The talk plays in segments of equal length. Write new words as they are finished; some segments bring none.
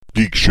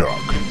Geek Shock.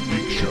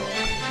 Geek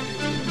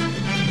Shock.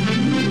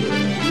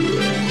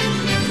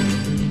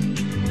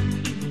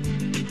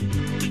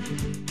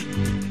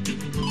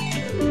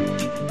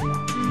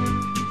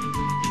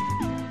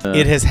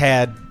 It has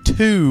had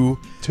two,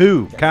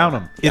 count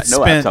them. it's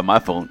No spent apps on my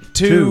phone.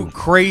 two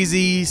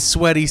crazy,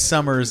 sweaty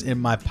summers in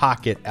my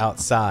pocket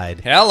outside.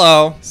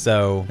 Hello.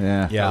 So,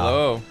 Yeah.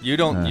 Hello. You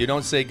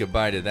don't say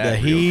goodbye to that.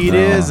 The real heat quick.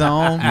 is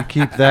on.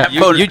 Keep that.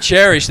 You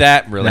cherish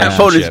that That relationship.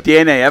 phone is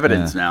DNA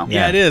evidence now.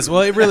 Yeah, it is.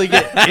 Well, it really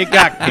it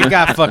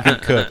got fucking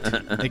cooked.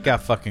 It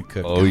got fucking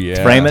cooked. Oh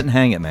yeah. Frame it and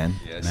hang it, man.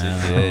 Yes,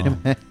 it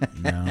did.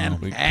 No.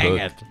 We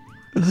cooked.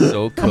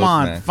 So cooked, Come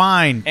on, man.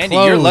 fine. Andy,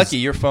 close. you're lucky.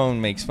 Your phone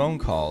makes phone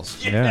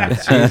calls. Yeah.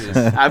 Jesus.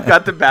 I've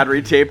got the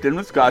battery taped in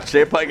with scotch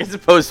tape like it's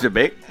supposed to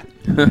be.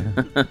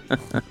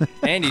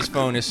 Andy's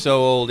phone is so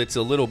old. It's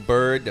a little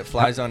bird that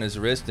flies on his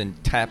wrist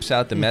and taps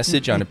out the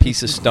message on a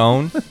piece of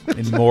stone.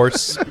 in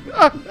Morse.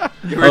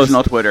 The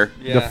original Twitter.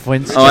 Yeah. The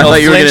Flintstones. Oh, I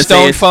thought you were gonna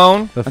Flintstone say it-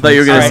 phone. I thought you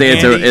were going to All say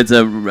right, Andy, it's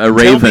a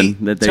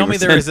raven that they Tell were me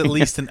there is at sending.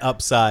 least an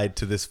upside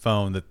to this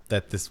phone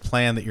that this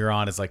plan that you're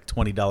on is like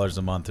 $20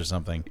 a month or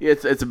something.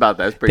 It's about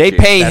that. It's pretty They cheap.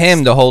 pay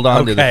him to hold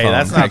on to the okay, phone.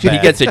 that's not He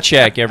bad. gets a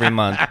check every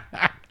month.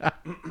 Technically,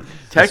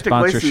 since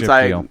sponsorship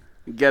I deal.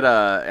 get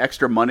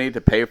extra money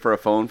to pay for a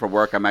phone for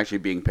work, I'm actually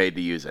being paid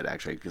to use it.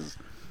 Actually, because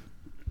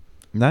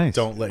Nice.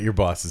 Don't let your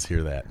bosses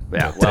hear that.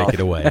 Yeah, They'll well. take it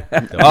away.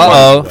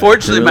 Uh-oh.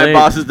 fortunately, my late.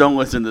 bosses don't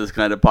listen to this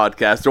kind of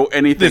podcast or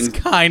anything. This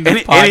kind of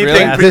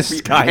anything, podcast.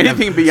 This kind of-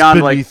 anything beyond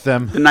it's like beneath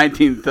them. the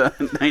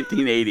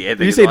 1980. I think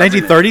Did you is say what I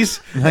mean. 1930s?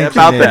 Yeah,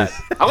 about that.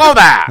 Hello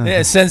there.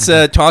 Yeah, since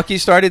Talkie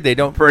started, they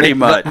don't Pretty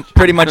much.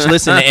 pretty much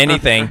listen to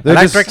anything. They're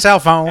Electric just cell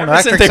phone. Since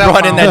Electric they cell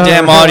brought in phone. that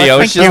damn audio,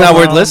 it's Thank just not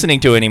you. worth listening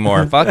to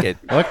anymore. Fuck it.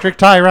 electric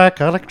tie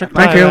rack. Electric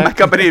tie Thank you. My rack.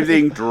 company is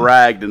being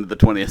dragged into the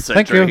 20th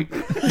Thank century,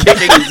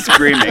 kicking and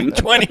screaming.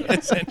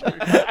 20th century.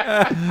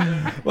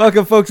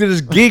 Welcome, folks. It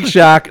is Geek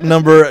Shock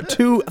number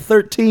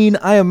 213.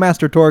 I am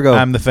Master Torgo.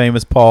 I'm the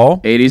famous Paul.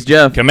 80s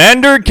Jeff.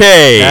 Commander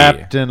K.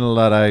 Captain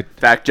Luddite.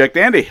 Fact checked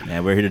Andy.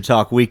 and we're here to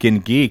talk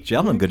Weekend Geek.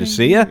 Gentlemen, good to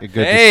see you. Good to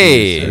see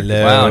Hey. you, sir.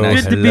 Hello. Wow,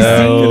 nice Hello. to be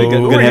seen. Good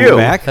Who to are have you? you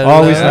back.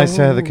 Always nice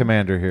to have the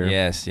commander here.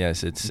 Yes,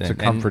 it's a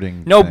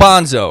comforting No thing.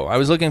 Bonzo. I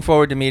was looking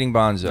forward to meeting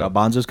Bonzo.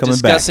 Bonzo's coming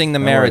Discussing back. the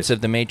No merits worries.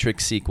 of the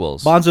Matrix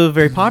sequels. Bonzo is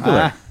very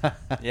popular.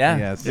 yeah.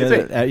 Yes.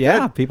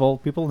 Yeah, people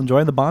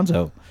enjoying the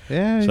Bonzo.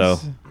 Yeah. So-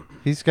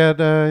 He's got,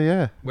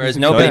 yeah. Whereas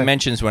He's nobody excited.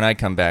 mentions when I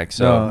come back,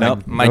 so No,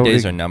 my nobody-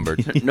 days are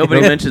numbered. Nobody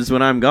mentions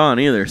when I'm gone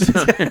either.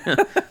 So.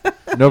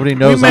 Nobody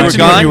knows. We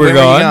mentioned I'm when you were When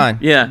gone.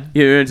 yeah,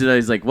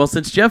 he's like, well,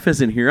 since Jeff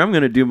isn't here, I'm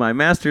going to do my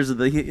Masters of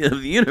the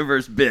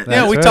Universe bit.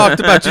 Yeah, we right. talked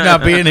about you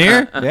not being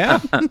here. Yeah.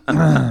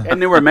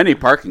 And there were many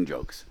parking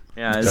jokes.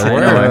 Yeah, I Oh,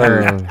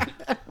 heard.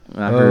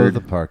 I heard.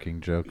 the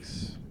parking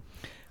jokes.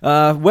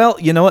 Well,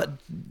 you know what?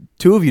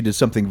 Two of you did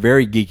something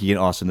very geeky and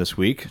awesome this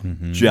week.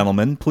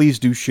 Gentlemen, please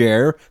do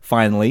share,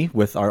 finally,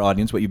 with our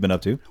audience what you've been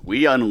up to.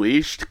 We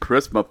unleashed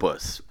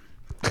Christmas.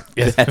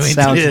 Yes, That we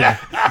sounds- did.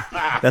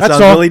 That That's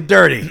sounds all. really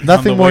dirty.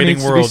 Nothing the more waiting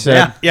needs to be world.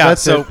 said. Yeah,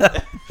 That's so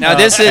it. Now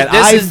this is And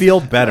this I is feel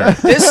better.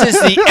 this is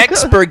the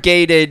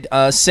expurgated,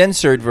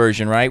 censored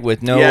version, right?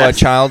 With no Yes.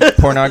 child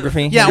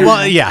pornography. Yeah,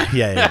 well,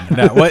 yeah.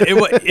 No,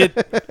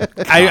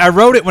 I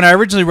wrote it when I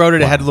originally wrote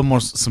it. It had a little more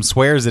some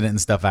swears in it and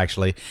stuff.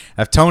 Actually,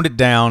 I've toned it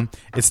down.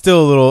 It's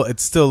still a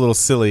little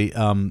silly.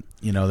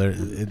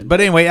 But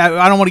anyway,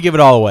 I don't want to give it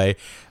all away.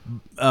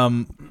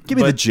 Give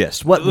me the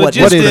gist. What the is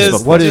gist this is-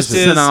 book? what the is gist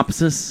it? is-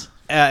 Synopsis.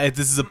 This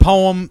is a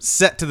poem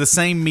set to the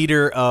same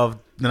meter of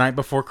The Night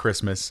Before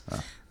Christmas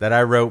that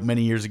I wrote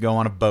many years ago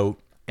on a boat.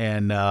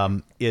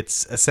 And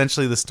it's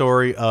essentially the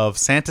story of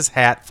Santa's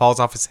hat falls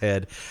off his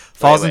head,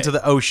 falls into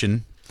the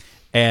ocean,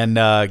 and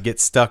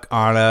gets stuck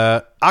on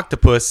a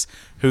octopus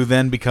who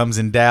then becomes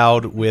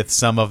endowed with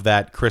some of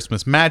that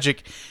Christmas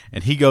magic.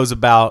 And he goes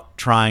about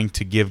trying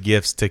to give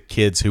gifts to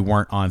kids who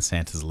weren't on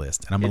Santa's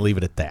list. And I'm going to leave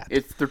it at that.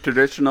 It's the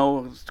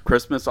traditional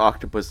Christmas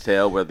octopus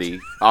tale where the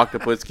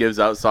octopus gives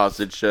out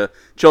sausage to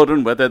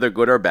children, whether they're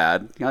good or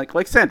bad. You know,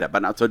 like Santa,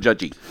 but not so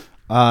judgy.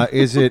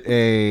 Is it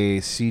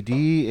a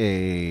CD,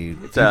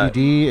 a It's a-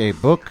 DVD, a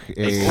book,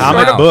 a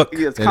comic Sort of- book.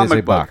 It's It is comic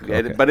a book, book,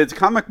 okay. but it's a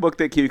comic book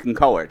that you can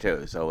color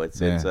too. So it's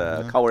Yeah.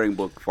 a coloring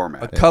book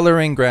format. A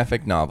coloring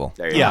graphic novel.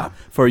 There you Yeah. go.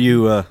 For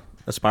you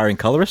aspiring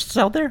colorists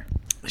out there?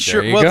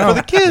 Sure. There you Well, go. for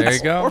the kids. There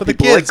you go. For the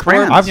People like kids.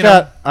 crayons.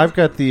 I've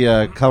got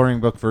the coloring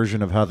book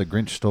version of How the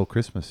Grinch Stole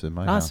Christmas in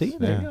my house. See,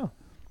 there you go.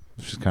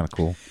 Which is kind of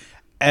cool.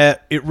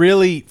 It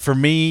really, for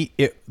me,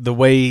 the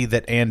way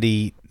that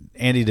Andy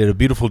did a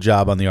beautiful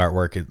job on the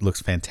artwork. It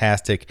looks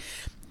fantastic,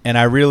 and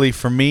I really,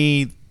 for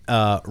me,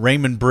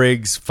 Raymond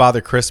Briggs' Father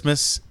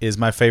Christmas is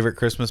my favorite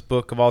Christmas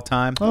book of all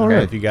time. Oh,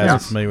 really? If you guys Yeah. are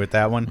familiar with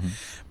that one,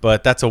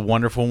 but that's a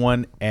wonderful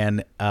one,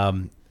 and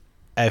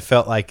I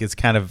felt like it's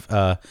kind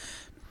of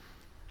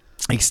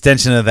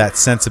extension of that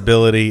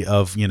sensibility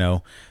of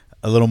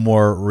a little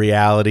more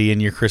reality in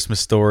your Christmas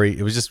story.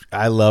 It was just,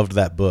 I loved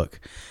that book.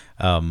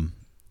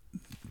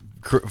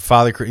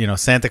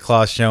 Santa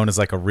Claus shown as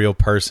like a real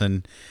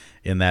person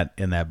in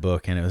that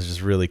book, and it was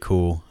just really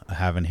cool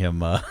having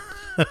him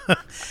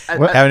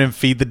having him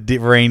feed the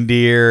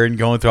reindeer and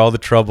going through all the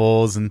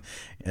troubles and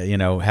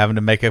having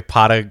to make a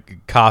pot of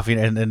coffee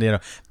and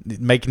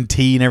making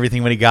tea and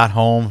everything when he got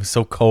home. It was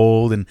so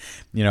cold, and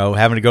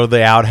having to go to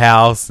the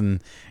outhouse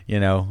and it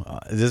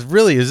just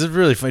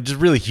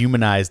really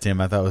humanized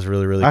him. I thought it was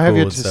really really cool. I have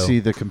yet to see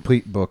the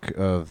complete book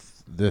of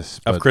this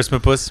of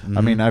Christmas. Mm-hmm.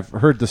 I mean, I've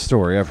heard the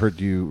story. I've heard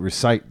you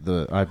recite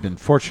I've been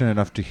fortunate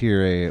enough to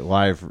hear a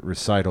live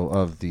recital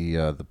of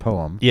the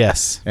poem.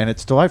 Yes, and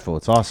it's delightful.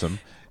 It's awesome.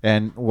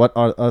 And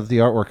of the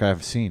artwork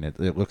I've seen, it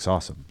looks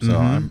awesome.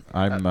 So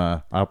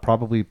I'll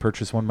probably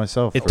purchase one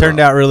myself. It turned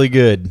out really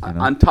good.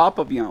 On top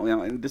of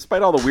and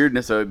despite all the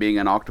weirdness of it being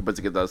an octopus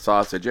that gets a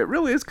sausage, it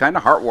really is kind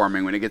of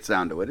heartwarming when it gets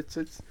down to it. It's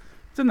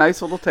a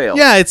nice little tale.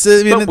 Yeah, it's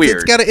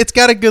weird. It's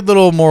got a good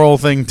little moral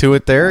thing to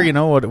it there.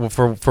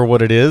 For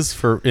what it is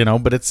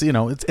but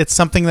it's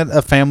something that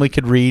a family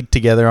could read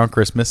together on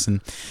Christmas and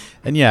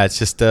yeah, it's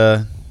just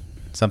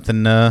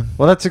something. Well,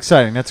 that's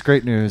exciting. That's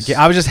great news.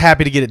 Yeah, I was just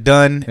happy to get it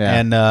done Yeah.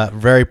 and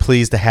very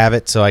pleased to have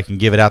it so I can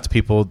give it out to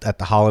people at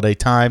the holiday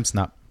times,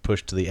 not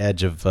pushed to the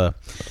edge of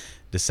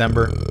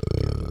December.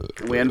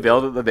 We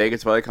unveiled it at the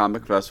Vegas Valley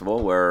Comic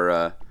Festival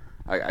where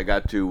I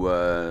got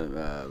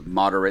to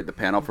moderate the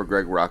panel for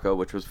Greg Rucka,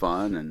 which was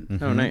fun,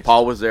 and Oh, nice.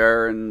 Paul was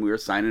there, and we were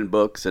signing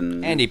books.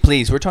 And Andy,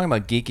 please, we're talking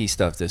about geeky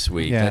stuff this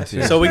week. Yeah.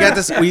 That's- So we got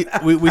this.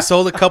 We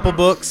sold a couple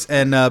books,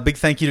 and big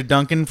thank you to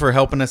Duncan for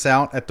helping us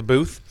out at the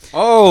booth.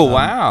 Oh,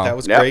 wow. That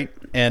was Yep. great.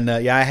 And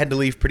I had to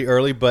leave pretty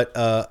early,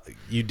 but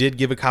you did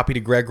give a copy to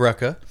Greg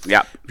Rucka.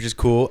 Yeah. Which is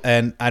cool.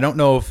 And I don't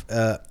know if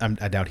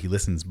I doubt he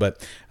listens,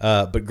 but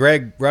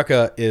Greg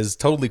Rucka is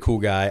totally cool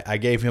guy. I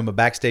gave him a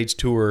backstage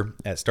tour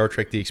at Star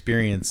Trek: The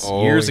Experience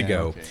years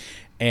ago. okay.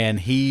 And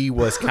he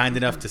was kind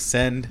enough to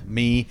send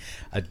me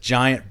a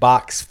giant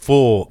box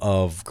full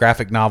of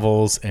graphic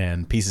novels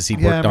and pieces he'd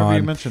Yeah, I worked remember you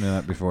on. mentioning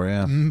that before.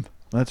 Yeah,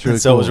 that's really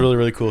And so cool. it was really,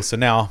 really cool. So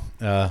now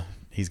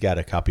he's got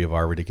a copy of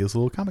our ridiculous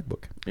little comic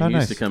book. He Oh, used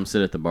nice. to come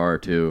sit at the bar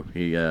too.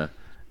 He,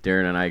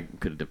 Darren and I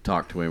could have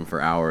talked to him for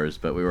hours,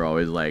 but we were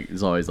always like,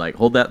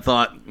 hold that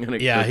thought. I'm gonna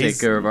Yeah, go take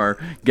he's- care of our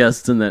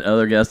guests and then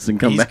other guests and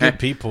come He's back. good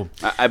people.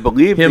 I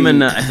believe Him the-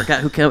 and I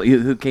forgot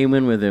who came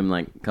in with him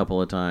like a couple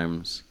of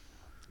times.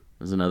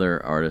 There's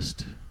another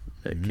artist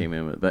that came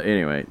in with, but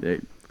anyway,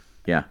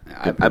 yeah.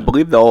 I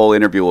believe the whole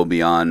interview will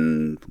be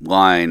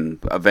online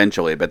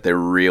eventually, but they're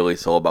really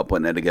slow about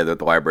putting it together at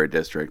the library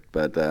district.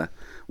 But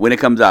when it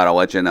comes out, I'll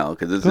let you know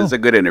because it's a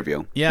good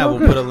interview. Yeah, we'll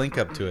put a link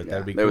up to it.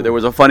 That'd be cool. There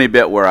was a funny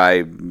bit where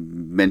I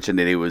mentioned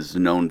that he was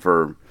known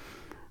for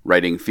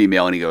writing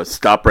female, and he goes,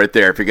 "Stop right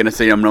there! If you're going to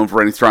say I'm known for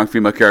writing strong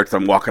female characters,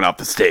 I'm walking off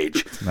the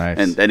stage." Nice.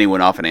 And then he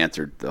went off and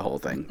answered the whole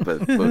thing,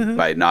 but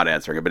by not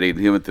answering it. But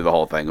he went through the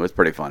whole thing. It was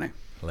pretty funny.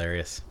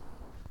 Hilarious.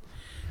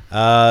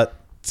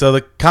 So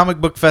the comic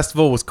book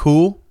festival was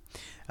cool.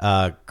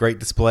 Great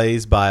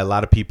displays by a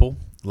lot of people.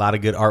 A lot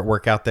of good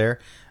artwork out there.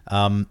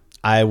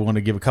 I want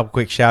to give a couple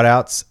quick shout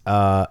outs.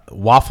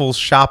 Waffles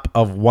Shop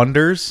of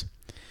Wonders.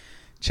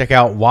 Check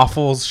out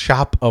Waffles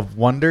Shop of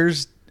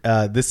Wonders.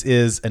 This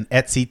is an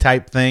Etsy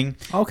type thing.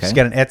 Okay. She's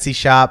got an Etsy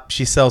shop.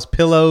 She sells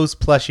pillows,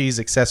 plushies,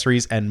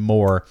 accessories, and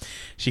more.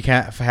 She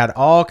had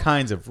all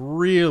kinds of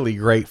really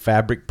great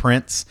fabric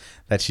prints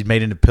that she'd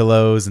made into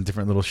pillows and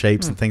different little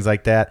shapes and things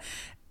like that.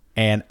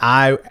 And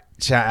I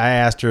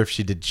asked her if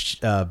she did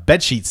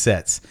bedsheet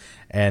sets,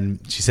 and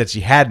she said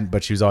she hadn't,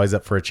 but she was always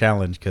up for a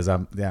challenge because I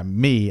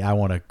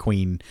want a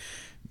Queen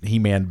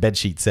He-Man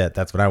bedsheet set.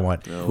 That's what I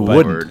want. Who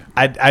But wouldn't?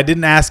 I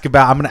didn't ask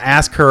about. I'm going to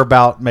ask her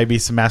about maybe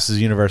some Masters of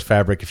the Universe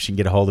fabric if she can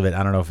get a hold of it.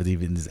 I don't know if it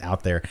even is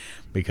out there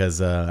because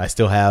I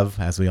still have,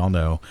 as we all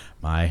know,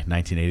 my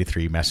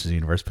 1983 Masters of the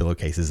Universe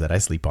pillowcases that I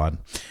sleep on,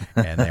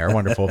 and they are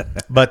wonderful.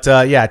 But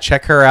yeah,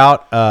 check her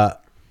out.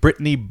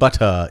 Brittany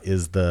Butta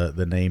is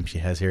the name she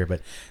has here,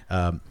 but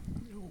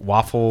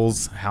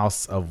Waffles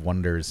House of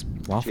Wonders.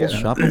 Waffle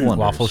Shop of Wonders.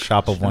 Waffle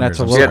Shop of And that's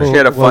Wonders. a I'm sorry. She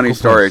had a funny local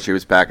story. place. She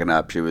was packing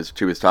up. She was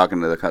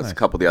talking to a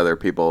couple of the other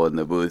people in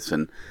the booths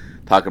and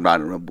talking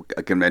about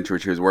a convention where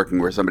she was working,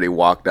 where somebody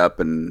walked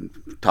up and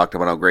talked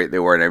about how great they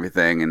were and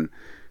everything. And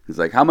he's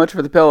like, "How much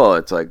for the pillow?"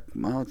 It's like,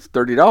 "Well, it's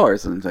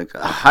 $30." And it's like,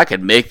 "I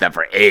could make that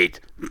for $8."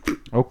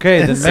 Okay,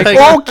 then It's make like,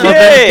 it,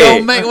 Okay.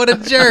 Don't make what a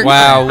jerk.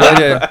 Wow, what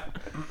a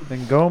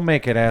then go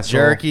make it,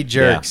 asshole. Jerky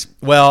jerks.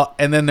 Well,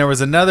 and then there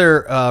was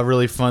another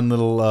really fun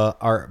little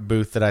art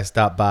booth that I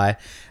stopped by.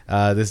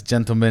 This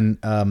gentleman,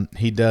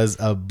 he does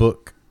a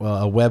book,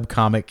 a web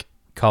comic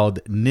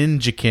called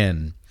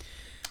Ninjakin.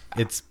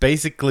 It's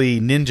basically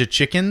ninja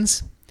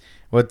chickens.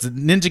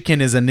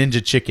 Ninjakin is a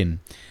ninja chicken.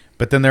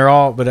 But then they're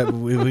all. But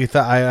we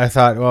thought. I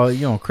thought,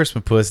 well,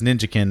 Christmas Puss,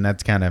 Ninjakin.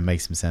 That kind of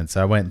makes some sense.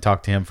 So I went and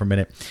talked to him for a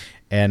minute,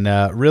 and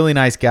really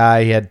nice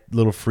guy. He had a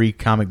little free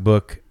comic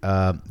book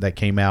that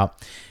came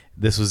out.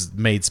 This was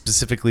made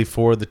specifically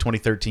for the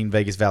 2013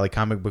 Vegas Valley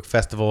Comic Book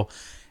Festival.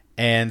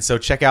 And so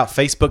check out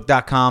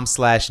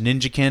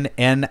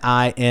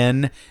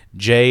facebook.com/Ninjakin,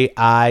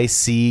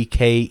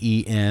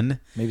 NINJICKEN.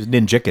 Maybe it's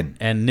Ninjikin.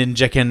 And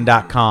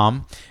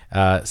ninjakin.com,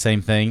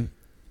 same thing.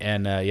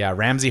 And yeah,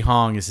 Ramsey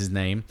Hong is his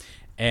name.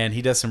 And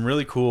he does some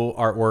really cool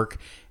artwork.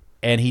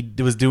 and he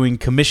was doing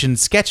commissioned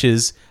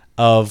sketches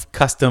of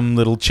custom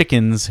little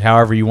chickens,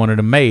 however you wanted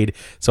them made.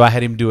 So I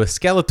had him do a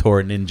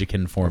Skeletor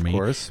Ninjakin for me. Of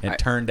course. It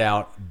turned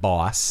out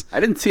boss. I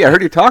didn't see. I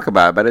heard you talk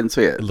about it, but I didn't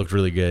see it. It looked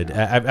really good.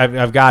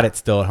 I've got it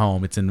still at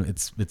home.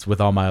 It's with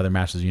all my other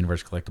Masters of the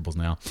Universe collectibles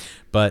now.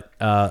 But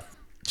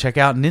check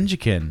out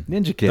Ninjakin.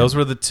 Ninjakin. Those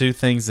were the two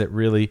things that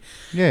really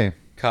Yay.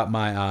 caught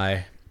my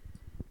eye.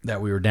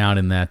 That we were down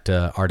in that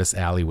artist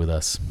alley with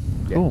us.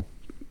 Cool.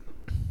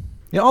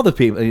 Yeah, all the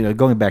people.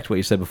 Going back to what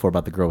you said before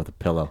about the girl with the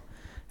pillow,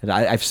 and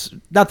I've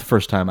not the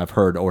first time I've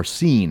heard or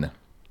seen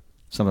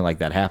something like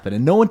that happen,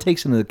 and no one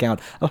takes into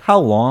account of how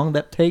long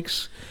that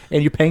takes,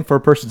 and you're paying for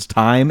a person's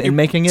time in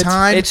making it.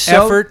 Time, It's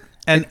so- effort,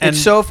 and it's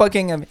so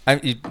fucking.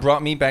 It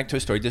brought me back to a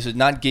story. This is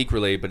not geek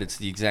related, but it's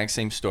the exact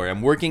same story.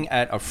 I'm working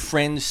at a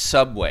friend's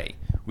Subway.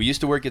 We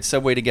used to work at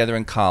Subway together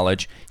in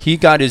college. He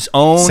got his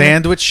own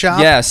sandwich shop.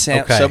 Yeah,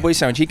 Okay. Subway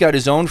sandwich. He got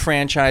his own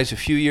franchise a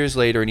few years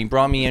later, and he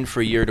brought me in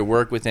for a year to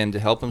work with him to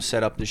help him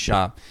set up the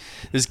shop.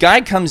 This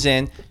guy comes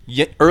in,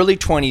 early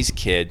 20s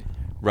kid,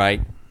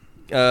 right?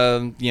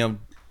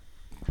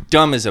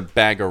 Dumb as a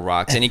bag of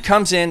rocks, and he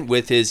comes in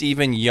with his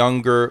even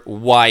younger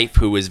wife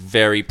who is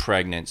very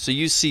pregnant. So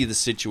you see the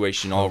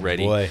situation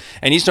already. boy.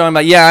 And he's talking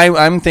about,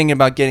 I'm thinking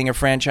about getting a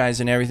franchise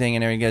and everything,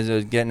 and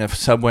getting a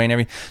Subway and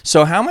everything.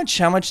 So how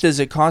much does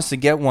it cost to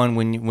get one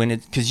when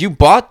it? Because you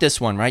bought this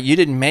one, right? You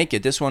didn't make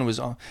it. This one was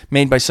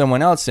made by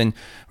someone else, and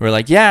we're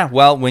like, yeah.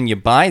 Well, when you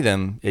buy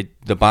them,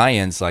 the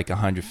buy-in's like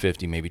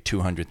 $150,000, maybe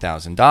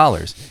 $200,000,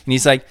 and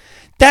he's like,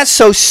 that's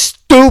so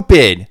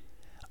stupid.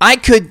 I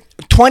could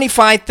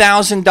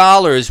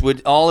 $25,000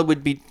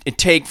 would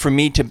take for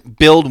me to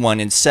build one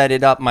and set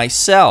it up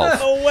myself.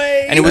 No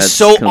way. And it was That's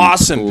so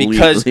awesome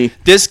because completely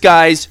this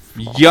guy's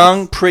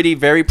young, pretty,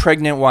 very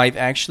pregnant wife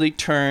actually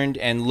turned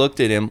and looked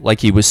at him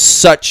like he was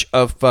such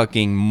a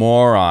fucking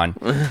moron.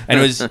 And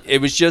it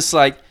was just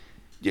like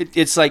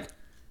it's like,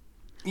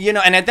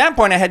 and at that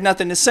point I had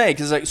nothing to say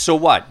because like, so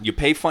what? You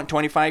pay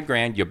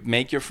 $25,000, you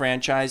make your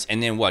franchise,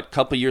 and then what? A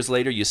couple years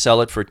later, you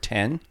sell it for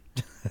 10.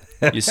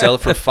 You sell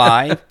it for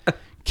 5.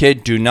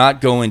 Kid, do not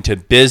go into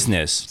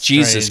business.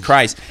 Jesus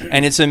Christ.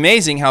 And it's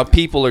amazing how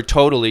people are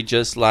totally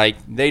just like,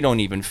 they don't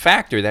even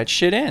factor that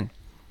shit in.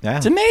 Yeah.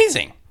 It's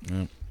amazing.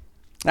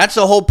 That's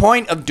the whole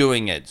point of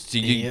doing it. So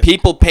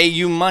people pay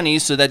you money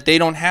so that they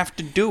don't have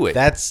to do it.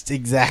 That's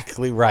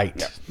exactly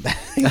right.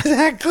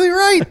 Exactly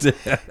right.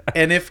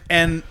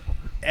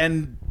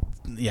 and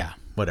yeah,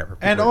 whatever.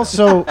 And People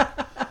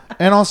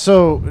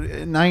also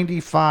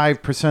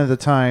 95% of the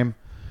time,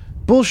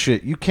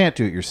 bullshit. You can't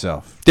do it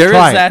yourself. There is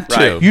Try it. that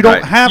too. You don't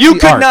Right. have You the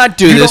could art. not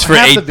do You this don't for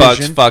have the $8,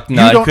 vision. fuck You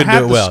nut. don't Couldn't have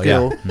do it the well,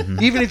 yeah.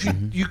 skill. Even if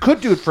you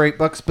could do it for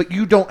 $8, but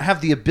you don't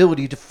have the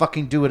ability to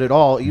fucking do it at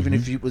all, even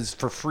if it was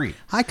for free.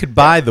 I could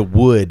buy the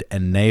wood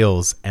and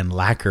nails and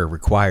lacquer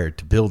required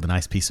to build a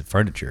nice piece of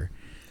furniture.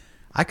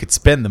 I could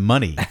spend the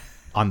money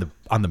on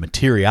the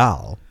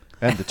material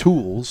And the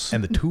tools.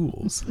 and the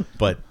tools,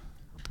 but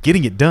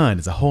getting it done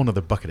is a whole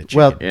nother bucket of chicken.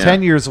 Well, Yeah.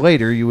 10 years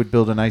later, you would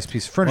build a nice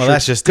piece of furniture.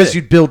 that's just because it.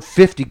 you'd build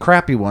 50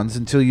 crappy ones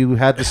until you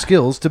had the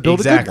skills to build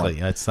a exactly.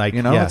 good one. It's like,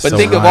 You know? yeah, But so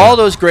think of I- all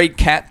those great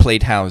cat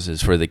plate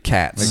houses for the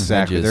cats.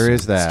 Exactly. They just There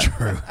is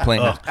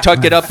that.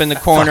 tuck it up in the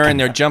corner and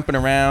they're jumping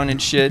around and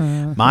shit.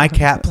 My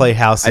cat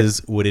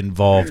playhouses would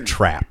involve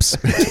traps.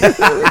 Lots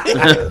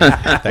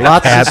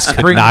of cats could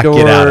spring not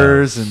get out of.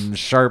 doors and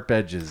sharp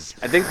edges.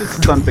 I think this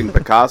is something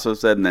Picasso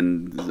said, and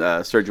then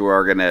Sergio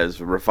Aragonés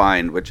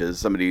refined, which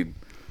is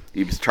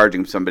he was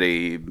charging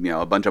somebody,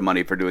 a bunch of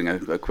money for doing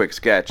a quick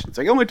sketch. It's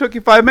like, it only took you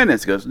 5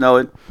 minutes. He goes, no,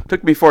 it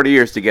took me 40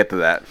 years to get to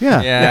that.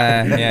 Yeah.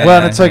 Yeah. Well,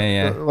 and it's like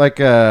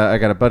yeah. I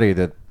got a buddy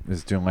that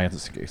is doing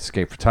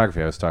landscape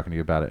photography. I was talking to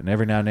you about it, and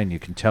every now and then you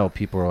can tell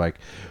people are like,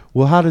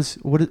 "Well,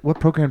 what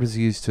program does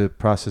he use to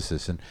process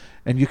this?"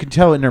 And you can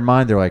tell in their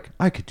mind they're like,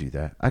 "I could do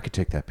that. I could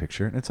take that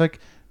picture." And it's like,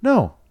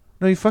 no,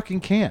 you fucking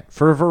can't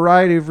for a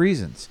variety of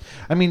reasons.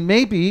 I mean,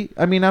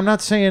 I'm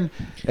not saying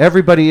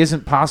everybody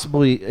isn't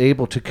possibly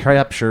able to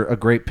capture a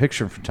great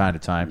picture from time to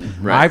time.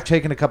 Right. I've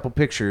taken a couple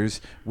pictures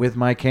with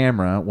my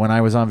camera when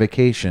I was on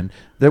vacation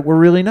that were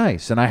really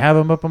nice, and I have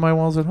them up on my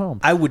walls at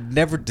home. I would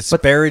never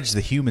disparage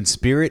the human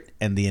spirit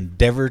and the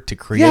endeavor to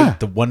create Yeah.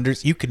 the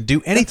wonders. You can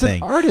do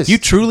anything. artist. You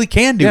truly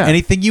can do Yeah.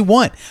 anything you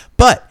want.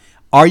 But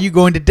are you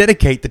going to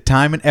dedicate the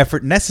time and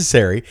effort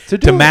necessary To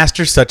do to it?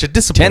 master such a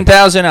discipline?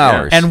 10,000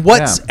 hours. And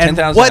what's Yeah. and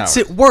 10,000 what's hours.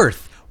 it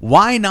worth?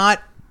 Why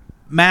not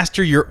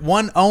master your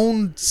one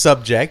own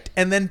subject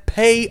and then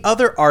pay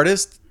other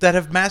artists that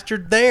have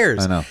mastered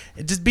theirs? I know.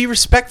 Just be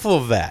respectful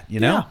of that, you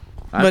know?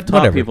 I've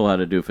taught people how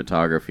to do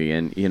photography,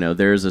 and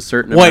there's a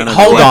certain Wait, amount of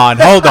hold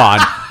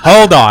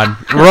on.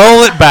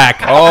 Roll it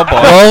back. Oh boy.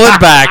 Roll it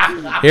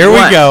back. Here we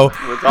What? go.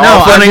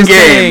 No, fun I'm and just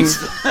saying.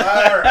 games.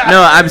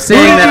 No, I'm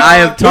saying that I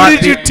have Who taught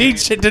did you people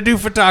teach to do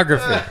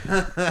photography?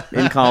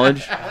 in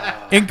college.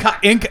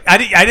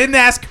 I didn't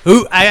ask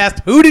who. I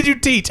asked who did you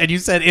teach, and you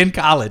said in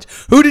college.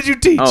 Who did you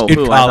teach Oh, in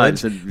who?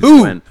 college? I thought you said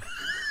Who? when.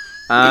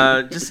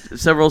 Just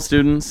several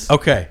students.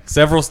 Okay,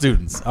 several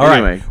students. All right,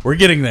 Anyway. we're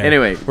getting there.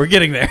 Anyway. we're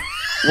getting there.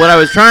 What I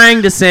was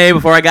trying to say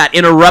before I got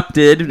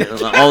interrupted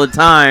all the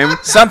time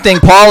Something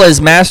Paul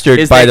has mastered,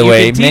 is by that the you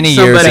way, can teach many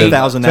somebody- years.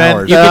 10,000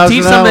 hours. you can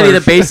teach 1,000 somebody the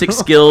hours. basic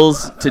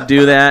skills to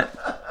do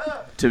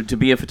that, to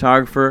be a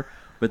photographer,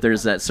 but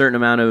there's that certain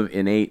amount of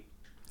innate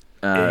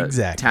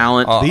Exactly.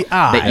 talent The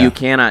eye. that you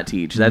cannot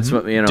teach. That's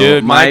what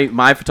Dude,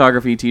 my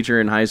photography teacher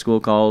in high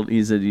school called.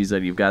 He said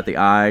you've got the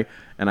eye,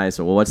 and I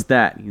said, well, what's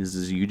that? He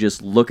says you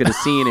just look at a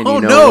scene and Oh,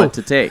 you know no. what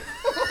to take.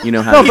 You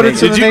know how to but take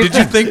it's it. an Did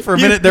you think for a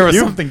minute there was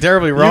something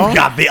terribly wrong?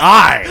 got the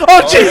eye.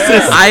 Oh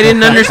Jesus! I didn't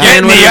Get understand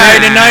in what the he eye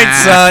meant.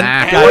 tonight, son.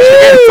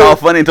 It's all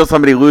funny until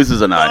somebody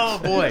loses a Oh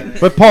nut. boy!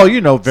 But Paul,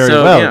 you know very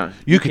So, well. yeah,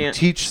 you you can can't-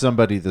 teach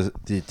somebody the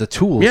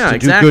tools Yeah, to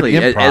exactly. do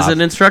good improv. As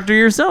an instructor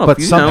yourself, but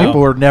you some know.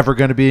 people are never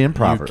going to be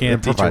improv. You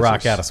can't teach a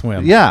rock how to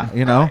swim. Yeah,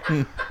 you know,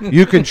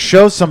 you can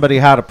show somebody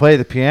how to play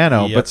the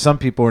piano, Yep. but some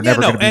people are Yeah,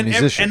 never no, going to be and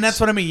musicians. that's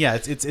what I mean. Yeah,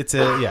 it's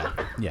a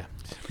yeah.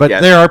 But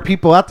Yes. there are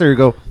people out there who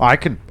go, I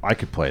could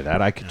play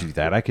that. I could do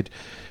that. I could.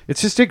 It's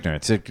just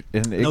ignorance. And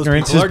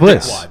ignorance people is are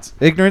bliss. dickwads.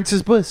 Ignorance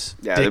is bliss.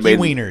 Yeah, Dicky they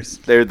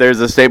wieners. There's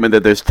a statement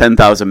that there's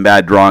 10,000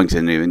 bad drawings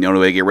in you, and the only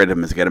way to get rid of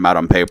them is to get them out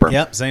on paper.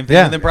 Yep, same thing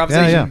Yeah, with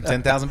improvisation. yeah.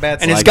 10,000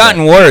 bad. And it's slides.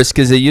 gotten worse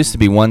because it used to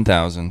be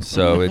 1,000.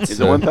 So it's Is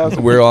it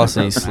 1,000? we're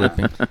also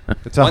slipping.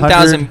 It's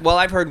 1,000. Well,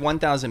 I've heard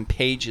 1,000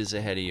 pages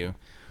ahead of you,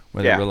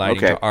 whether Yeah, relating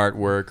okay. to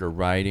artwork or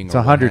writing. It's or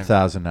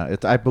 100,000 now.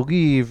 I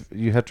believe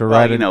you have to Well,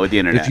 write you it. know, with the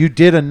internet. If you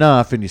did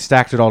enough and you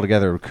stacked it all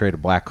together, it would create a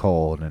black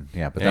hole. And then,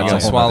 yeah, but You're that's gonna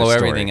a whole swallow other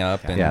story. everything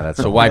up. And Yeah, that's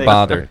a so whole why other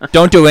bother? story.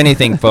 Don't do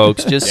anything,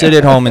 folks. Just sit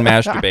at home and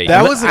masturbate.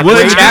 That was a Which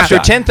great after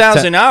shot.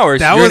 10,000 hours,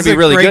 That you're was gonna be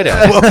really great good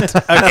at it. quote.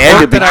 A And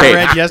quote to be that I paid.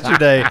 read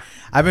yesterday.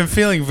 I've been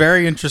feeling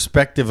very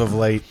introspective of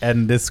late,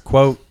 and this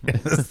quote,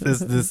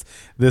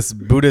 this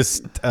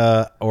Buddhist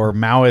or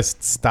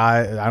Maoist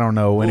style. I don't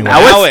know. Anyway,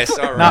 Maoist,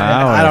 all right. Not,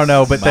 I don't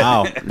know, but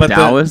Mao. but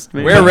Taoist,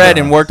 maybe? Wear red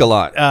and work a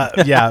lot.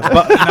 yeah,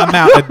 but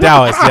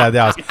Taoist, yeah,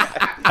 Taoist.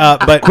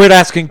 But Quit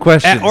asking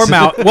questions. or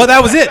Mao. Well,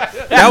 that was it.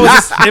 That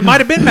was it. Might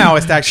have been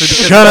Maoist actually.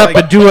 because, Shut up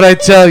like, and do what I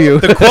tell you.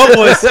 The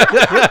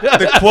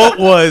quote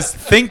was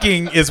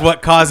thinking is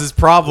what causes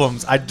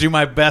problems. I do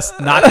my best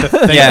not to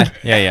think.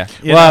 Yeah.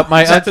 You Well, know,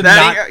 my just to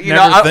That, not you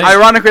know, never think.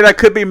 ironically, that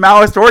could be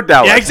Maoist or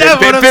Taoist. Yeah,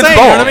 exactly It what I'm fits saying.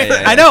 You know what I both.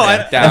 mean? Yeah, I know.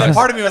 yeah, And Taoist.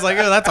 part of me was like,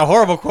 "Oh, that's a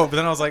horrible quote," but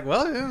then I was like,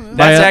 "Well, yeah,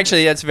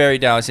 That's very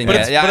Taoist. And But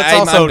yeah, it's- but it's I'm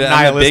also a big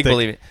nihilistic.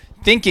 believer.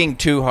 Thinking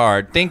too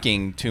hard,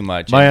 thinking too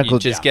much, My it uncle-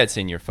 just gets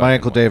in your fucking My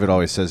uncle way. David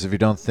always says, "If you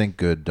don't think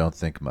good, don't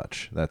think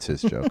much." That's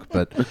his joke.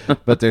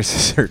 But there's a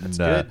certain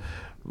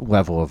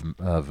level of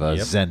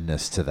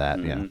zenness to that.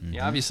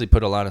 You obviously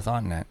put a lot of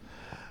thought in that.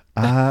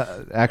 Yeah.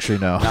 Actually,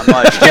 no. Not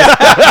much.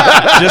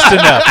 just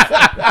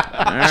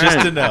enough,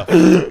 just enough."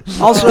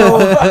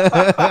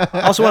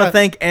 Also want to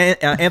thank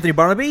Anthony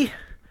Barnaby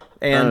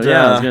and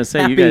yeah, I was gonna say,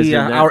 you Happy, guys did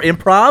that. our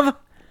improv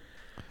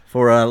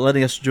for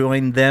letting us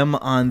join them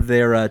on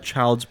their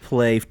Child's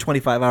Play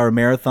 25-hour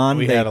marathon.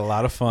 We had a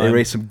lot of fun. They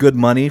raised some good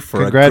money for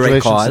a great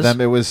Congratulations cause. to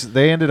them.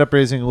 They ended up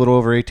raising a little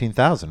over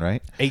 18,000,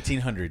 right?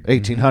 1,800.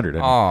 1,800. Oh,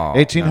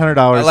 $1,800.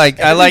 I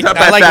like Up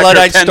by factor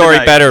Luddite's 10 story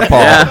tonight. better,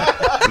 Paul.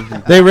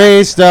 They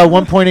raised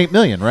 1.8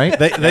 million, right?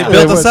 They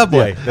built a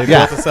subway. They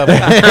Yeah. built a subway.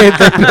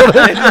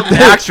 The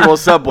actual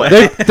subway.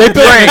 They built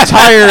an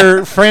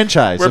entire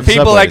franchise. Where of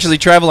people Subways. actually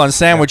travel on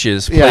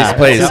sandwiches, place Yeah. to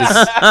place.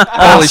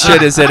 Holy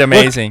shit, is it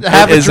amazing?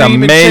 Have It a is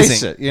dream and chase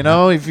amazing. it, you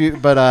know. If you,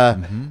 but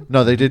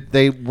no, they did.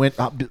 They went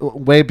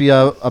way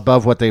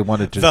above what they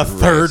wanted to. The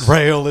third raise.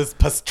 rail is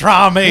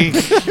pastrami.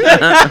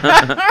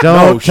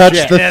 Don't touch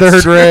shit. the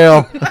third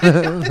rail.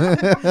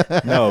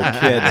 No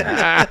kidding.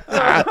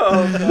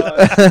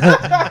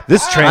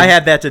 This train. I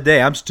had that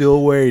today. I'm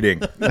still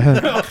waiting.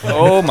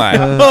 Oh my!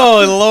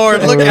 Oh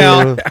Lord, look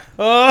out!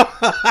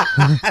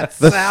 Oh, that's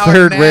the sour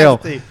third rail.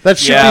 nasty. That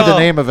should Yeah. be the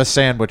name of a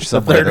sandwich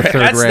somewhere. The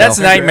third rail. That's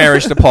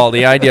nightmarish to Paul.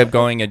 The idea of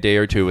going a day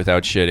or two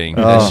without shitting.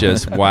 That's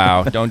just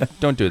wow.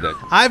 Don't do that.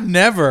 I've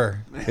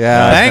never.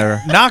 Yeah, I've Thank,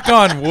 never. knock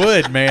on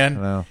wood,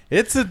 man. No.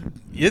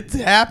 It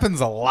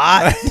happens a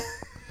lot.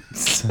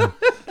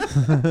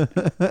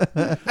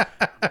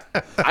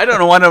 I don't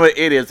know what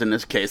it is in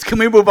this case. Can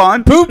we move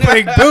on?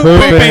 Pooping,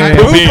 Pooping.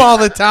 poop all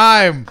the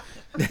time.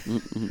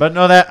 But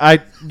no,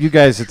 you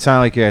guys. It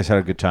sounded like you guys had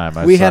a good time.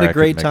 I'm We had sorry a I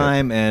great couldn't make it.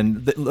 time,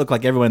 and it looked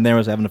like everyone there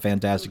was having a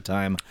fantastic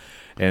time.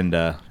 And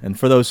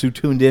for those who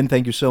tuned in,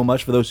 thank you so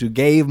much. For those who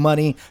gave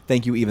money,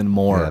 thank you even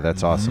more. Yeah,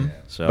 that's awesome.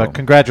 So- But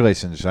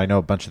congratulations. I know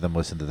a bunch of them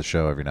listen to the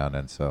show every now and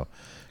then. So,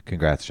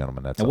 congrats,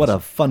 gentlemen. That's And what a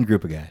awesome. fun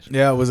group of guys.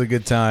 Yeah, it was a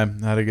good time.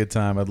 I had a good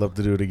time. I'd love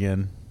to do it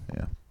again.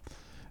 Yeah.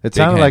 It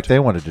sounded hint. like they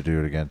wanted to do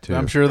it again too.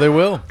 I'm sure they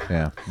will.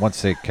 Yeah.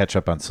 Once they catch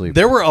up on sleep.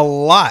 There were a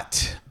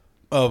lot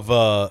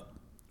of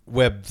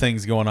web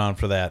things going on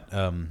for that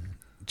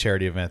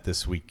charity event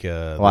this week.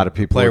 A lot of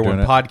people Player were One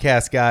doing it.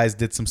 podcast guys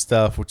did some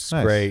stuff, which is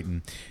Nice. great,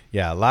 and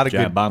yeah, a lot of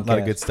Giant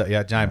Bombcast. good stuff.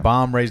 Yeah, Giant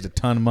Bomb raised a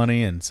ton of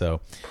money, and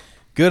so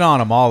good on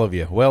them, all of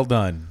you. Well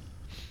done.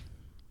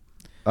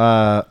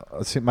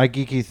 Let's see, my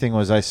geeky thing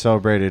was I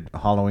celebrated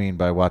Halloween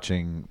by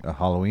watching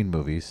Halloween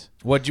movies.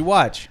 What'd you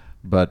watch?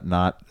 but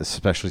not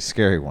especially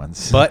scary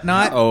ones. Butt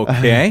Knot.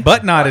 Okay.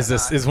 Butt Knot is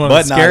one of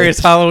Butt the Knot scariest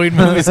is- Halloween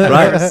movies I've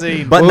ever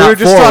seen. But we not were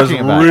just 4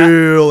 talking was about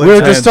real we were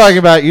intense. just talking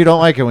about you don't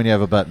like it when you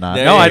have a butt knot.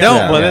 There No, I you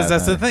don't. go. Well, Yeah,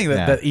 that's yeah, the thing.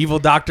 yeah. The evil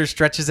doctor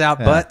stretches out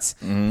butts.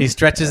 He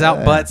stretches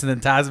out butts and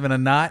then ties them in a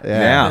knot.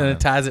 Yeah. And then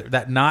ties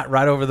that knot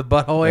right over the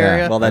butthole Yeah.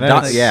 area. Well, that and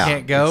doc- then yeah.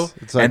 can't go.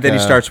 It's like, and then he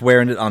starts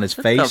wearing it on his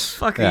What the face.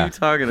 fuck Yeah. are you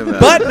talking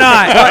about? Butt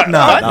Knot. Butt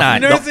Knot. You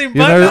Knot. never seen You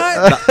Butt never-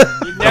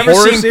 Knot? Never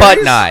horror seen Butt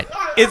series? Knot.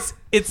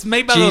 It's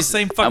made by those Jeez.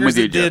 same I'm fuckers with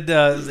you, that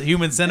did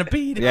Human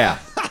Centipede. Yeah.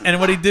 And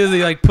what he does,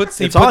 he like puts.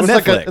 He It's puts on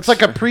Netflix. it's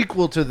like a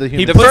prequel to the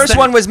human. The puts first that-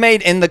 one was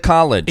made in the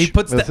college. He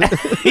puts the.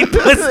 He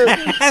puts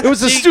the ass It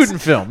was a cheeks- student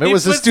film. It he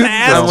was a puts the student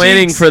ass film. I'm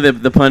waiting cheeks- for the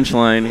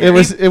punchline. It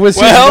was his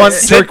well, one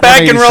sit Turk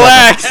back and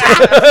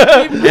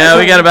 187. relax. Yeah,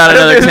 we got about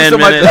another 10 so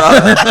much minutes.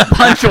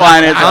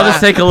 punchline. It's I'll just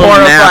take a little nap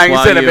horrifying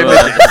while set of you,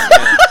 images.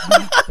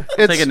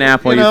 It's, Take a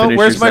nap while you finish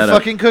Where's your my setup.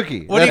 fucking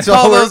cookie? What do you That's call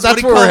all we're- those? What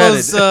do that's you where call we're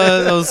those?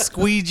 Those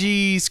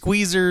squeegee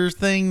squeezer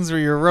things where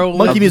you're rolling.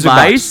 Monkey music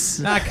Vice?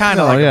 Not kind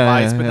of Oh, like yeah, a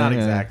vice, yeah, but not yeah,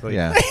 exactly.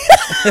 Yeah.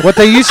 What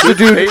they used to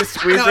do. Face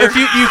squeezer. No,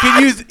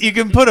 if you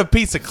can put a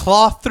piece of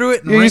cloth through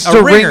it and You used a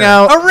to ringer. wring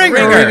out a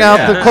ringer. wring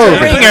out the Yeah. clothes.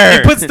 He puts-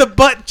 He puts the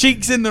butt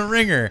cheeks in the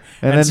ringer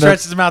and, then the-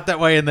 stretches them out that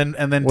way, and then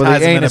Well, ties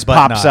the them in a anus butt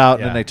pops knot. out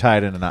Yeah. and then they tie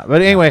it in a knot.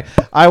 But anyway,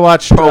 I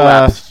watched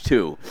Prolapse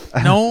 2.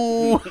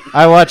 No,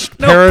 I watched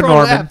No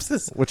Paranorman,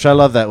 prolapses. which I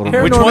love that little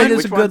movie. Which one?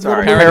 is a good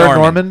Sorry. little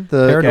Paranorman,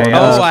 the Paranorman.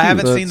 Oh, I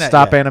haven't seen that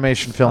stop yet.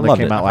 animation film I that loved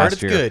came it. out I've heard last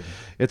it's year. good.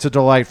 It's a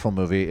delightful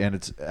movie, and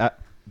it's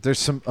there's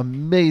some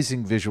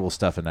amazing visual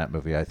stuff in that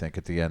movie. I think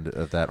at the end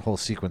of that whole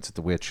sequence at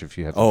the witch, if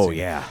you have, Oh,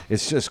 yeah.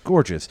 it's just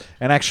gorgeous.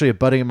 And actually, a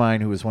buddy of mine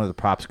who was one of the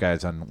props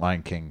guys on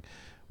Lion King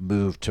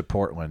moved to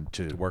Portland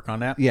to work on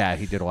that. Yeah,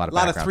 he did a lot of A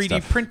lot of background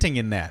 3D stuff. printing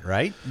in that,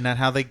 right? Isn't that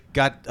how they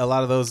got a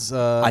lot of those?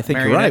 I think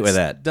you're right marionettes with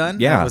that. Done.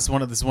 Yeah. That was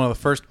one of the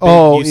first. Big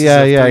Oh uses yeah,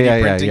 of yeah, 3D yeah,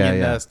 yeah, printing yeah, in,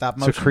 yeah. stop To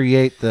motion.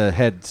 create the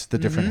heads, the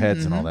different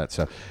heads, and all that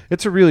stuff.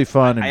 It's a really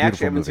fun and I beautiful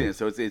actually haven't movie. seen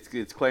it, so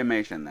it's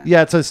claymation then.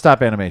 Yeah, it's a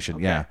stop animation.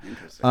 Yeah,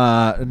 interesting.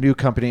 a new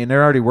company, and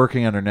they're already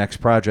working on their next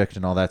project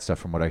and all that stuff,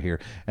 from what I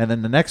hear. And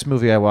then the next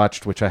movie I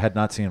watched, which I had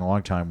not seen in a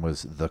long time,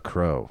 was The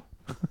Crow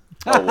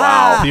Oh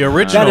wow. The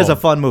original. That is a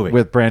fun movie.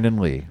 with Brandon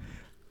Lee.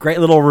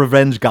 Great little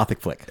revenge gothic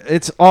flick.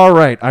 It's all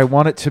right. I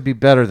want it to be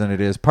better than it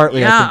is.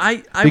 Partly, Yeah, I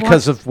think, I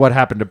because watched- of what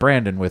happened to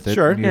Brandon with it.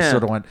 Sure. and you Yeah.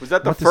 sort of went. Was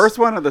that the what first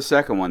one or the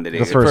second one? Did he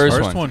The get first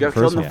First one. You got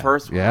killed in the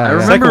first one. Yeah, I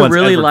yeah. remember one's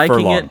really Edward liking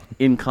Furlong. it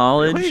in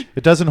college,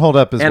 It doesn't hold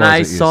up as and well I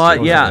as it used saw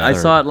to. it. Yeah, I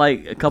third. saw it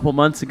like a couple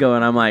months ago,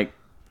 and I'm like,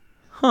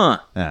 huh,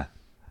 Yeah.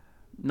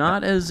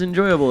 not as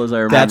enjoyable as I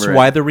remember. That's it.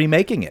 why they're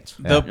remaking it.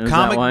 The Is that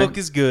comic why? book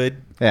is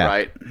good. Yeah.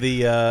 Right.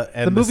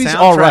 And The movie's soundtrack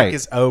all right.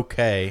 is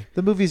okay.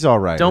 The movie's all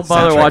right. Don't It's-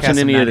 bother soundtrack watching has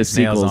some any of 9 the Inch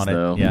Nails sequels on it.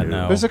 though. Yeah,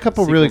 no. There's a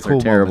couple really Sequels are cool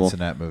moments terrible. in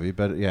that movie,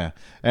 but yeah.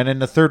 And in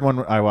the third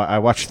one, I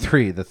watched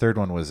 3. The third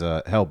one was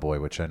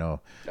Hellboy, which I know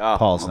Oh,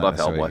 Paul's I not love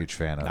necessarily a Hellboy. huge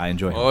fan of. I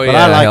enjoy it. Oh but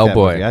yeah, I like that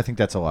Hellboy. movie. I think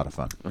that's a lot of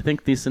fun. I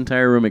think this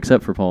entire room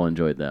except for Paul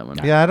enjoyed that one.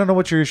 Yeah, I don't know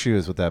what your issue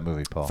is with that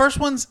movie, Paul. First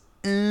one's.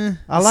 I The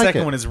like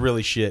second it. one is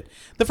really shit.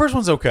 The first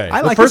one's okay.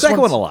 I like the first second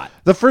one one's- a lot.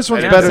 The first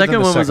one's Yeah, better the second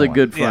than the one was a second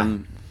good Yeah.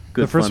 fun.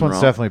 Good The first fun one's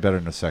romp. definitely better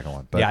than the second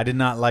one. But Yeah, I did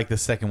not like the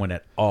second one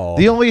at all.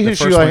 the only The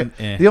issue first I one,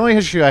 eh. the only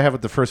issue I have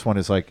with the first one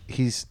is like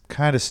he's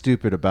kind of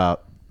stupid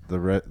about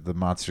the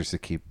monsters that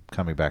keep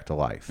coming back to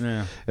life.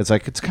 Yeah. It's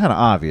like it's kind of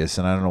obvious,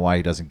 and I don't know why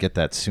he doesn't get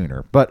that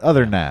sooner. But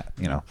other than that,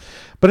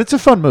 but it's a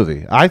fun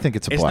movie. I think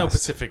it's a It's no blast.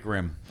 Pacific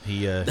Rim.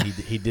 He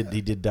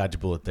did dodge a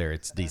bullet there.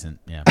 It's decent.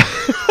 Yeah.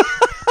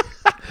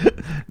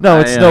 No,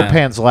 it's I, no uh,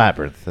 Pan's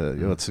Labyrinth. I've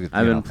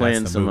been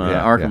playing some movie.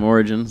 Yeah, Arkham yeah.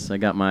 Origins. I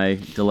got my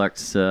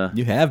deluxe.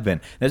 You have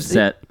been. That's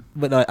Set.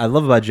 But I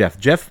love about Jeff.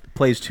 Jeff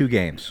plays 2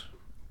 games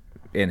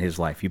in his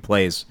life. He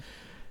plays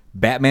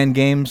Batman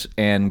games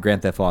and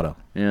Grand Theft Auto.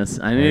 Yes,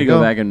 I need you to go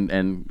go. back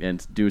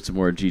and do some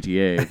more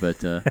GTA,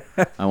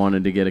 but I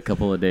wanted to get a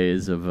couple of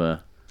days of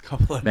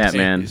Couple of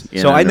Batman. days. in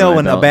So I under know my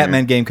when a belt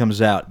Batman here. game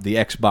comes out, the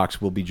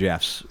Xbox will be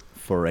Jeff's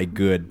for a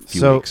good few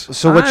So weeks.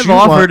 so what I've you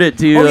offered want? it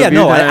to you. Oh yeah, a few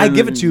no, I times,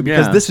 give it to you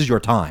because yeah. this is your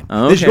time.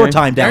 Oh, This is your okay.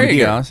 time down There you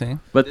here. go. See,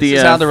 But this the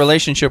is how the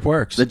relationship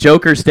works. the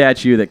Joker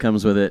statue that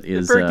comes with it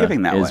is very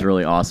giving that way.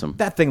 really awesome.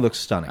 That thing looks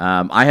stunning.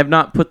 I have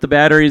not put the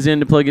batteries in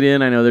to plug it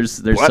in. I know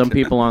there's What? some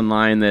people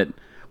online that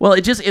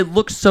it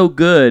looks so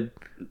good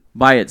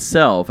by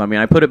itself. I mean,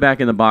 I put it back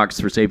in the box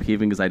for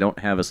safekeeping because I don't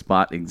have a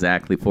spot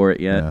exactly for it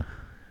yet. Yeah.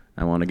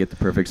 I want to get the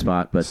perfect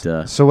spot, but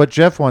So what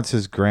Jeff wants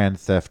is Grand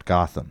Theft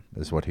Gotham,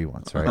 is what he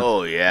wants, right?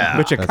 Oh yeah.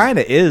 Which it kind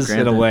of is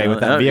in a way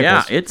with that vehicle.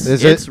 Yeah, it's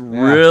Is it's it?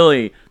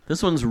 really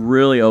this one's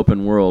really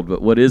open world.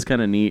 But what is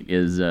kind of neat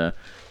is if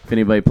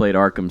anybody played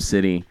Arkham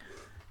City,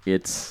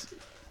 it's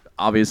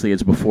obviously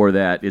it's before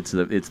that. It's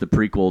the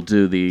prequel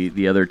to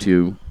the other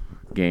 2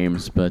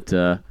 games. But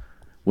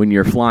when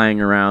you're flying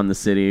around the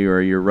city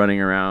or you're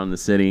running around the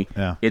city,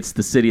 Yeah. it's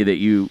the city that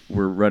you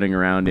were running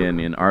around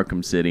in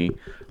Arkham City,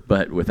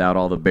 but without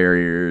all the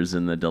barriers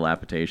and the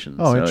dilapidations.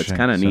 Oh, so it's interesting.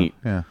 kind of So, neat.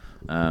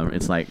 Yeah.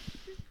 It's like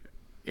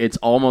it's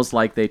almost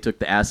like they took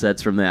the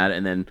assets from that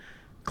and then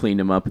cleaned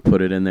them up and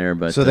put it in there.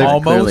 But So they-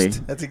 Almost. clearly,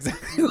 That's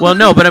exactly. well,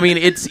 no, but I mean,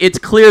 it's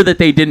clear that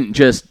they didn't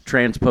just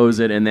transpose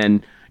it and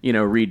then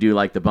redo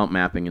like the bump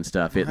mapping and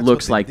stuff. It That's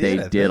looks what like they they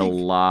did, I did a think.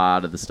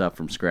 lot of the stuff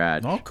from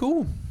scratch. Oh,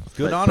 cool.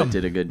 Good but, on but them.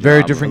 did a good job.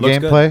 Very different looks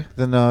good. gameplay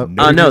than the.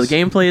 No, the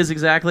gameplay is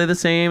exactly the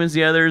same as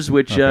the others.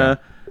 Which if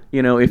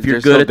you're They're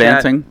good still at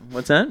dancing? that,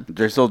 what's that?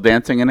 They're still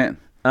dancing in it.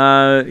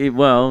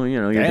 Well,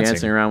 you're Dancing.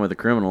 dancing around with the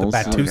criminals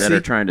Batusi? that are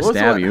trying to What was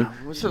stab the- you.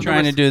 what's the-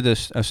 Trying to do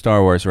this a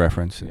Star Wars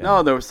reference.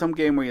 No, there was some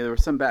game where there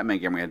was some Batman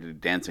game where you had to do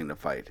dancing to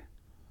fight.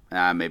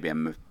 Maybe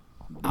I'm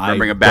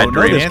remembering a bad don't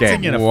know dream. this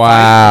Dancing game. in a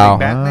Wow.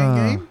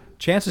 Batman game?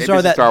 Chances Maybe are it's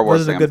a that Star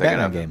Wars wasn't a thing good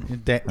I'm Batman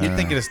thinking game. You're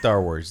thinking of Star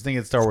Wars. You're thinking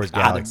of Star Wars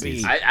gotta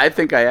Galaxies. be. I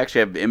think I actually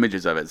have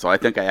images of it, so I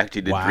think I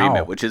actually did dream Wow.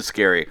 it, which is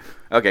scary.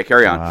 Okay,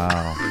 carry on.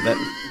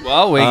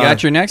 Well, we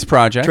got your next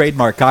project.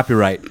 Trademark,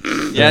 copyright.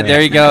 Yeah,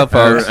 there you go,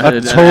 folks. A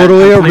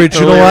totally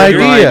original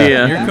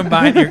idea. You're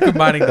combining the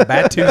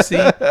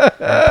Batusi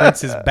and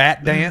Prince's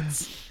Bat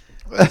Dance,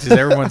 which is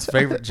everyone's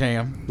favorite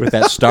jam. With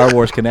that Star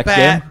Wars Connect game.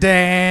 Bat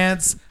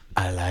Dance.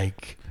 I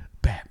like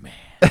Batman.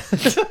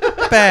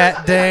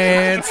 Bat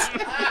Dance.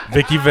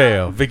 Vicky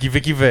Vale. Vicky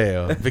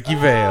Vale. Vicky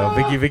Vale.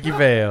 Vicky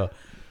Vale.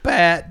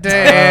 Bat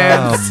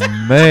Dance. Oh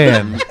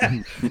man.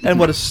 And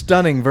what a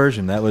stunning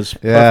version. That was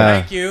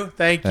Yeah.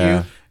 Thank Yeah.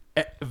 you.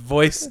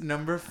 Voice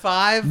number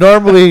 5.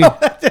 Normally,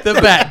 The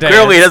Bat Dance.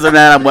 Clearly, he doesn't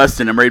Adam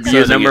Weston. I'm ready to So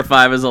use number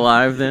 5 is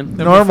alive then?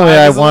 normally 5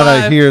 I is want to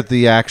alive. hear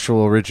the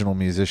actual original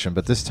musician,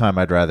 but this time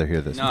I'd rather hear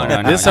this. No, part.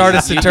 no, no. This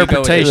artist's You can go with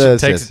interpretation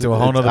this. takes it to a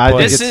whole nother I think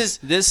place.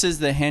 This is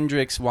the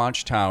Hendrix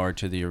Watchtower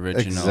to the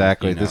original.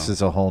 Exactly. you know. This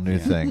is a whole new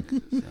thing.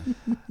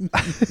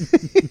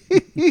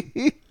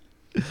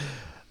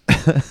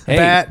 Hey,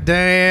 Bat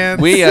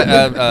Dance. we I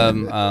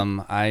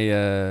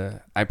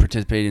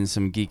participated in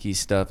some geeky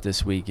stuff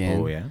this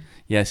weekend. Oh, yeah?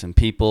 Yeah, some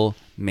people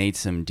made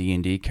some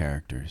D&D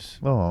characters.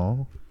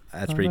 Oh,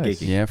 That's pretty nice.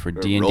 geeky. Yeah, for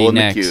We're D&D rolling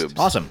the next. cubes.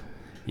 Awesome.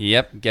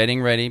 Yep,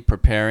 getting ready,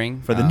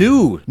 preparing For the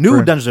new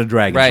Dungeons and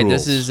Dragons Right,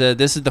 rules.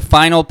 this is the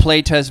final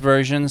playtest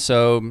version,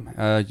 so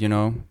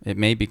it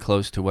may be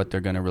close to what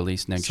they're going to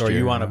release next So are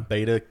year. you on a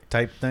beta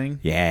type thing?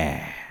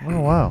 Yeah.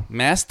 Oh wow.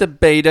 Master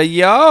Beta,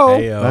 yo?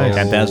 Heyo. Nice.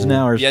 10,000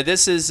 hours. Yeah,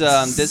 this is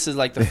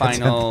like the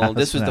final.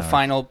 This was the 10,000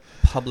 final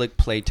public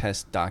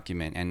playtest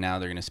document, and now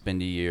they're going to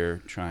spend a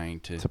year trying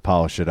to. To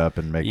polish it up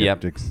and make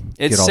Yep. it. It's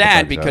get all the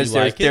sad bugs out. because You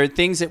there like there are it?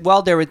 things that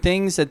there were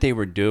things that they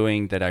were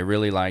doing that I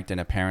really liked,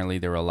 and apparently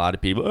there were a lot of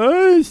people.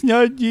 Oh, it's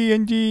not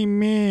D&D,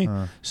 me.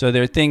 So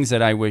there are things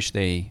that I wish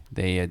they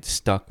had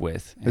stuck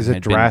with. and Is it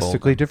had been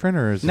drastically bolder. different,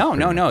 or is No, it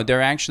no, pretty- no.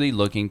 They're actually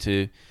looking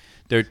to.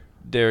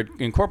 They're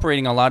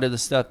incorporating a lot of the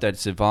stuff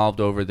that's evolved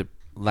over the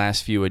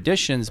last few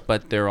editions,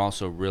 but they're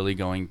also really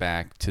going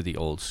back to the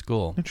old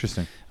school.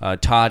 Interesting.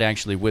 Todd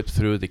actually whipped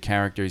through the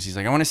characters. He's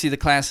like, I want to see the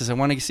classes. I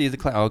want to see the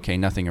class. Okay,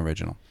 nothing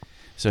original.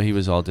 So he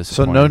was all So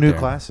disappointed. no new there.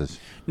 classes.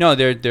 No,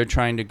 they're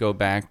trying to go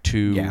back to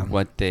Yeah.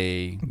 what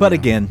they. But you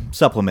know. again,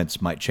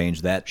 supplements might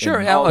change that. Sure,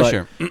 And- yeah, well, but-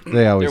 sure.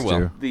 They always There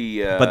will.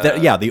 do. But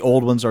the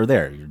old ones are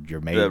there. Your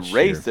mage. The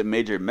race your- that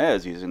Major Meh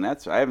is using, I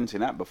haven't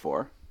seen that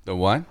before. The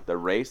what? The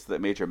race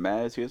that Major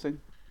Meh is using?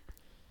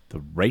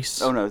 the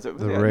race. Oh, no. Is it,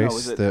 The yeah, race no,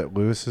 is it, that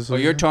Lewis is. Oh,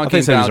 you're using? talking I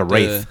think it was about a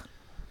wraith.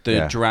 the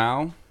Yeah.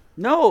 drow.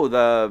 No,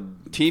 the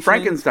Tiefling?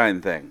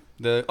 Frankenstein thing.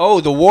 The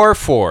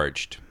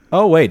Warforged.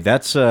 Oh wait,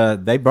 that's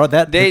they brought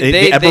that. They the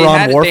they Eberron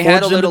had a Warforged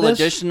into little this?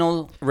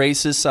 additional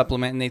races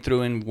supplement, and they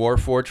threw in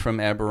Warforged from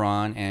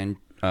Eberron and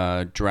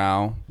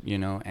Drow,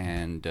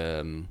 and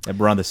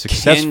Eberron, the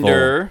successful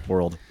Kinder.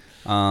 world.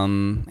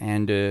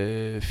 and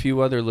a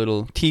few other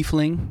little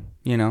Tiefling,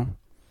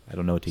 I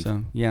don't know what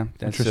So yeah,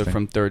 that's Interesting.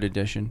 from 3rd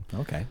edition.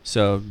 Okay.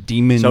 So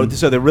demon.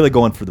 So they're really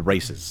going for the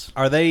races.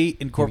 Are they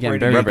incorporating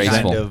very any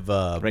kind graceful.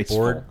 of Graceful.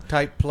 board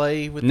type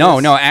play with No,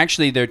 this? no.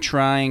 Actually, they're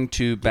trying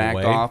to back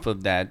away? off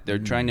of that. They're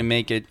trying to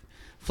make it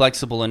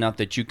flexible enough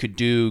that you could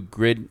do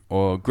grid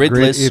or Grid-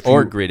 gridless if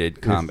or you- gridded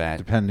if- combat.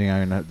 depending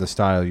on the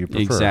style you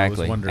prefer.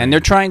 Exactly, wondering. and they're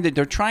trying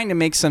to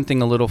make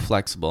something a little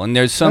flexible. And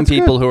there's some That's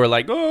people good. who are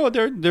like, oh,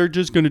 they're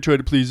just going to try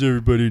to please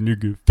everybody and they're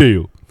going to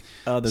fail.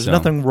 There's So-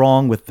 nothing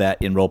wrong with that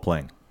in role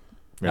playing.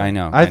 I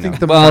know. I know. think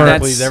the well, more-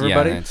 that's, Please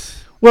everybody? Yeah,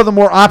 that's- Well, the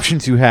more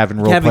options you have in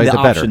role Having play, the the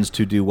better. options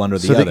to do one or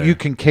the So other. that you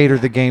can cater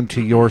the game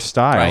to your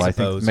style, Right. I think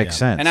Suppose, makes yeah.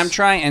 sense. And I'm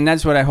trying, and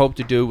that's what I hope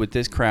to do with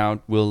this crowd.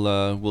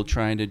 We'll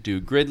try to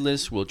do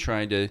gridless. We'll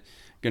try to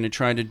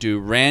do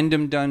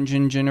random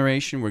dungeon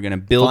generation. We're going to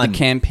build Fun. the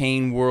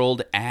campaign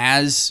world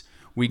as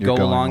we You're go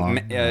going along. along,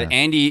 yeah.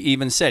 Andy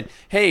even said,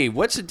 "Hey,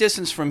 what's the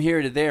distance from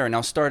here to there?" And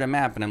I'll start a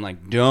map. And I'm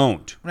like,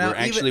 "Don't. Now, we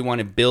actually want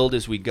to build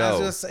as we I was go."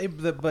 gonna say,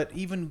 but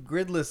even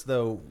gridless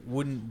though,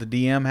 wouldn't the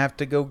DM have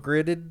to go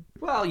gridded?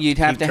 Well, you'd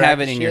have Keep to track have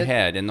of it in your shit?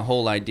 head, and the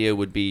whole idea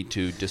would be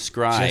to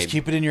describe. Just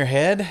keep it in your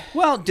head.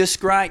 Well,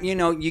 describe.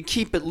 You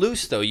keep it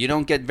loose though. You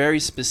don't get very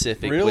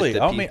specific. Really? With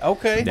the I mean,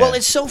 okay. Well,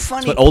 it's so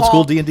funny. what old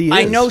school Paul. D&D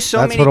I is. know so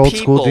That's many what old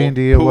school people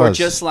D&D who are was.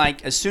 just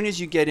like, as soon as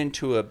you get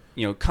into a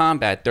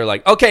combat, they're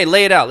like, okay,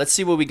 lay it out. Let's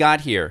see what we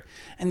got here.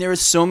 And there are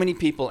so many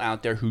people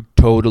out there who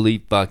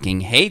totally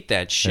fucking hate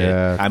that shit.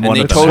 Yeah. I'm and one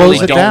they of them. totally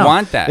Slows it don't down.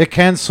 want that. It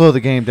can slow the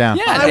game down.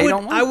 Yeah, I they would,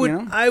 don't want, I would, you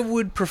know? I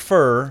would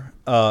prefer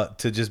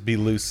to just be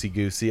loosey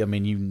goosey. I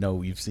mean,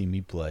 you've seen me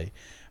play,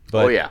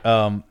 but Oh, yeah.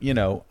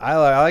 I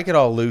like it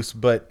all loose,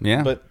 but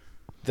Yeah. but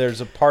there's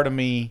a part of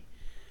me.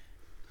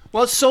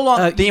 Well, so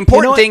long. you The know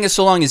important what? thing is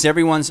so long as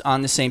everyone's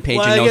on the same page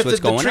and I knows guess what's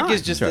the going trick on.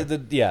 is just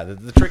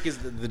the trick is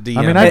the DM.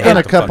 I mean, I've done a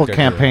what the fuck couple they're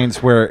doing.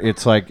 campaigns where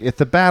it's like if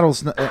the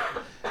battle's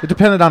it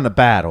depended on the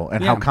battle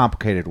and how Yeah.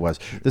 complicated it was.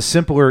 The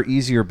simpler,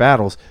 easier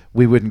battles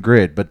we wouldn't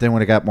grid, but then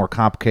when it got more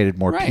complicated,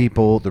 more Right.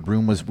 people, the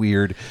room was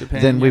weird,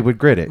 Depending, then we yeah. would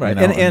grid it. Right.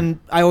 You know, And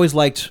I always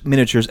liked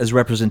miniatures as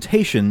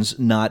representations,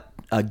 not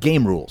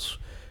game rules.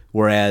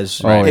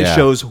 Whereas Right. Oh, it yeah.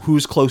 shows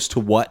who's close to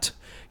what.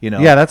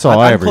 Yeah, that's all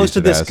I I'm ever close used to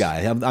it this as.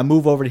 guy. I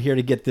move over to here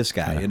to get this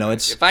guy.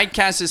 It's If I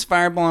cast this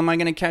fireball, am I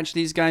going to catch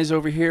these guys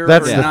over here?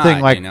 that's or the not, thing.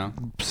 Like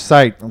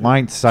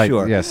line sight.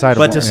 sure. Yeah, sight.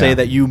 But of, to say yeah.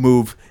 that you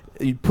move,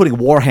 putting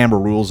Warhammer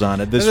rules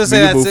on it. This I was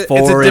gonna you say, move it's 4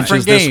 a different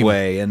inches this game.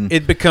 way, and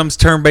It becomes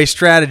turn-based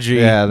strategy.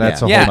 Yeah,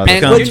 that's a Yeah, whole other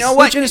and thing. you know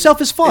what? which in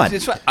itself is fun.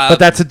 It's fun. But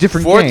that's a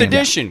different fourth game,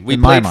 edition. We in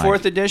my played mind.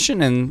 fourth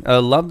edition and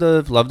loved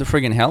the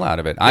friggin' hell out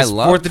of it. I Is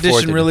love fourth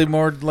edition really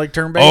more like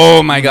turn-based.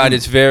 Oh my god, it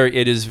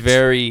is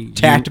very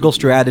Tactical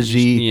strategy,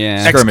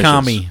 Yeah. skirmishes.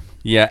 XCOM-y.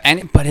 Yeah,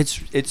 but it's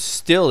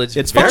It's very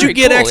fun. Did you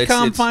get cool.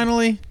 XCOM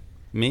finally?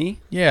 Me?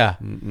 Yeah.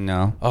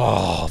 No.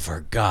 Oh,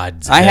 for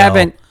God's I hell.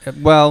 haven't.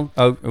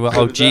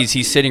 Oh, geez,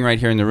 he's sitting right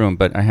here in the room,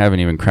 but I haven't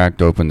even cracked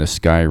open the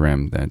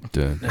Skyrim that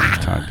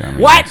Todd got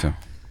me. What? So.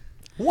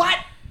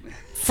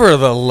 For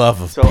the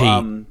love of So,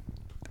 Pete.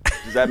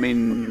 does that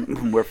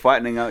mean we're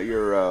flattening out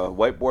your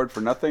whiteboard for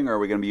nothing, or are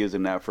we going to be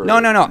using that for? No.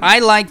 I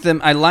like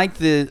them. I like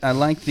the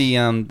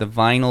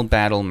vinyl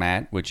battle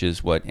mat, which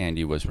is what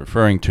Andy was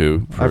referring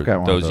to. For I've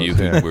got one of those of you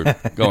those, who were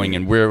going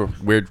in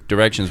weird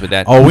directions with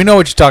that. Oh, we know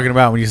what you're talking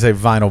about when you say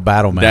vinyl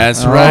battle mat.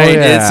 That's Oh, right.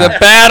 yeah. It's a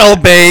battle,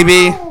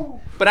 baby.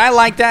 But I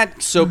like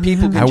that so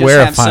people can I just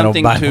wear a have final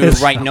something battle.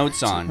 to write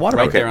notes on right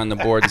Okay. there on the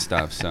board and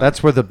stuff. So.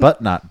 That's where the butt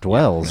knot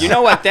dwells. You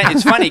know what?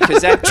 It's funny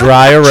because that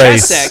Dry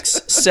erase.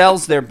 Chessex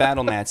sells their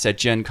battle mats at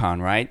Gen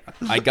Con, right?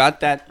 I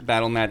got that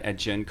battle mat at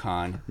Gen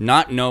Con,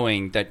 not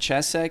knowing that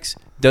Chessex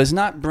does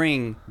not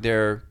bring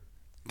their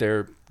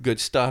good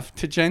stuff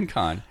to Gen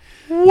Con.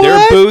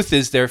 Their booth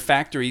is their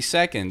factory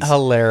seconds.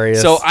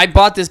 Hilarious. So I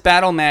bought this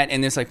battle mat,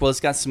 and it's like, well, it's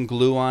got some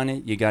glue on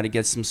it. You got to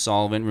get some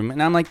solvent.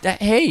 And I'm like,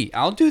 hey,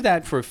 I'll do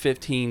that for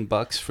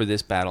 $15 for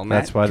this battle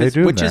mat. That's why they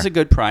do them which is there. a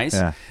good price.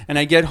 Yeah. And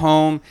I get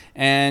home,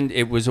 and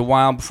it was a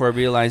while before I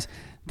realized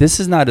this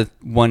is not a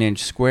 1-inch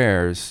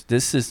squares.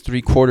 This is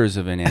 3/4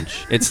 of an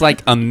inch. It's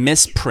like a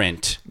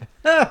misprint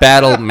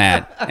battle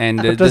mat. And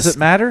Does it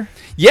matter?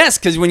 Yes,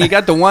 because when you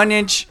got the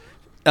 1-inch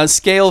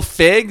scale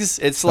figs,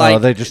 it's like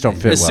they just don't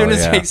fit as soon well,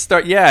 as yeah. they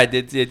start. Yeah,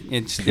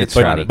 it's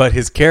but, funny. but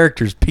his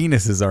characters'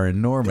 penises are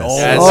enormous.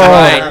 That's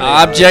right.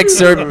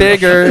 Objects are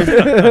bigger.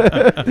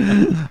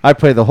 I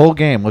play the whole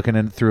game looking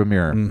in through a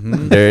mirror.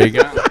 There you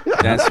go.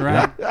 That's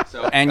right.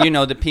 So, and the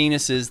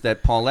penises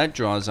that Paulette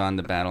draws on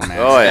the battle mat.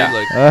 Oh,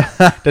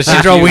 yeah. Does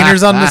she draw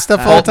wieners on this stuff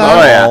all the time?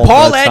 Oh, yeah. All the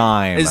Paulette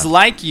time. is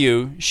like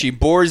you. She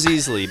bores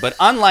easily, but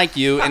unlike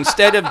you,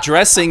 instead of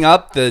dressing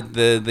up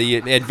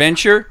the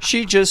adventure,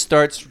 she just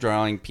starts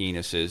drawing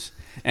penises.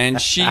 And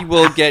she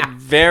will get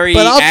very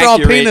But I'll draw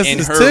accurate in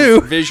penises, her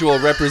too. visual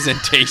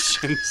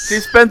representations. She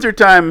spends her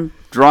time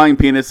drawing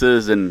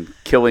penises and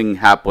killing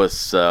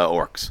hapless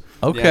orcs.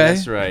 Okay. Yeah,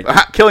 that's right.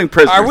 Killing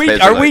prisoners. Are we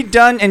basically.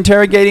 done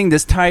interrogating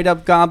this tied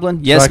up goblin?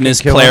 Yes, I can Miss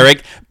kill him?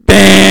 Cleric.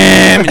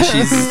 Bam! And she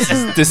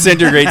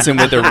disintegrates him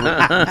with her.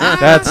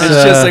 That's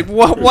It's just like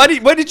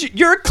what did you?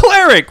 You're a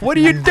cleric. What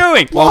are you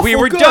doing? Well, we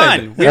Lawful were good.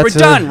 done. We were That's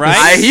done, a- right?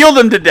 I healed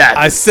him to death.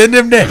 I send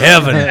him to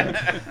heaven.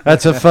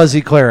 that's a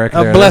fuzzy cleric.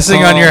 A there.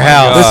 blessing on your my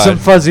house. There's some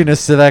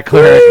fuzziness to that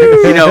cleric.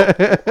 You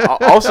know,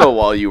 also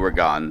while you were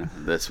gone,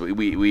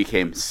 we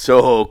came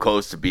so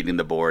close to beating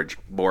the Borg.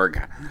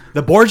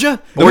 The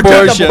Borgia?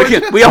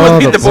 Borgia. We almost Oh,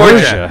 beat the the Borgia.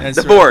 Borgia. That's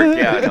The right. Borg.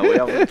 Yeah,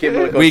 no, we came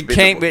really close. We to beating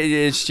came. the Borg.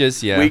 It's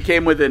just We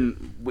came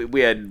within.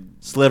 We had.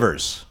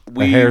 Slivers.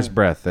 We hair's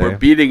breadth, eh? We're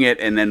beating it,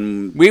 and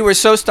then We were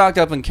so stocked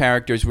up in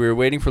characters, we were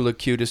waiting for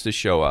Locutus to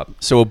show up.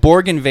 So a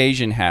Borg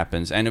invasion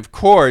happens, and of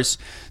course,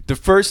 the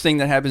first thing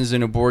that happens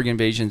in a Borg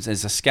invasion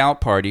is a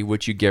scout party,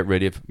 which you get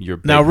rid of your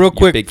big, Now, real your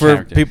quick, big for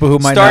character. people who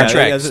might Star not-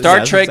 Trek, Yeah, Star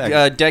that's Trek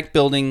exactly. deck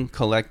building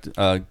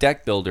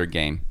deck builder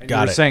game. You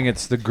Got were it. saying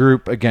it's the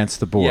group against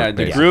the board. Yeah, the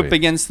basically. group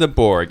against the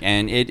Borg,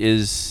 and it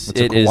is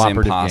It's a cooperative game.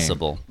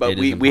 impossible. but It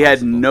we is we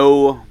had impossible.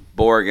 no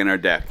Borg in our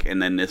deck,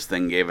 and then this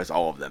thing gave us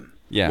all of them.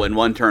 Yeah. When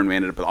one turn we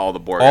ended up with all the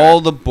Borg.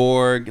 all the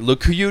Borg.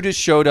 Locutus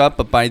showed up,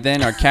 but by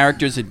then our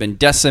characters had been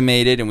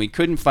decimated, and we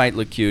couldn't fight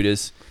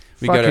Locutus.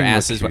 We got our Fucking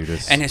asses.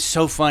 Locutus. And it's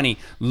so funny.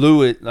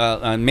 Louis,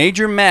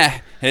 Major Meh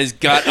has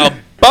got a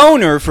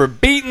boner for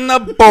beating the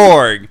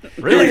Borg.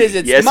 Really? It is.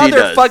 It's Yes, he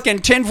does.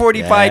 motherfucking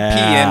 10:45 Yeah.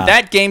 p.m.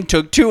 That game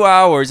took 2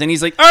 hours, and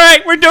he's like, "All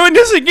right, we're doing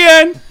this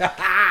again.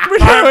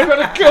 I'm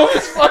gonna kill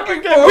this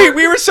fucking Borg.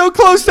 We were so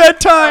close that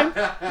time."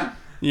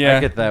 Yeah, I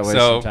get that way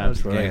so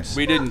sometimes. with games.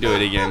 we didn't do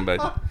it again,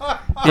 but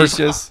he's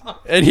just,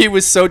 and he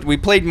was so. We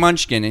played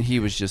Munchkin, and he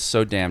was just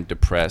so damn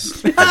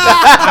depressed.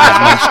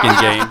 that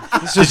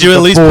Munchkin game. Did you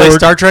at least play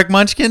Star Trek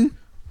Munchkin?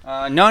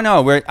 No.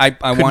 I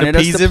wanted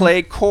us appease to him?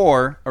 play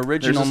core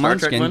original There's a Star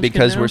Trek Munchkin Munchkin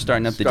because now? we're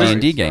starting up the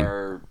D&D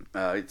game.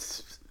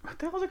 It's what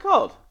the hell is it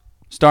called?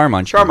 Star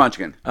Munchkin. Star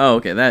Munchkin. Oh,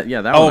 okay. That one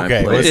Okay,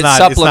 I well, played. it's It's not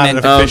supplement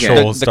an to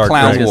official the Star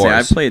Clown I was Trek. gonna say, I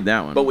Wars. played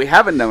that one. But we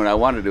haven't done what I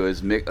want to do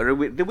is mix. Or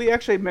did we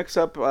actually mix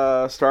up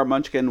Star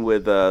Munchkin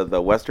with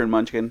the Western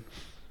Munchkin?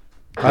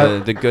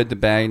 The good, the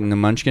bad, and the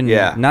Munchkin.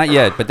 Yeah. Not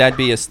yet, but that'd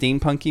be a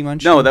steampunky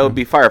Munchkin. No, that would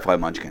be Firefly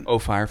Munchkin. Oh,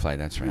 Firefly.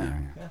 That's right.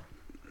 Yeah.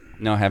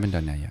 No, haven't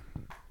done that yet.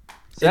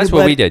 So that's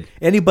what we did.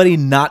 Anybody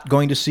not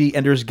going to see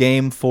Ender's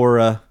Game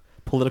for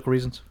political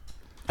reasons?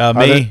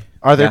 Me,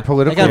 Are there Yeah.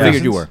 political I kind of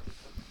figured reasons? you were.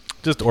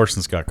 just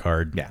Orson Scott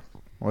Card. Yeah.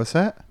 What's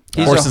that?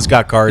 Orson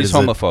Scott Card he's is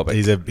homophobic.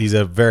 He's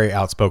a very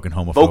outspoken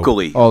homophobe.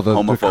 Vocally, Oh, the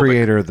homophobic.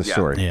 creator of the Yeah.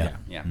 story. Yeah.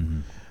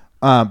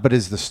 Yeah. But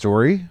is the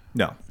story?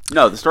 No.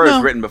 No, the story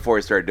was written before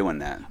he started doing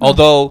that.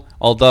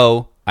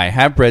 Although I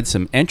have read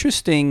some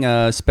interesting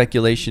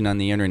speculation on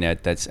the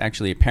internet that's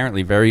actually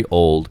apparently very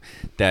old,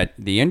 that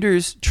the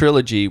Ender's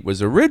trilogy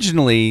was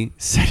originally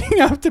setting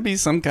up to be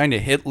some kind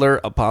of Hitler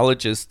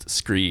apologist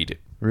screed.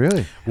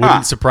 Really?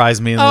 Wouldn't surprise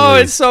me in the Oh,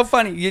 least. it's so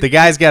funny. The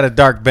guy's got a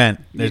dark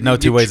bent. There's no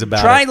two ways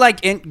about Try it. like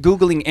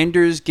Googling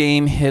Ender's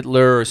Game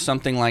Hitler or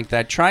something like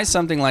that. Try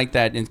something like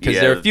that, because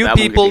Yeah, there are a few that one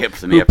could people be hip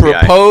from the who FBI.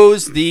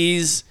 propose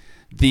these.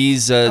 They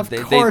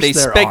course there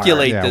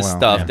speculate are. this Yeah, well,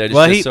 stuff yeah. that is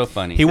Well, just so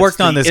funny. he worked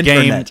It's on the this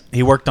internet. game.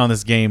 He worked on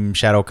this game.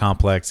 Shadow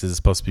Complex is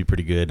supposed to be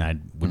pretty good, and I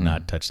would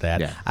not touch that.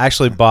 Yeah. I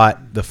actually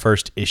bought the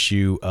first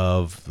issue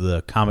of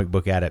the comic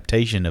book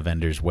adaptation of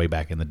Ender's way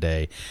back in the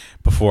day,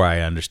 before I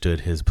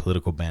understood his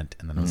political bent,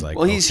 and then I was like,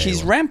 Well, he's okay, he's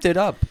well. ramped it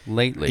up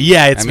lately.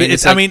 Yeah, it was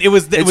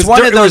it's one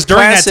one of of those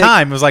during classic- that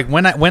time. It was like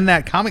when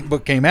that comic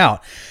book came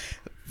out.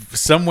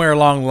 Somewhere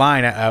along the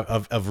line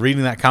of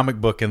reading that comic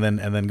book and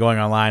then going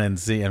online and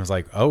see, and I was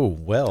like, oh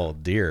well,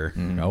 dear.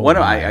 Oh, One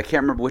of, my. I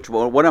can't remember which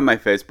one. One of my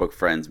Facebook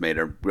friends made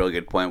a really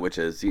good point, which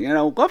is,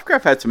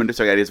 Lovecraft had some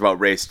interesting ideas about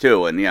race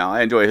too, and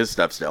I enjoy his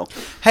stuff still.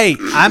 Hey,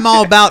 I'm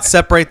all about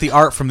separate the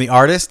art from the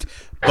artist,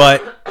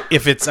 but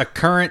if it's a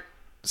current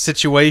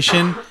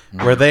situation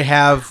where they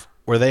have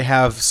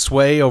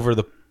sway over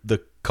the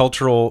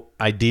cultural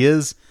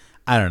ideas,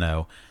 I don't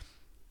know.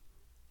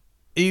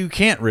 You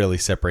can't really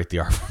separate the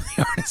art from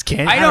the artist, can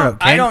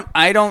you?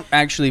 I don't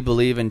actually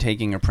believe in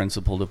taking a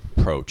principled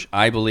approach.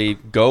 I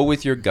believe go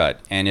with your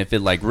gut, and if it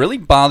like really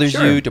bothers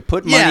you to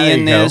put money Yeah, there in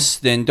you go. this,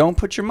 then don't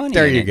put your money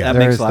There in you it. go. That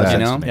There's makes a lot of that.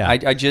 You sense know, to me.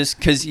 Yeah. I just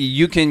because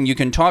you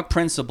can talk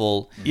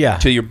principle Yeah.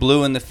 till you're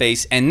blue in the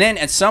face, and then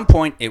at some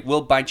point it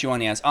will bite you on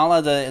the ass. All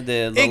of the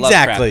Lovecraft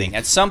Exactly. thing.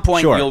 At some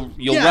point Sure. you'll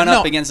Yeah, run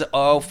up no. against it.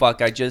 Oh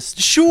fuck! I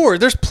just Sure,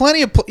 there's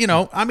plenty of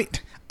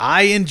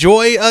I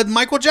enjoy a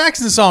Michael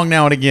Jackson song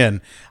now and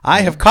again.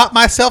 I have caught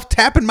myself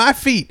tapping my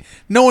feet,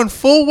 knowing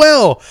full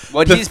well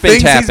What the he's been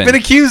things tapping. he's been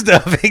accused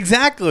of.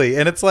 Exactly,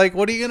 and it's like,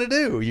 what are you gonna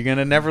do? You're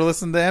gonna never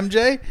listen to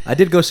MJ? I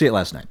did go see it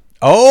last night.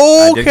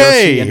 I did go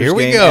Okay, see Ender's here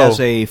we Game go. As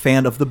a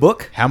fan of the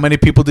book, How many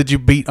people did you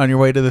beat on your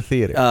way to the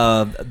theater?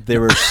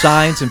 there were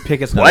signs and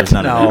pickets. No, What? there's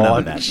none of that. No, None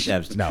of that. That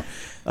was- no.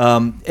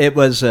 It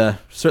was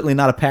certainly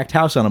not a packed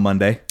house on a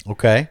Monday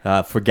Okay.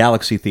 for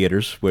Galaxy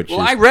Theaters, which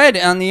well, is I read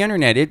on the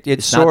internet it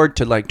not- soared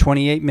to like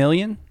 28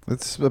 million.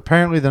 It's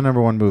apparently the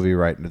number one movie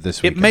right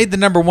this week. It made the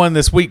number one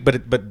this week,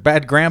 but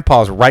Bad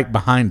Grandpa's right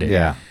behind it.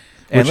 Yeah.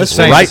 and Which let's is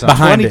say saying right something.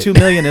 behind it. 22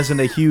 million isn't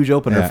a huge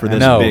opener Yeah, for I this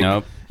know. big.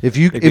 Nope. If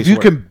you Big piece of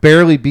can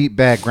barely beat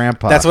Bad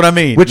Grandpa, That's what I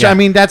mean. Which Yeah. I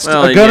mean, that's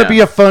Well, going to yeah. be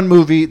a fun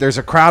movie. There's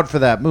a crowd for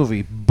that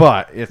movie,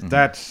 but if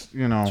that's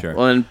Sure.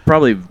 Well, and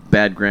probably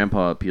Bad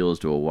Grandpa appeals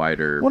to a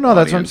wider. well, no,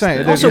 that's what I'm audience saying.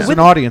 than- There's Also, an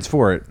audience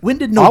for it. When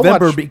did I'll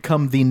November watch-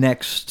 become the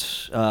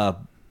next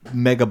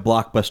mega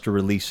blockbuster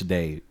release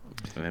day?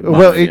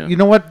 Well, Yeah. you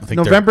know what? I think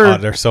November.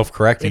 they're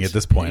self-correcting at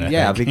this point. I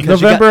yeah, think.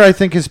 because November, I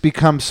think, has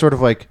become sort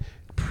of like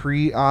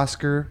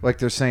pre-Oscar. Like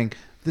they're saying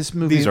this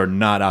movie. these are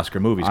not Oscar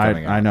movies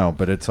coming out. I know,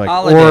 but it's like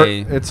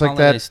Holiday- or it's like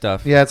holiday that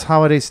stuff. Yeah, it's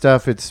holiday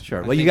stuff. It's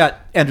Sure. Well, you got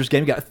Ender's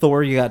Game, you got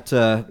Thor, you got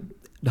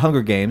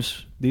Hunger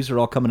Games. These are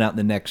all coming out in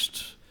the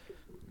next,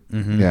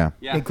 yeah,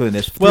 Yeah. including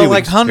this. Well, 3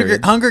 like weeks Hunger,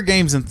 period. Hunger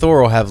Games and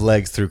Thor will have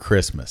legs through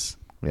Christmas,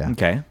 yeah.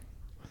 Okay.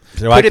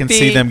 so I can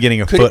see them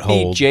getting a could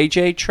foothold. It be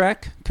JJ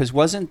Trek? Because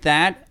wasn't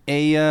that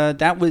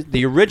that was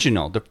the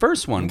original, the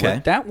first one?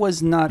 Okay. That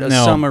was not a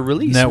No, summer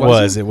release. That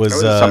was it was It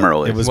was a summer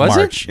release. It was, Was it?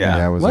 March.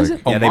 Yeah. it was, Was like,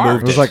 it? Oh, Yeah, they March.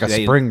 moved It was like a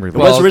They- spring It release.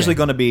 was Well, originally okay.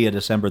 going to be a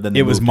December, then they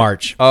It was moved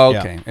March. Oh, Yeah.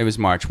 okay. It was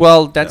March.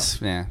 Well, that's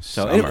So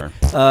summer.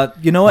 anyway,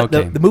 you know what?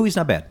 Okay. The movie's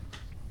not bad.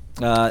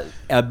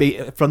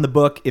 From the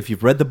book, if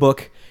you've read the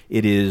book,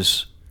 it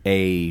is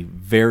a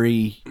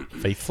very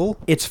Faithful.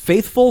 it's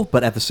faithful,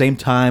 but at the same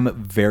time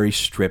very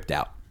stripped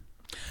out.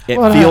 It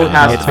Well, feels it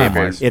has its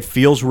favors. it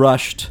feels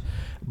rushed.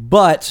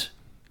 But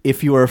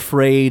if you are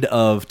afraid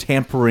of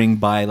tampering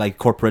by like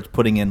corporate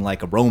putting in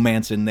like a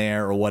romance in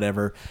there or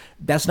whatever,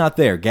 that's not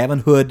there. Gavin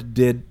Hood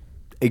did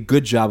a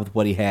good job with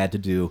what he had to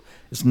do.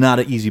 It's not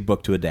an easy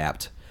book to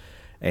adapt,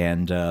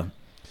 and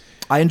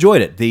I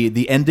enjoyed it.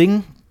 The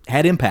ending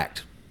had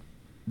impact,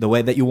 the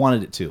way that you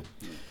wanted it to,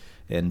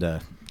 and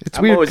It's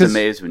I'm weird always 'cause-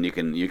 amazed when you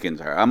can.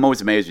 Sorry, I'm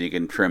always amazed when you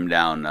can trim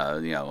down, a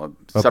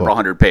several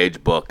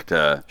hundred-page book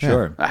to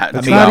Sure.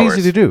 It's 2 not hours.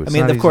 easy to do. It's I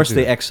mean, not of easy course, to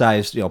they do.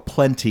 excised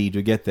plenty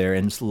to get there,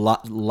 and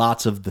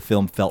lots of the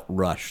film felt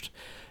rushed,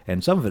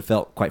 and some of it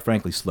felt, quite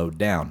frankly, slowed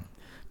down.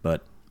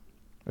 But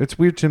It's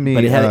weird to me.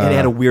 it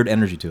had a weird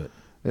energy to it.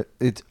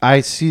 I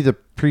see the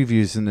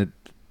previews and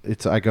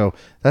I go,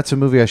 that's a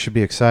movie I should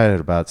be excited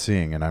about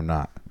seeing, and I'm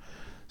not.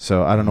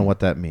 So I don't know what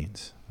that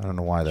means. I don't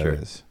know why that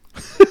is.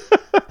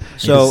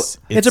 So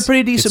it's a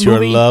pretty decent it's your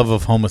movie. love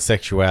of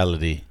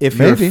homosexuality. If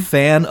you're Maybe. a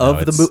fan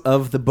of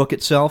it's- the book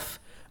itself,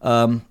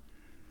 you're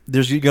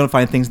going to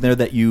find things in there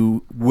that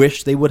you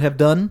wish they would have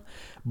done,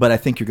 but I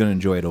think you're going to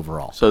enjoy it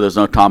overall. So there's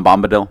no Tom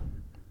Bombadil.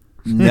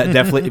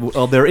 Definitely,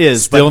 well, there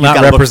is. Still but you not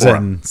gotta look for him.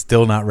 representing.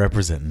 Still not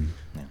representing.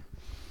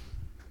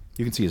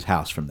 You can see his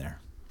house from there.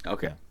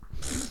 Okay.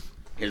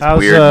 His How's,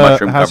 weird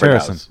mushroom how's covered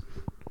Harrison?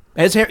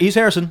 house. He's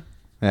Harrison.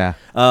 Yeah.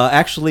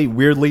 Actually,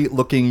 weirdly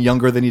looking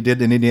younger than he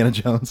did in Indiana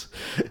Jones.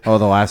 Oh,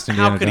 the last How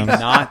Indiana could he Jones.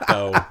 not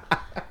though?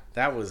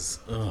 That was.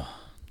 Ugh.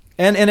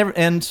 And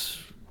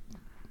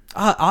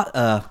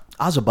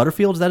Ozzy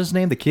Butterfield, is that his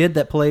name? The kid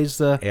that plays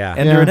Yeah.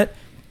 Ender Yeah. in it.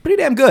 Pretty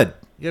damn good.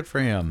 Good for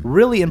him.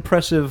 Really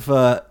impressive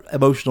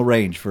emotional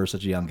range for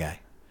such a young guy.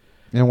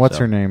 And what's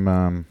So. her name?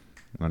 I'm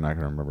not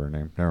gonna remember her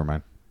name. Never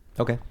mind.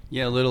 Okay.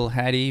 Yeah, little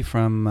Hattie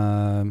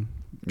from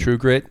True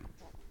Grit.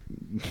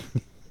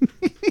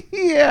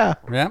 Yeah.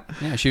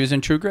 Yeah, she was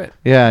in True Grit.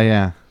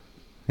 Yeah.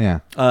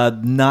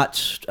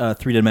 Not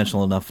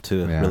three-dimensional enough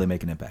to Yeah. really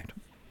make an impact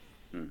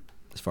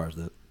as far as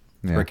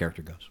Yeah. her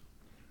character goes.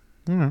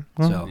 Well,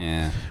 So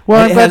Yeah.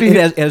 well, it, I'm has, glad it, you-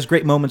 has, it has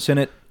great moments in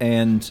it,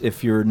 and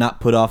if you're not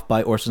put off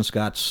by Orson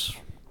Scott's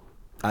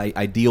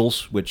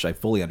ideals, which I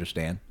fully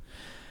understand,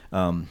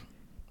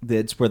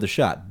 it's worth a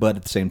shot. But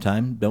at the same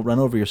time, don't run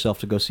over yourself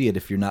to go see it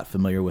if you're not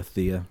familiar with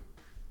the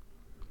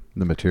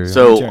the material.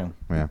 So, material.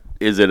 yeah.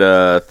 is it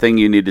a thing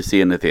you need to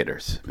see in the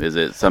theaters? Is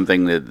it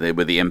something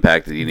with the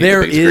impact that you need?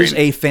 There the big is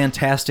screen? a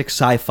fantastic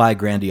sci-fi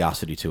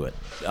grandiosity to it.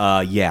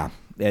 Yeah,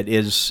 it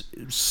is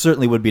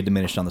certainly would be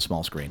diminished on the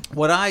small screen.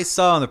 What I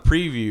saw in the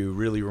preview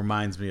really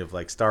reminds me of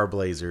like Star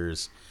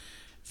Blazers.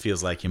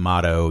 Feels like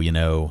Yamato,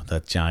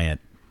 that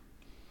giant.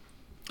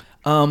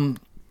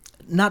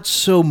 Not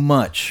so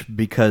much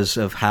because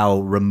of how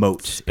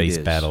remote Space it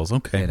is battles,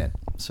 okay. in it.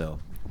 So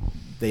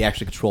they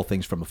actually control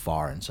things from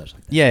afar and such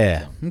like that.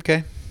 Yeah.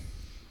 Okay.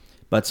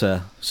 But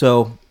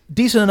so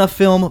decent enough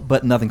film,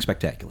 but nothing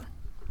spectacular.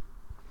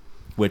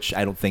 Which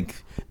I don't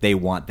think they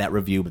want that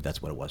review, but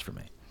that's what it was for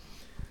me.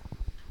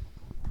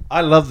 I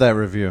love that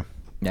review.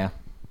 Yeah.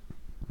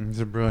 It's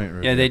a brilliant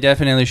review. Yeah, they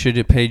definitely should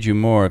have paid you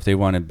more if they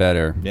wanted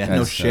better. Yeah,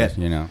 no shit.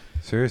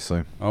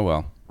 Seriously. Oh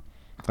well.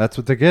 That's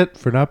what they get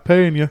for not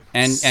paying you.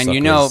 And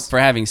Suckers. for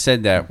having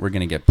said that, we're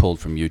gonna get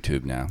pulled from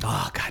YouTube now.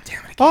 Oh god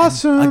damn it!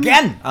 Awesome.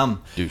 Again.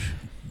 Douche.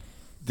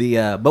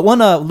 But one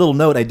little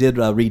note I did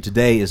read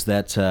today is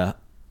that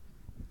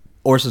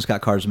Orson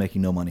Scott Card is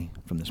making no money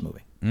from this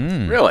movie.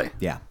 Really?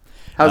 Yeah.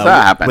 How's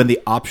that happen? When the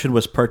option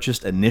was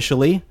purchased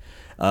initially,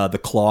 the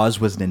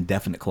clause was an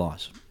indefinite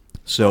clause.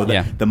 So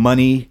Yeah. the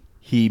money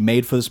he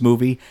made for this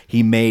movie,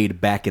 he made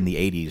back in the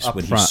 80s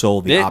when he front.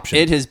 sold the option.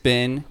 It has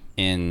been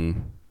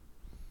in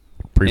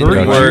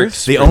Pre-production.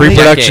 works The for only-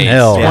 Pre-production decades.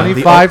 hell. Yeah.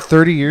 25,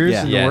 30 years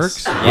Yeah. in Yes. the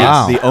works? Yes.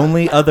 Wow. The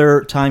only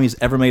other time he's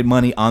ever made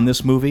money on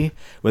this movie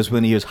was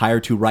when he was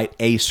hired to write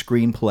a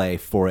screenplay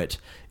for it,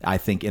 I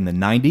think in the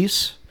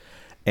 90s,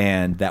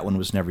 and that one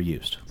was never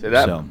used. See,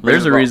 that- So,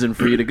 There's a reason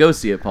for you to go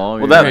see it, Paul.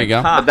 Well, that, There you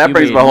go. but that You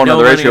brings made up a whole no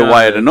other money issue on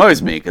why it it.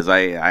 annoys me because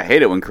I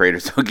hate it when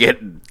creators don't get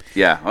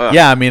ugh.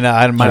 Yeah, I mean,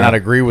 I might not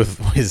agree with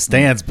his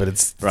stance, but it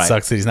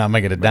sucks that he's not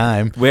making a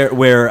dime.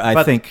 where I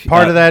But think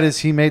part of that is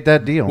he made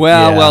that deal.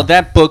 Well, Yeah.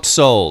 that book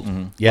sold.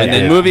 Yeah, when yeah.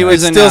 the movie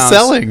was It's still announced,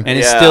 selling. and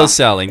it's Yeah. still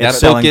selling. It's That book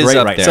selling is great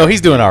up right there. now. So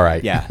he's doing all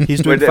right. Yeah, he's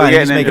doing We're fine. He's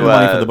getting making into,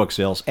 money for the book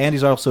sales, and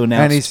he's also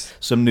announced he's-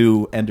 some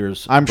new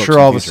Ender's. I'm books sure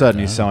in all the of a future.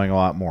 sudden he's selling a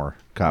lot more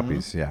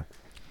copies. Yeah.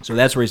 So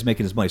that's where he's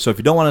making his money. So if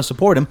you don't want to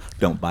support him,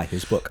 don't buy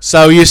his book.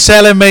 So you're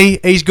selling me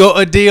he's got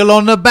a deal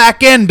on the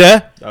back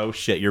ender? Oh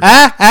shit, you're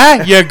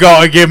You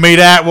gotta give me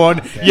that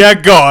one. You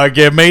gotta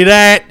give me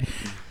that.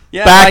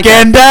 Yeah, Back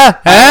ender?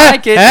 I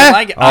like it. I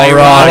like it. All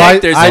Ironic.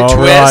 right. There's All a twist.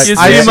 right. You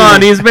I see him see.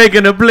 on, he's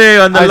making a play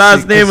on the I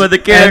last see, name 'cause of the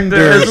character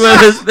Ender's- as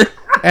well as the...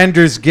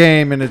 Ender's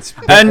Game, and it's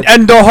And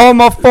the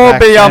homophobia,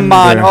 Back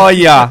man. ender. Oh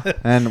yeah.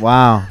 and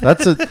wow, that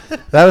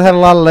had a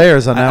lot of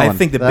layers on that I one.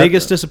 think the That-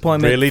 biggest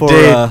disappointment really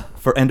did.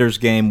 for Ender's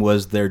Game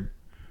was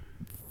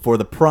for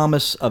the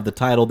promise of the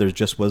title, there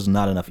just was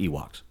not enough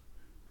Ewoks.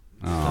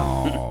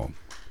 Oh.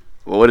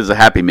 Well, what does a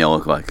Happy Meal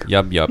look like?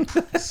 Yup.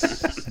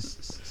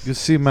 You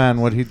see,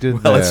 man, what he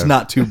did Well, there. it's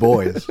not two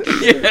boys.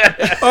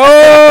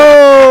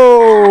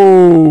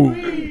 Oh.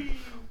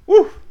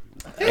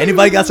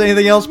 Anybody got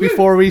anything else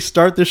before we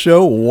start the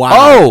show?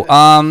 Wow. Oh,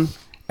 I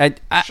why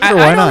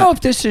don't not? know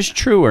if this is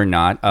true or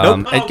not.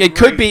 Nope. It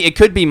could be. It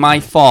could be my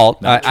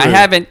fault. I true.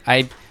 haven't.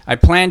 I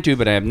plan to,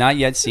 but I have not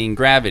yet seen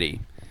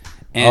Gravity.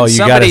 And Oh, you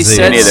gotta somebody see it.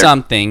 said Me neither.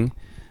 something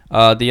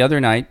the other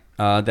night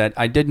that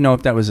I didn't know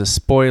if that was a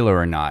spoiler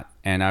or not,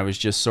 and I was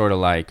just sort of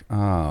like,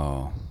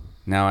 oh.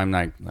 Now I'm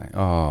like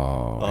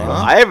oh.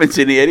 I haven't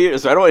seen it either,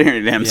 so I don't want to hear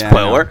any damn Yeah,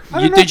 spoiler.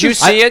 I know. Did you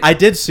see it? I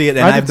did see it, and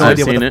I have no I've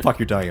idea what seen the it. fuck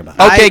you're talking about.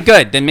 Okay,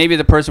 good. Then maybe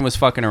the person was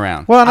fucking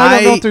around. Well, and I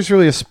don't know I- if there's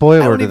really a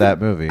spoiler to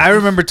that movie. I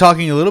remember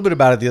talking a little bit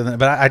about it the other night,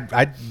 but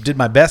I did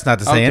my best not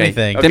to say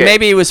anything. Then Okay.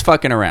 maybe he was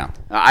fucking around.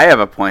 I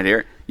have a point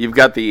here. You've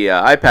got the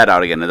iPad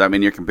out again. Does that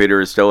mean your computer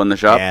is still in the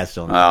shop? Yeah, it's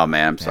still in the Oh,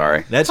 man, I'm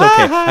sorry. That's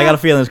okay. I got a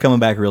feeling it's coming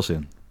back real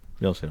soon.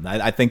 Real soon.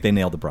 I think they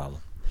nailed the problem.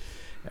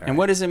 And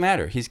what does it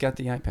matter? He's got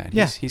the iPad.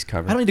 He's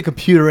covered. I don't need a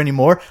computer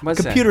anymore. What's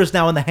The computer is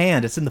now in the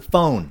hand. It's in the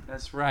phone.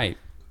 That's right.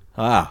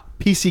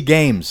 PC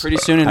games. Pretty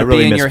soon I it'll really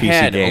be in miss your PC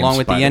head, games, along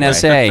with the by way.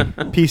 NSA.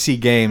 PC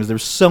games.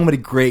 There's so many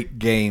great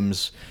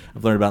games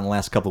I've learned about in the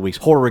last couple of weeks.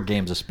 Horror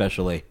games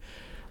especially.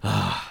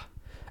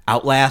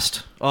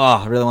 Outlast. Oh,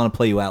 I really want to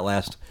play you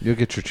Outlast. You'll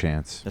get your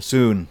chance.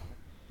 Soon,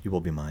 you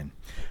will be mine.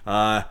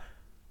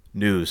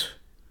 News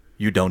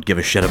you don't give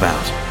a shit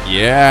about.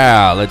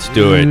 Yeah, let's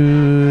do it.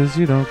 News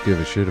you don't give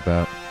a shit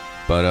about.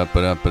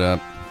 But.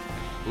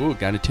 Ooh,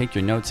 got to take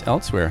your notes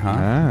elsewhere, huh?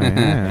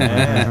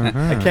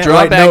 I can't Draw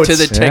write back notes. to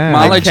the Yeah.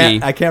 technology.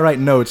 I can't write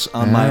notes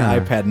on my Yeah.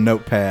 iPad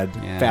notepad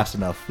Yeah. fast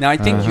enough. Now, I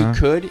think you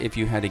could if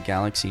you had a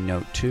Galaxy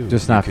Note 2.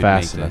 Just You not could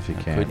fast make enough. You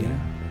that, can't. couldn't You you? know,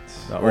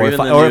 it's- Or if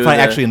even the I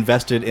new, actually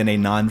invested in a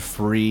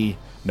non-free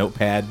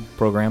notepad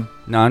program.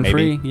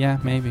 Non-free? Maybe. Yeah,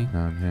 maybe.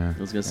 yeah. I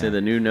was gonna say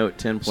the new Note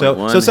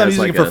 10.1. So somebody's has using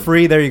like it for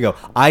free. There you go.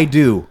 I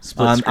do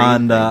Split on screen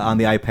on thing. on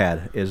the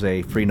iPad is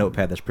a free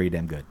notepad that's pretty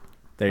damn good.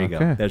 There you go.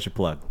 Okay. There's your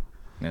plug.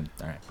 And,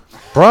 all right.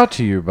 Brought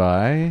to you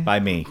by.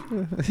 By me.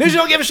 News you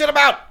don't give a shit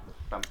about.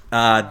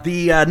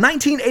 The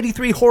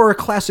 1983 horror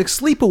classic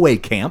Sleepaway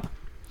Camp,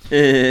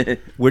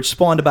 which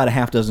spawned about a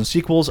half dozen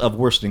sequels of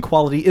worsening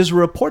quality, is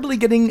reportedly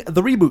getting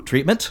the reboot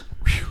treatment.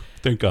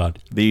 Thank God.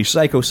 The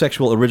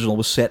psychosexual original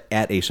was set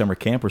at a summer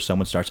camp where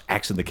someone starts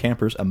axing the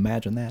campers.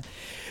 Imagine that.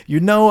 You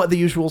know the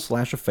usual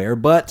slash affair,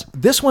 but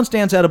this one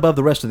stands out above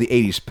the rest of the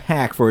 80s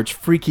pack for its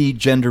freaky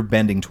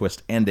gender-bending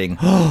twist ending,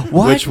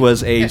 which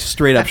was a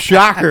straight-up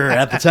shocker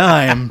at the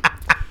time.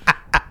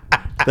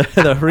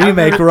 The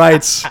remake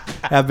rights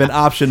have been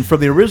optioned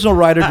from the original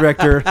writer,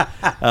 director,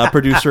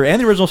 producer,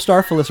 and the original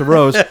star, Felissa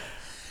Rose.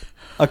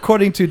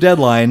 According to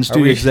Deadline,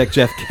 studio exec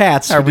Jeff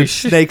Katz, who did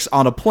Snakes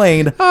on a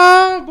Plane,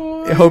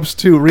 hopes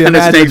to What kind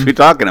of snakes reimagine we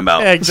talking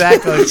about?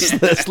 Exactly.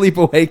 the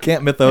Sleepaway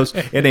Camp mythos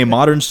in a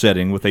modern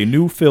setting with a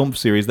new film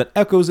series that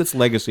echoes its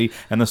legacy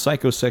and the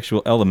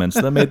psychosexual elements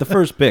that made the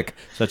first pick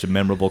such a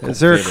memorable cult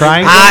Is there a favorite.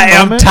 crying? I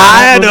am moment?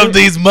 tired of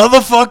these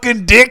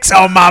motherfucking dicks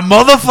on my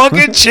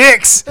motherfucking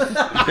chicks.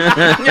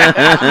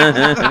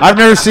 I've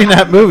never seen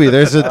that movie.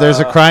 There's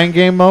a crying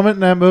game moment in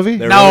that movie.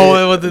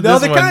 No, this No,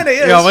 there one. kinda is.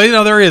 Yeah,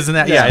 well, there is in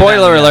that. Yeah.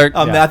 Spoiler alert.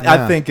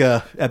 I think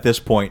at this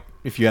point,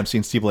 if you haven't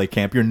seen Sleepaway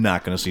Camp, you're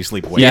not going to see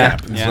Sleepaway Yeah.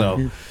 Camp. Yeah.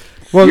 So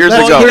Well, Years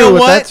that's ago. clear You know what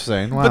what? that's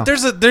saying. Wow. But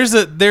there's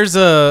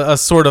a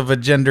sort of a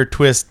gender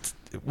twist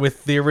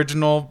with the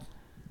original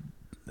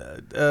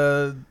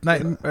Friday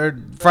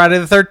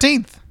the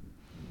 13th.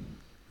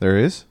 There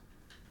is.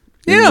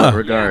 In Yeah. what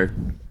regard?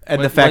 and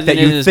the Wasn't fact that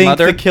it you his think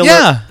mother? the killer,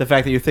 Yeah. the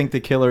fact that you think the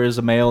killer is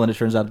a male and it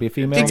turns out to be a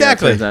female.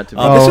 Exactly. Turns out to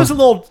be- This Oh. was a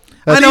little.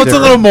 I know it's a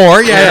different. little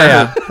more.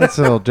 Yeah. That's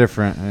a little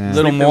different. Yeah.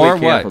 Little Sleepaway more?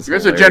 Camp What? was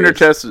There's a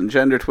hilarious.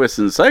 gender twist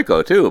in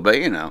Psycho too, but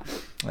you know.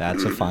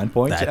 That's a fine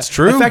point. That's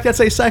true. In fact, I'd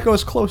say Psycho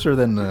is closer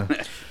than.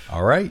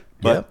 All right.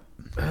 But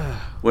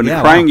When Yeah,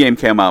 the Crying wow. Game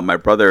came out, my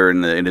brother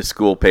in his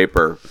school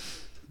paper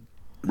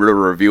wrote a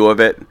review of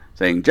it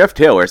saying Jeff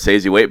Taylor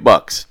says you ate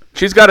bucks.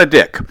 She's got a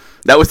dick.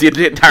 That was the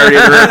entirety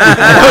of the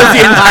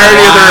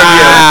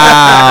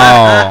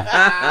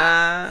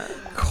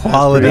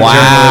Quality Wow.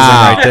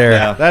 journalism right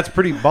there. That's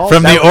pretty ballsy.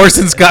 From the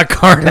Orson Scott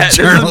Card This is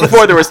journalism.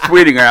 before there was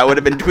tweeting, or I would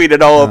have been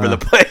tweeted all over the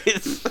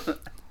place.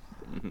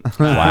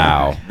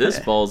 Wow. This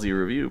ballsy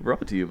review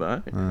brought to you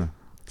by.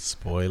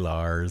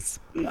 Spoilers.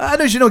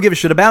 news you don't give a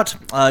shit about.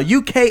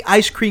 UK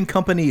ice cream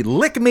company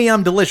Lick Me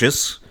I'm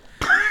Delicious,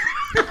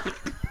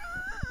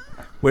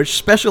 which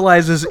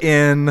specializes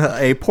in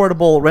a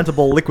portable,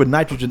 rentable liquid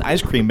nitrogen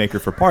ice cream maker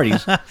for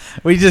parties.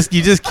 You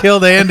just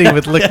killed Andy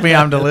with "Lick Me,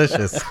 I'm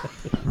Delicious."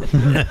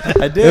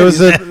 I did. It was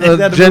You a had to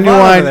move on genuine-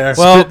 over there.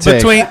 Well,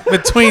 Spit take.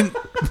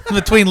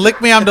 between "Lick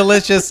Me, I'm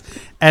Delicious"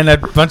 and a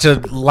bunch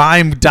of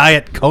lime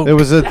diet Coke.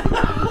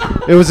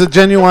 It was a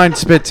genuine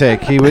spit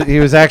take. He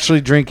was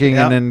actually drinking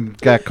Yep. and then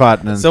got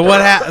caught. And So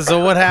what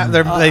happened?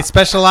 They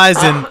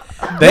specialize in.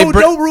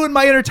 Don't ruin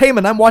my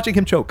entertainment. I'm watching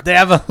him choke. They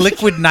have a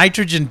liquid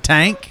nitrogen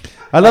tank.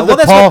 I love well,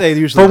 that that's what Paul. they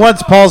usually For do.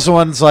 once, Paul's the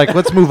one's like,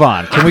 let's move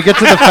on. Can we get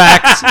to the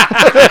facts?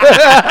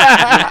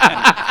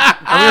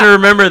 I'm going to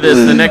remember this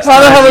the next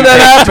How the time hell you did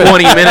that take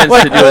happen? 20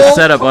 minutes to do a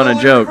setup on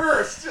a joke.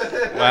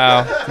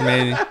 Wow.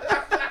 Amazing.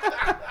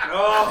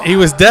 He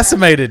was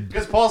decimated.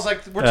 Because Paul's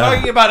like, we're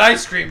talking about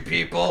ice cream,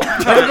 people.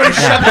 Everybody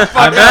shut the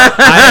fuck up.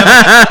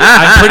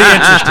 I'm pretty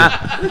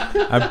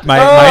interested.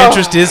 My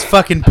interest is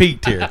fucking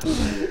peaked here.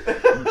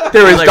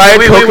 There is Like,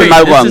 Diet Coke in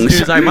my this lungs. is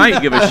news I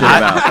might give a shit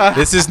about.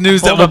 This is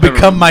news that Hold will up, become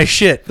everyone. my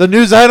shit. The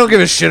news I don't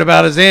give a shit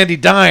about is Andy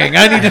dying.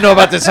 I need to know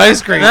about this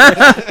ice cream. That's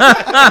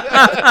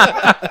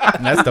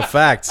the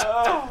facts.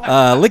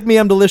 Lick Me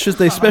I'm Delicious.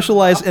 They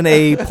specialize in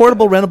a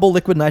portable, rentable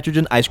liquid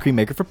nitrogen ice cream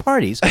maker for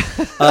parties.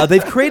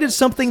 They've created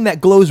something that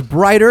glows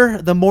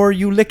brighter the more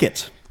you lick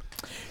it.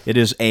 It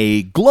is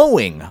a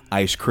glowing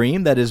ice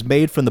cream that is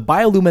made from the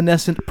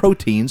bioluminescent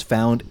proteins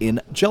found in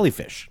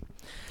jellyfish.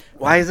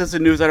 Why is this a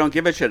news I don't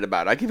give a shit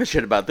about? I give a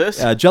shit about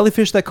this.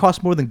 Jellyfish that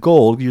cost more than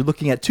gold, you're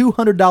looking at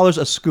 $200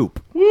 a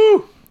scoop.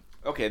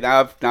 Okay,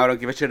 now I don't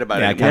give a shit about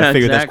Yeah, I it kind of Yeah,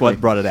 figured that's exactly.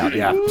 what brought it out.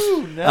 Yeah.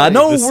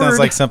 No This word. sounds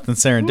like something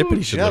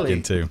Serendipity should look jelly.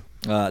 into.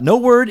 No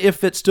word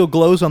if it still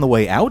glows on the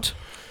way out.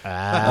 Butt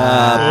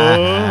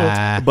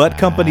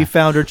Company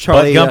founder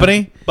Charlie. Butt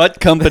Company? Butt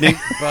Company,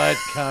 Bud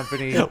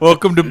Company.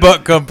 Welcome to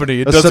Butt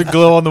Company. It A doesn't sub-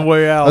 glow on the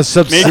way A out.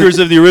 makers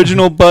of the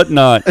original butt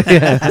knot.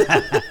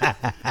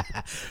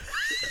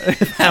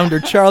 Founder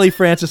Charlie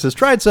Francis has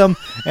tried some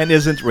and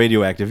isn't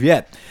radioactive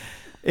yet.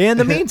 In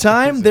the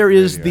meantime, there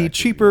is the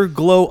cheaper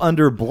glow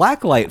under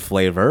blacklight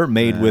flavor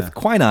made with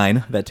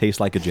quinine that tastes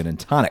like a gin and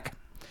tonic.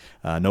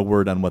 No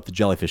word on what the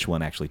jellyfish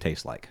one actually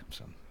tastes like.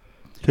 So.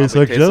 Tastes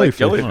Tastes like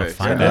jellyfish.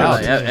 Find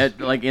Yeah.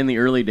 out. Like in the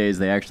early days,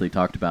 they actually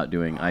talked about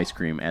doing ice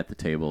cream at the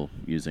table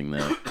using the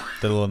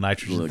The little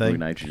nitrogen liquid thing.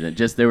 nitrogen.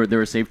 Just there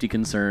were safety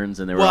concerns,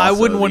 and there Well, were. I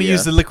also wouldn't want to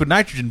use the liquid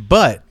nitrogen,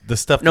 but the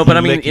stuff. No, that but you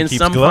I mean, lick and in keeps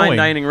some glowing. fine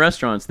dining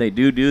restaurants, they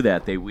do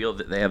that. They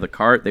have the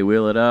cart, they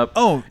wheel it up,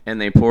 Oh. and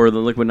they pour the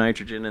liquid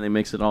nitrogen, and they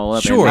mix it all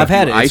up. Sure. and I've they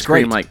had do it. It's Ice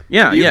cream, great. like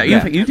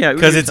because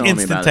Because it's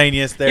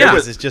instantaneous. There it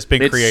is. It's just been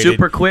created. It's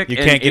super quick. You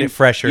and- can't get and it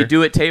fresher. You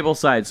do it table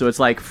side, so it's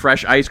like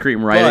fresh ice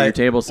cream right at your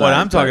table side. What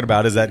I'm talking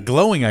about is that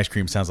glowing ice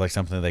cream sounds like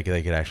something they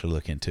could actually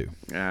look into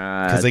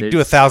because they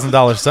do a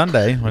 $1,000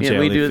 sundae. Yeah,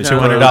 we do a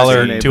 $200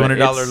 $1,000 $200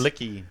 but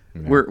licky.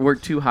 We're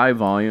too high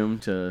volume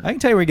to. I can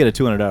tell you where you get a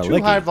 $200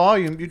 Too high licky.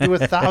 volume. You do a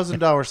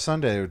 $1,000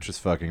 Sunday, which is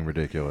fucking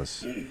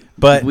ridiculous.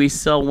 But We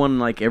sell one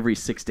like every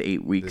 6 to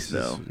 8 weeks,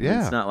 though.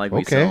 yeah, It's not like we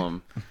okay. sell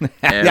them I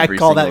every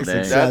call single that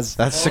day. success.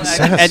 That's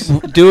success.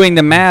 At doing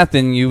the math,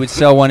 and you would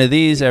sell one of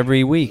these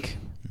every week.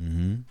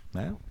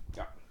 Well,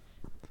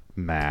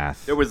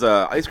 Math. There was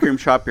a ice cream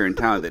shop here in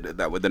town that did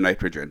that with the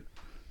nitrogen.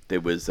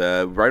 It was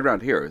right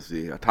around here. It was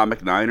the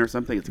Atomic 9 or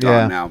something. It's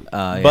Yeah. gone now.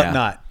 but yeah.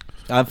 not.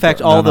 In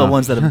fact, all No.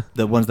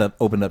 the ones that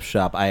opened up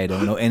shop, I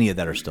don't know any of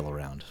that are still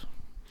around.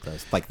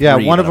 There's like Yeah,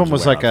 three one of that I them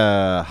was aware like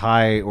a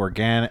high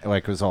organic,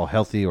 like it was all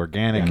healthy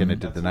organic, and it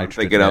did the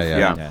nitrogen. They get up, of.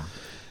 yeah. Yeah.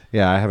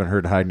 Yeah, I haven't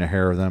heard hiding a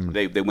hair of them.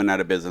 They went out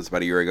of business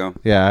about a year ago.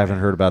 Yeah, I haven't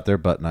heard about their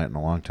butt night in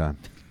a long time.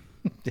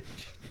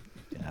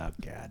 Oh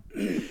God.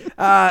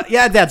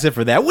 Yeah, that's it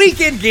for that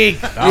weekend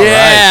geek.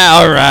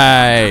 All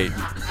right.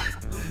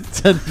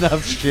 It's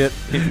enough shit.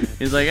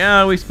 He's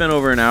like, we spent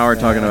over an hour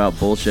talking about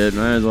bullshit.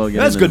 Might as well get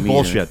That's into good the meat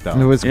of it." bullshit, though.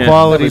 It was Yeah.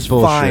 quality That was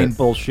bullshit. fine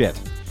bullshit.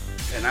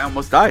 And I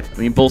almost died. I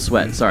mean, bull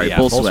sweat. Sorry, Yeah,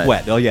 bull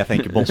sweat. Oh yeah,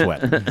 thank you, bull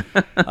sweat.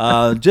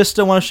 Just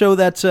want to show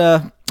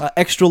that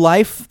Extra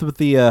Life with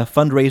the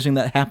fundraising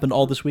that happened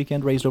all this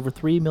weekend raised over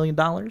 $3 million.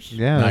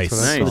 Yeah, Nice.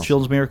 that's what I For the saw.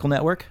 Children's Miracle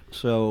Network.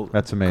 So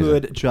That's amazing.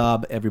 Good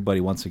job,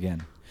 everybody, once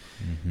again.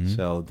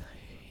 So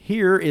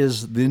here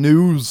is the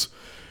news.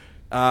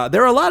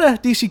 There are a lot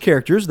of DC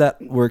characters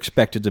that were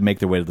expected to make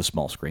their way to the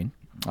small screen.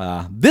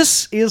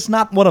 This is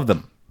not one of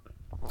them.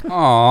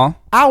 Aw.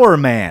 Our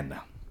Man.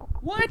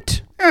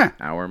 What?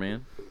 Hour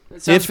man.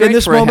 Sounds If in great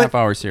this for a moment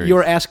half-hour series.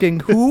 you're asking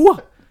who,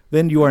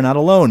 then you are not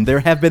alone. There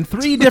have been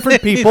 3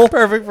 different people.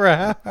 Perfect for a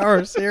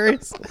half-hour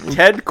series.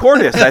 Ted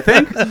Cordes, I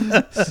think.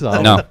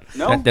 So, No,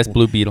 No? that's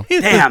Blue Beetle.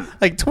 Damn.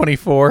 Like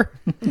 24.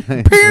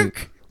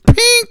 Pink,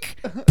 pink,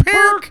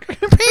 pink,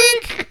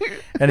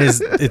 pink. And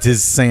it's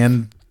his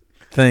sand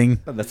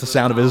thing. That's the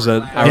sound of his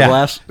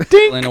hourglass.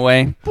 In a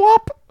way.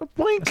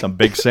 Some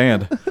big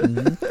sand.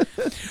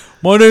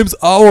 My name's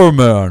Hour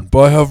Man, but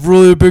I have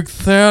really big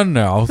sand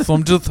now, so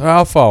I'm just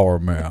half Hour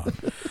Man.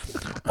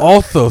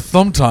 Also,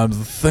 sometimes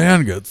the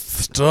sand gets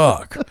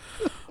stuck.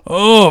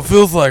 Oh, it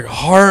feels like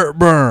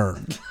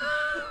heartburn.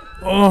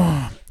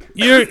 Oh,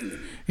 you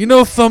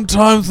know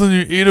sometimes when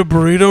you eat a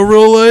burrito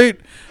real late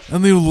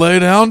and you lay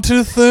down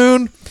too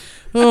soon?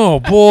 Oh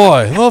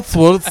boy, that's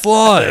what it's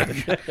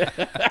like.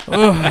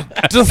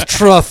 Just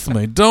trust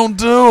me, don't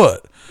do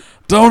it.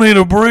 Don't eat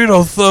a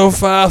burrito so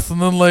fast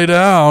and then lay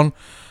down.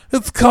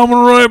 It's coming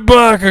right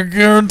back, I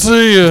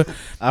guarantee you.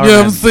 Our You Man-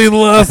 haven't seen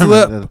less of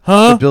the that,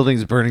 huh?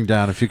 building's burning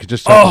down. If you could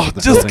just Oh,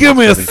 just give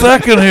me a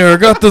second here. I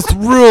got this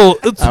real.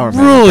 It's Our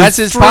Man. really. That's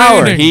his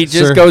power. straining. He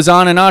just Sir. goes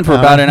on and on for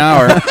about an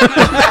hour.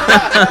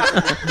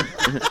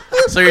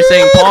 So you're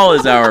saying Paul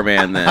is our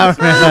man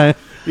then?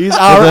 He's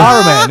our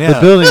Man, The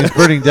yeah. building is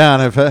burning down.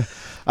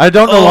 I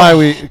don't know why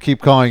we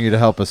keep calling you to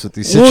help us with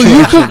these Well,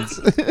 you situations.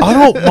 could. I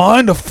don't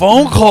mind a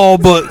phone call,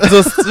 but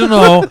just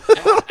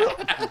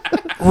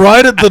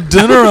right at the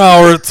dinner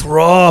hour, it's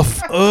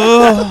rough.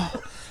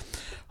 Ugh.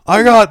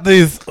 I got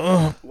these.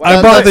 I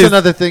bought That's these.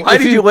 another thing. Why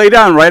If did you lay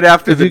down right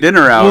after the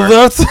dinner hour?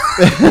 Well, that's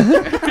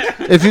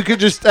If you could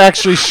just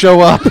actually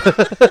show up.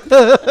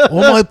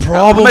 well. My How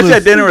problem much is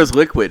that dinner was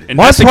liquid?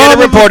 Investigative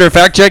problem- reporter,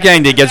 fact check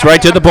Andy, gets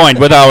right to the point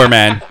with our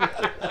man.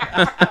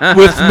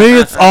 with me.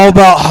 It's all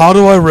about how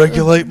do I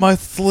regulate my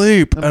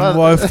sleep, and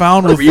what I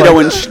found was Burrito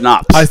like, and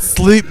schnapps. I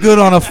sleep good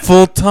on a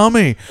full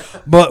tummy,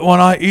 but when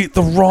I eat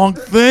the wrong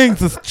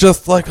things, it's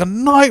just like a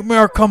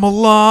nightmare come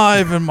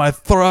alive in my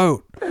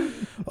throat.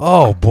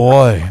 Oh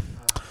boy.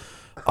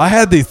 I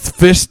had these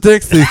fish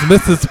sticks, these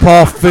Mrs.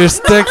 Paul fish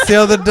sticks the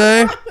other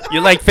day.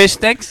 You like fish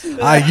sticks? You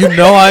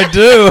know I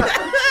do.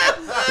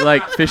 You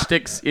like fish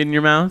sticks in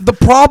your mouth? The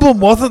problem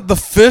wasn't the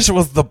fish, it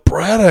was the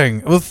breading.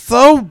 It was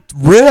so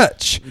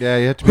rich. Yeah,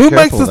 you have to be Who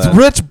careful makes this of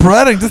that. rich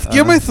breading? Just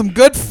give me some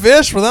good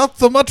fish without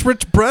so much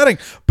rich breading.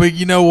 But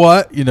you know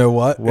what?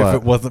 What? If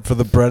it wasn't for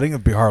the breading,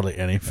 it'd be hardly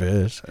any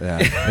fish. Yeah.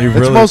 You It's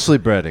really- mostly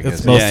breading. It's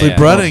isn't it? mostly yeah.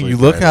 breading. Mostly You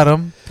look breading. at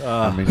them.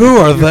 I mean, Who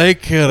are they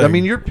kidding? I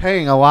mean, you're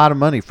paying a lot of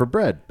money for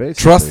bread,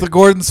 basically. Trust the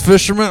Gordon's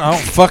fishermen? I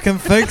don't fucking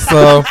think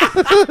so.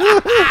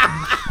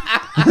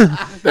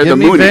 They're Give the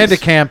me Moonies.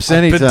 Vandecamps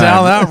Been anytime.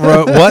 down that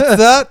road. What's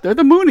that? They're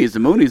the Moonies. The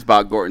Moonies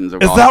bought Gordon's. Is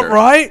that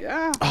right?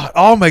 Yeah. Oh, it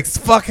all makes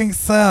fucking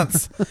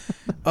sense.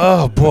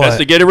 Oh boy.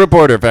 Investigative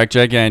reporter, fact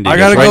check Andy. I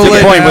gets gotta right go to the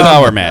lay point with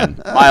down. our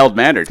man. Mild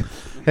mannered.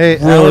 Hey,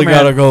 Really our man,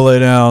 gotta go lay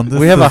down. This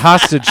We have a is-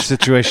 hostage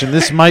situation.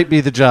 This might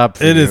be the job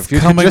for It you. is If you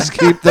coming- could just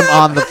keep them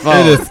on the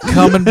phone. It is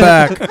coming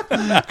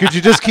back. Could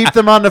you just keep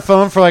them on the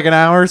phone for like an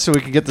hour so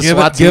we can get the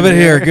SWAT team Give it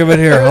here. Give it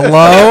here.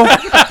 Hello?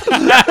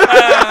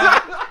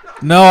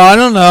 No, I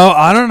don't know.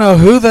 I don't know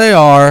who they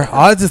are.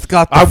 I just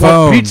got the I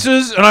phone. want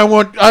pizzas and I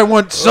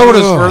want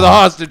sodas for the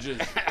hostages.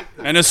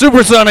 And a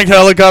supersonic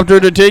helicopter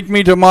to take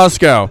me to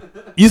Moscow.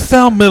 You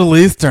sound Middle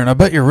Eastern. I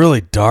bet you're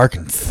really dark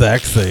and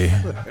sexy.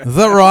 Is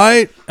that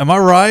right? Am I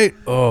right?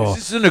 Oh.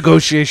 This is a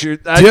negotiation.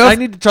 Do you have- I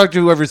need to talk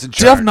to whoever's in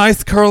Do you have charge.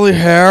 nice curly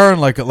hair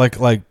and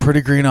like pretty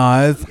green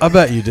eyes? I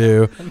bet you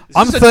do.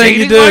 I'm Is this a saying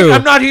you dating do. line?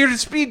 I'm not here to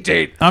speed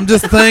date. I'm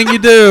just saying you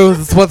do.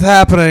 This is what's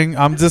happening.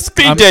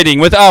 Speed dating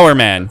with our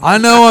man. I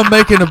know I'm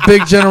making a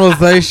big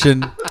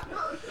generalization.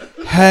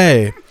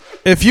 Hey,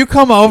 if you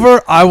come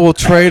over, I will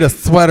trade a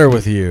sweater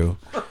with you.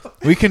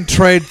 We can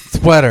trade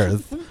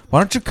sweaters. Why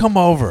don't you come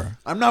over?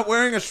 I'm not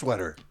wearing a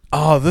sweater.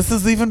 Oh, this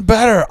is even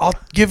better. I'll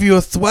give you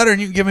a sweater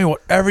and you can give me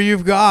whatever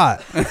you've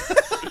got.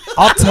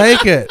 I'll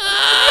take it.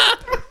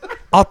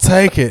 I'll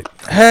take it.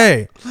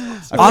 Hey,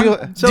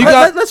 I'm- So do you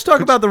got? let's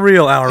talk about the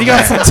real hour. You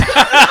got some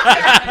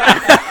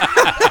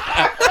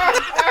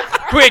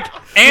Quick,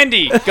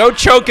 Andy, go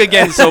choke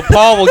again so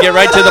Paul will get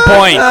right to the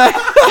point.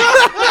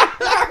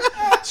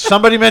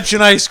 Somebody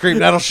mention ice cream.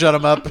 That'll shut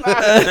him up.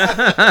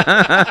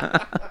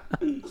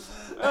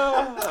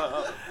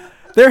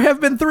 There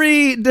have been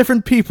 3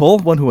 different people,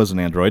 one who was an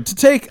android, to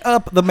take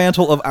up the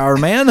mantle of our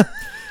man.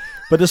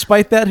 But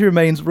despite that, he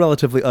remains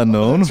relatively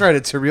unknown. That's right.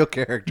 It's a real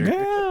character.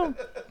 Yeah.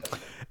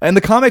 In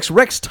the comics,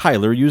 Rex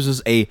Tyler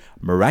uses a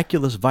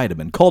miraculous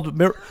vitamin called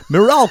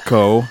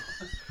Miralco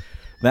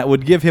that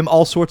would give him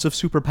all sorts of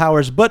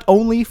superpowers, but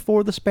only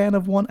for the span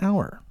of 1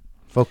 hour.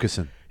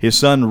 Focusing. His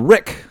son,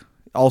 Rick,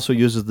 also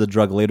uses the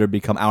drug later to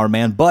become our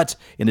man, but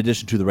in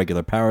addition to the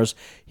regular powers,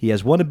 he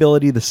has one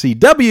ability the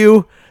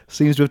CW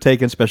seems to have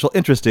taken special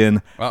interest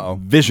in,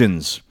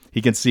 visions.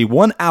 He can see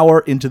 1 hour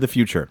into the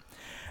future.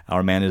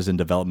 Our man is in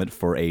development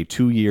for a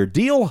 2-year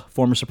deal.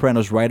 Former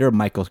Sopranos writer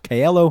Michael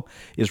Coelho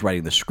is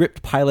writing the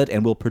script pilot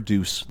and will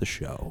produce the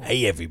show.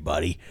 Hey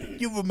everybody,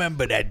 you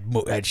remember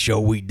that show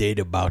we did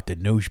about the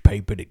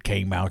newspaper that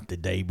came out the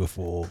day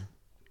before?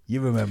 You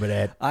remember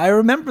that? I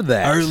remember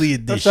that. Early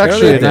That's edition.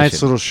 actually a edition.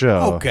 nice little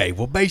show. Okay,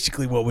 well,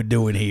 basically, what we're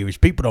doing here is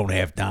people don't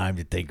have time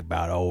to think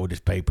about, oh, this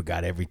paper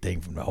got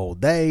everything from the whole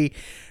day.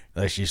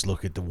 Let's just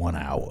look at the 1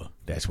 hour.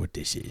 That's what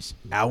this is.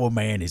 Our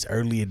Man is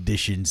early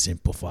edition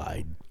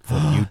simplified for the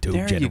YouTube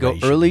There generation. you go.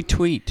 Early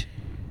tweet.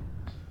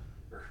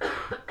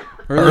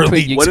 Early-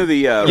 tweet. You, One of the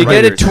you get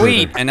a writers-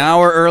 tweet an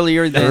hour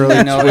earlier than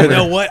You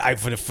know what?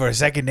 For a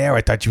second there,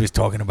 I thought you was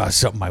talking about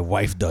something my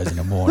wife does in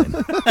the morning.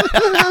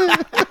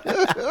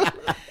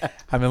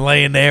 I've been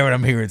laying there and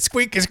I'm hearing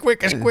squeak,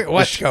 squeak, squeak.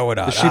 What's going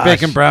on? Is she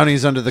baking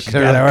brownies under the Got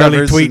an early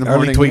covers tweet, in the early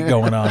morning? tweet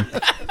going on.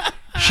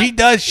 She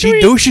does. She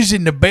douches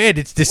in the bed.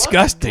 It's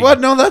disgusting. What?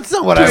 No, that's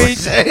not what I was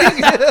saying.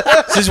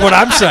 This is what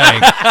I'm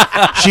saying.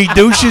 She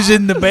douches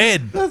in the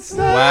bed.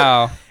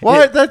 Wow.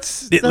 What?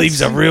 That's It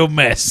leaves a real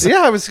mess.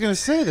 Yeah, I was gonna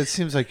say that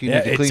seems like you Yeah,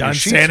 need to clean it's your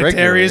sheets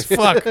unsanitary as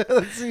regularly. fuck.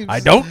 That seems- I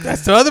don't.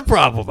 That's the other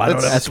problem. I don't.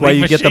 have That's to why clean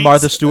you my get the sheets.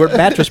 Martha Stewart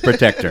mattress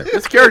protector.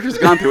 This character's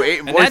gone through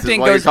 8 that voices thing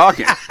while you're goes-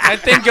 talking. That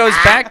thing goes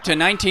back to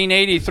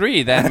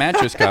 1983, that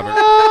mattress cover.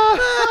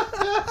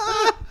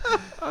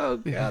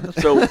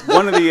 So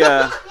one of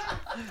the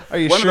Are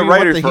you One of sure the you want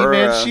writers the for,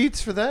 He-Man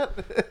sheets for that?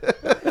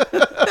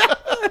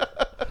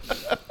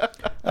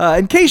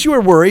 In case you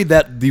were worried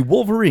that the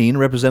Wolverine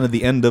represented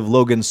the end of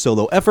Logan's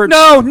solo effort,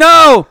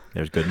 No.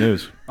 there's good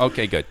news.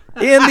 Okay, good.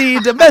 In the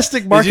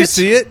domestic market, Did you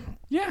see it?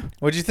 Yeah.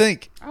 What'd you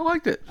think? I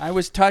liked it. I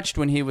was touched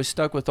when he was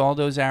stuck with all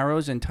those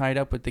arrows and tied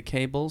up with the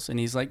cables, and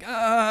he's like,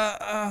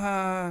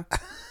 Are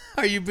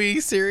you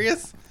being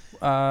serious?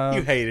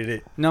 You hated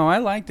it. No, I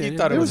liked it. You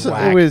thought it was It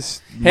whack.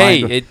 was.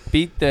 Hey, it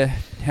beat the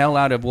hell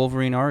out of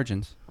Wolverine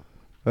Origins.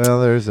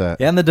 Well, there's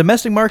that. Yeah, in the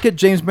domestic market,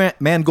 James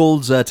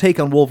Mangold's take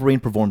on Wolverine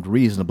performed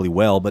reasonably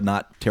well, but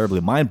not terribly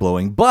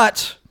mind-blowing.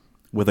 But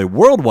with a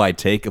worldwide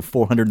take of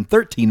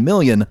 $413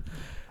 million,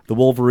 The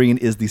Wolverine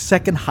is the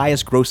second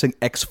highest grossing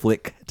X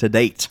flick to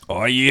date.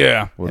 Oh,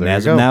 yeah. Well, And there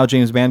as you of go. now,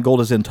 James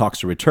Mangold is in talks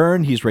to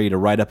return. He's ready to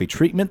write up a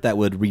treatment that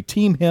would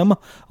reteam him,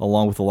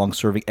 along with the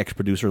long-serving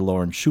ex-producer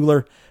Lauren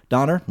Schuler.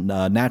 Donner,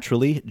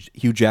 naturally,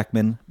 Hugh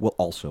Jackman will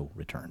also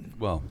return.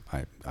 Well,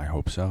 I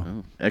hope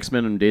so.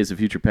 X-Men and Days of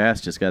Future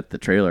Past just got the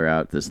trailer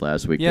out this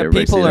last week. Yeah, Did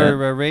everybody people see that?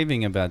 are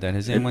raving about that.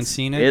 Has anyone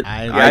seen it?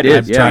 I did.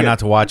 I'm trying not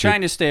to I'm watch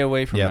trying it. to stay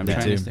away from Yeah, it. I'm me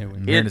trying too. to stay away.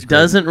 Yeah. It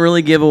doesn't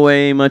really give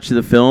away much of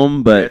the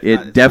film, but Yeah,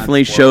 it's it definitely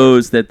not spoilers.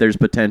 shows that there's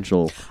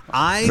potential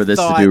I for this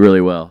to thought do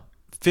really well.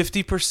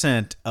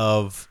 50%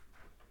 of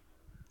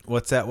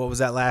what's that? What was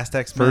that last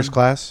X-Men? First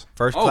Class.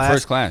 First Oh, class.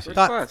 First Class.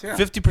 Thought Class, yeah.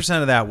 50%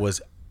 of that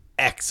was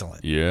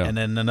excellent. Yeah. And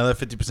then another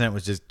 50%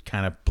 was just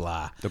kind of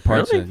blah. The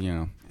parts Really? that, you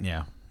know.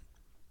 Yeah.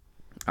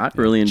 I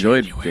really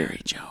enjoyed January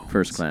it. Jones.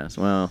 First Class.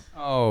 Well,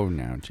 Oh,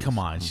 no. Jeez. Come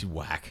on, she's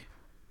whack.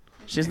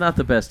 she's not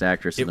the best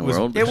actress in It the was-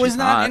 world. but It was she's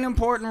not hot. an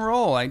important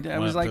role. I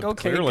was like, Well,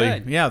 okay, clearly.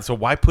 good. Yeah, so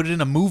why put it in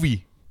a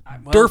movie?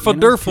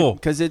 Durful.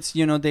 Because it's,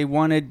 they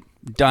wanted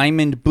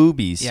diamond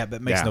boobies. Yeah, but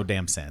it makes Yeah. no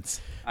damn sense.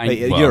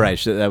 You're right.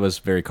 That was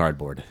very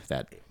cardboard,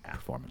 that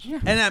performance. Yeah.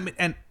 And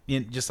I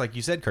mean, just like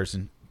you said,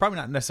 Kirsten, probably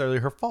not necessarily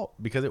her fault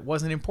because it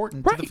wasn't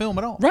important to the film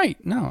at all. Right.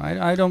 No,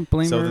 I don't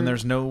blame her. So then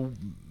there's no,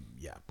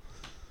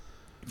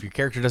 if your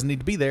character doesn't need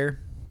to be there,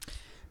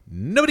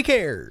 nobody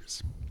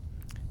cares.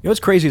 You know what's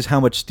crazy is how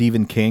much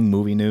Stephen King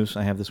movie news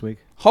I have this week.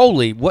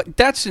 Holy, what?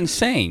 That's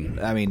insane.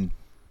 I mean,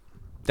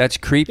 That's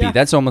creepy. Yeah.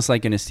 That's almost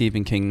like in a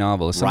Stephen King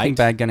novel. Is something Right.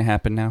 bad going to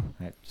happen now?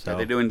 so Are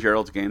they doing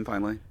Gerald's Game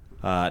finally?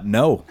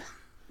 no,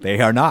 they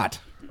are not.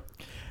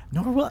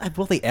 Nor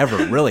will they ever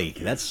really.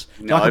 That's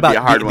No, it'd be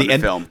a hard one to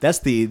end, film.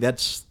 That's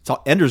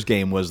Ender's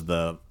Game was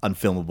the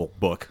unfilmable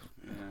book.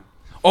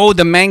 Oh,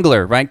 the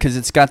Mangler, right? Because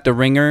it's got the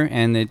ringer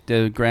and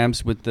it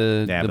grabs with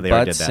the but they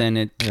already butts did that. and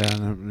it.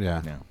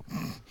 Yeah. Yeah,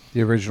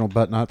 The original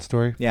Butt Knot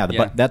story. yeah.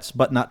 Yeah.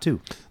 But not two.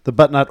 The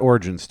Butt Knot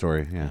origin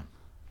story. Yeah.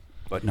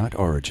 But not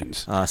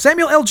Origins.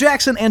 Samuel L.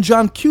 Jackson and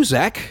John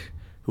Cusack,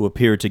 who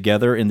appeared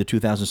together in the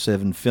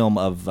 2007 film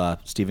of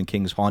Stephen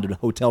King's haunted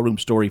hotel room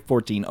story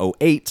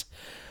 1408,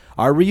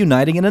 are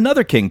reuniting in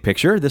another King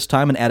picture, this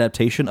time an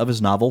adaptation of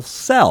his novel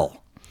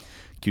Cell.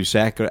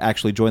 Cusack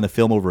actually joined the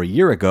film over a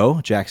year ago.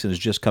 Jackson is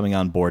just coming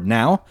on board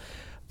now.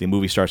 The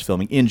movie starts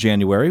filming in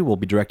January, will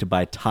be directed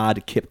by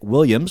Todd Kip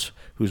Williams,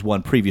 whose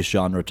one previous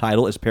genre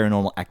title is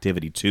Paranormal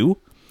Activity 2.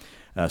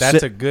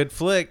 That's a good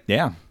flick.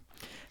 Yeah.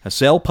 A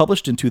Cell,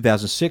 published in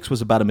 2006,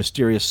 was about a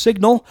mysterious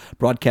signal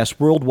broadcast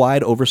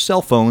worldwide over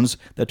cell phones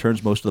that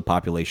turns most of the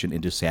population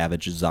into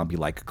savage,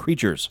 zombie-like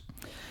creatures.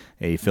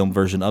 A film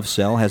version of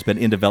Cell has been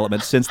in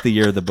development since the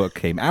year the book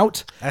came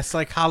out. That's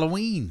like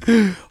Halloween.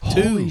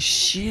 Holy 2,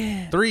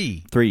 shit.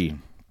 3. Three.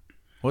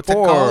 What's it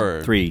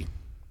called? Three.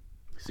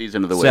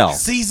 Season of the Cell. Witch.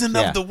 Season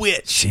Yeah. of the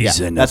Witch.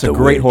 That's a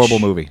great, horrible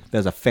movie.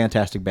 That's a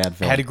fantastic bad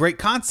film. Had a great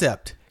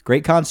concept.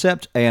 Great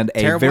concept and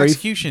a Terrible very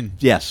execution.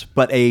 Yes,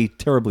 but a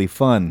terribly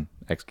fun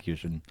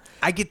execution.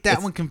 I get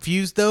that one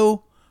confused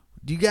though.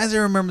 Do you guys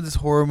ever remember this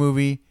horror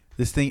movie?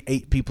 This thing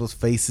ate people's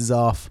faces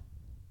off.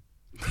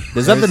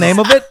 Is that the name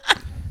of it?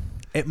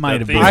 It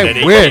might have been.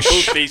 I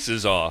wish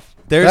faces off.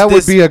 There's that would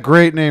this- be a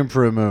great name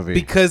for a movie.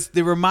 because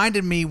they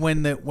reminded me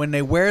when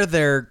they wear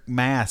their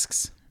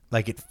masks,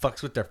 like it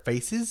fucks with their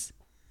faces,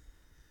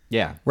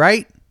 Yeah.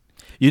 right?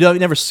 You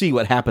never see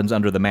what happens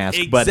under the mask,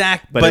 but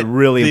it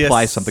really the-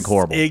 implies something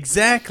horrible.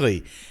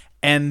 Exactly.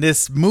 And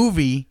this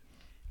movie,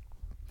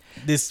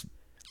 this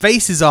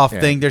faces off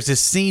thing, there's this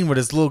scene where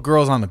this little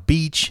girl's on the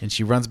beach and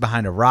she runs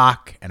behind a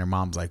rock and her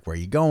mom's like, "Where are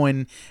you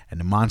going?" And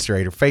the monster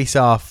ate her face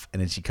off,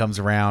 and then she comes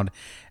around.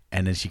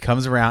 And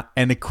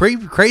the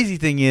crazy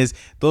thing is,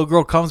 the little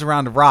girl comes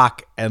around the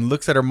rock and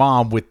looks at her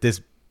mom with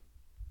this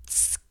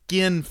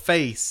skin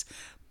face,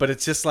 but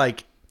it's just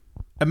like,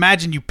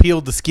 imagine you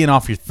peeled the skin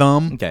off your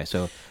thumb. Okay,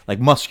 so like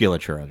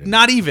musculature.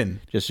 Not even.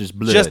 Just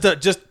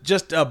blood.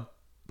 Just a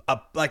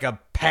like a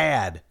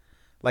pad,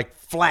 like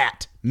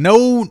flat.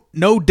 No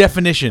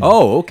definition.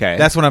 Oh, okay.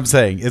 That's what I'm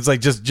saying. It's like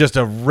just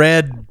a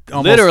red,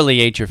 almost, Literally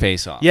ate your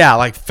face off. yeah,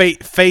 like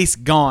face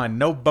gone,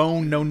 no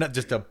bone, no nut,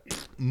 just a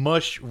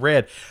mush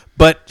red.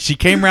 But she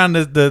came around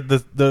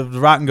the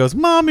rock and goes,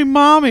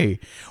 "Mommy,"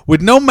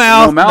 with no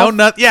mouth, No mouth?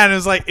 nut. Yeah, and it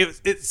was like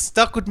it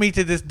stuck with me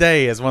to this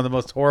day as one of the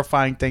most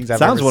horrifying things I've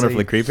Sounds ever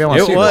wonderfully seen. creepy. I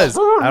wanna It see was. this.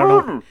 I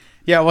don't know.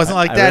 Yeah, it wasn't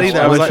like I that wish- either.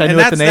 I I was wish like, I knew and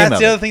what the name that's of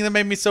the it. other thing that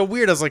made me so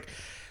weird. I was like,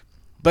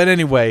 but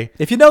anyway,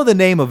 If you know the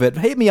name of it,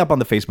 hit me up on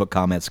the Facebook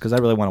comments because I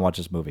really want to watch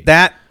this movie.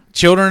 that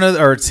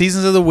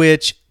Seasons of the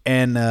Witch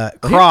and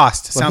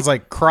Crossed sounds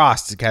like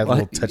Crossed. It had a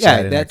little touch of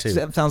that in there too.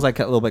 that sounds like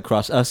a little bit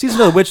cross.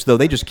 Season of the Witch, though,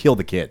 they just kill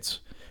the kids.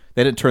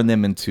 They didn't turn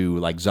them into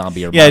like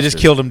zombie or Yeah, monsters.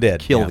 just killed them dead.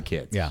 Kill Yeah. the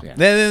kids. Yeah.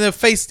 The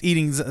face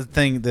eating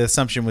thing, the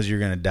assumption was you're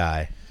going to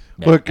die.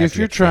 Look, if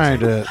you're trying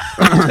to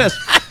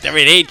I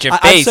mean, eat your I'd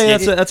face. say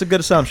that's a good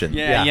assumption.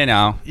 yeah, you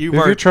know. if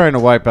you're trying to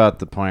wipe out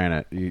the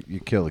planet, you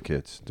kill the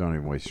kids. Don't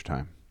even waste your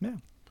time.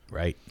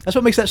 Right. That's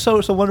what makes that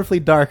so wonderfully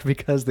dark,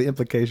 because the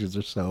implications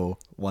are so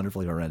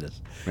wonderfully horrendous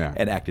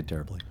and acted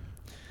terribly.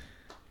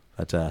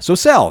 But so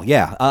Cell,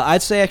 yeah,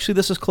 I'd say actually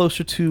this is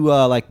closer to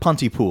like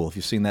Pontypool, if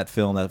you've seen that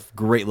film, that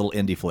great little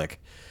indie flick.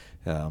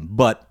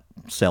 But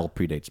Cell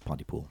predates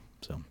Pontypool,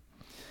 so.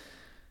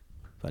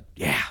 But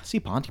yeah, see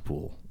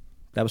Pontypool.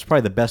 That was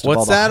probably the best.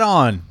 What's of all that the,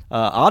 on?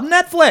 on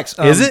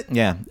Netflix? Is it?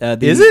 Yeah.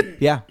 Is it?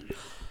 Yeah.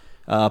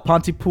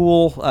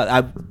 Pontypool.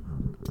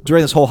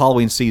 During this whole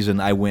Halloween season,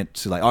 I went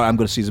to like, I'm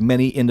going to see as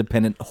many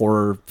independent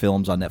horror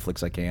films on Netflix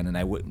as I can, and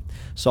I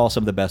saw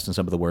some of the best and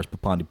some of the worst.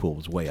 But Pontypool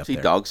was way up See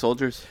there. Dog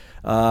Soldiers?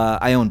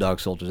 I own Dog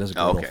Soldiers. That's a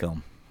great Oh, little okay.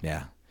 film.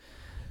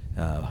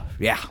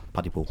 Yeah.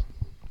 Pontypool.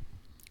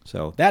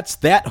 So that's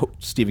that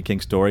Stephen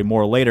King story.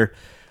 More later.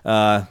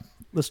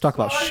 Let's talk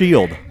about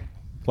S.H.I.E.L.D.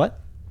 What?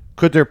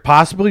 Could there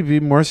possibly be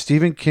more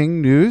Stephen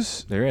King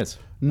news? There is.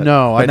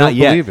 No, But I not don't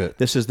yet. believe it.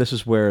 This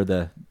is where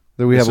the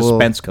We have a little-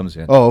 suspense comes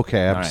in. Oh,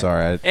 okay. I'm All right.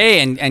 sorry. Hey,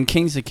 and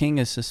King's the King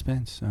is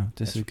suspense, so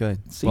this is good.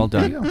 See, Well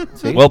there done. you go.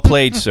 See? Well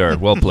played, sir.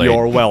 Well played.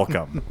 You're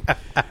welcome.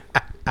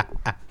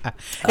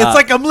 It's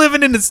like I'm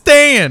living in the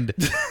stand.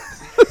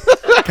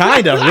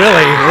 Kind of,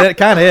 really. It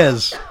kind of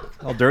is.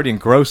 All dirty and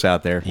gross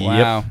out there.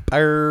 Wow.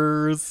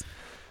 Purrs.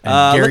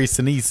 And Gary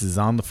Sinise is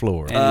on the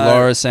floor. And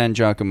Laura San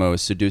Giacomo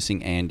is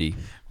seducing Andy.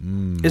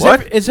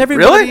 Is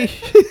everybody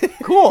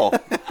Cool.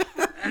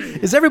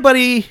 is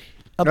everybody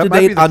up That to might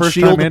be date the on first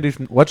Shield? time Andy's.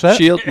 What's that?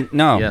 Shield?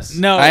 No. Yes.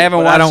 No, I haven't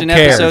but watched I don't an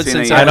care. episode Seen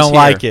since it. I I don't was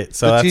like here. it,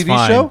 so The that's TV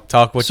fine. show?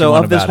 Talk what you So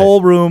want of this about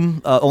whole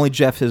room, only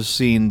Jeff has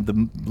seen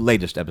the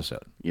latest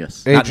episode.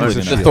 Yes. Agents Not of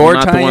really The Shield. Thor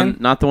not the tie-in? one,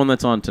 not the one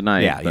that's on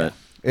tonight. Yeah, but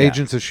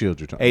Agents of Shield.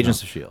 You're talking. Agents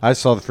about. of S.H.I.E.L.D. I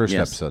saw the first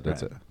Yes. episode.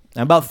 That's it.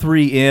 I'm about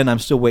 3 in. I'm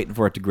still waiting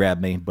for it to grab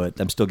me, but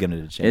I'm still giving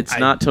it a chance. it's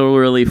not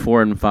totally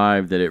 4 and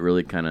 5 that it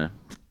really kind of.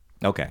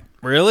 Okay.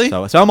 Really?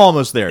 So I'm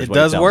almost there. is it what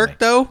you're does telling work me.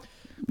 though.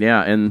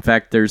 Yeah, and in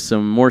fact, there's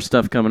some more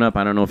stuff coming up.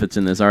 I don't know if it's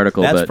in this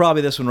article, That's but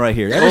probably this one right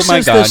here. Ever Oh my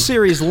since the God.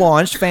 series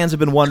launched, fans have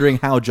been wondering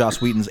how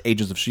Joss Whedon's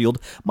Agents of S.H.I.E.L.D.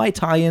 might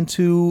tie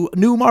into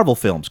new Marvel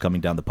films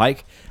coming down the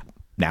pike.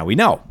 Now we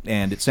know,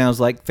 and it sounds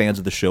like fans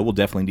of the show will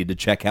definitely need to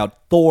check out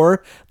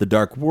Thor: The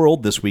Dark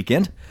World this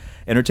weekend.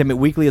 Entertainment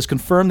Weekly has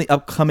confirmed the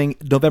upcoming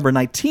November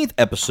 19th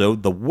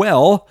episode, The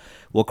Well,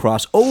 will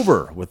cross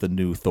over with the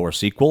new Thor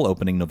sequel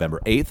opening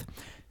November 8th.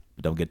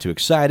 But don't get too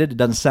excited. It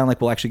doesn't sound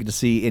like we'll actually get to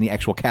see any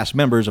actual cast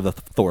members of the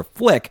Thor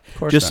flick,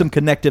 just some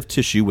connective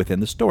tissue within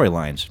the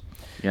storylines.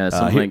 yeah, here-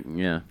 something.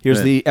 yeah. Here's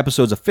Go ahead. the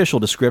episode's official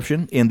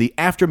description. In the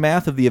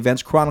aftermath of the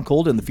events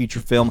chronicled in the feature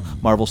film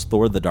Marvel's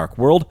Thor: The Dark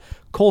World,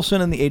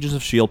 Coulson and the Agents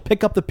of S.H.I.E.L.D.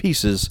 pick up the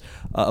pieces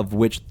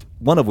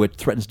one of which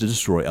threatens to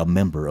destroy a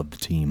member of the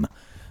team.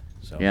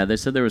 Yeah, they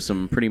said there was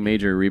some pretty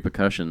major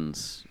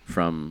repercussions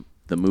from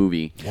the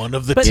movie. One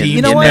of the But team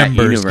you know what?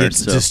 members Universe, gets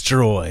so-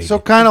 destroyed. So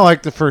kind of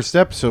like the first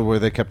episode where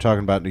they kept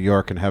talking about New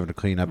York and having to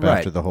clean up Right.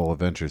 after the whole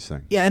Avengers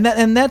thing. Yeah,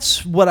 and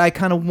that's what I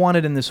kind of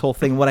wanted in this whole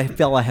thing, what I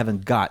felt I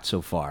haven't got so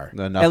far.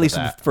 Enough At of least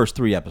in that. the first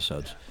 3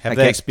 episodes. Have I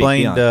they can't speak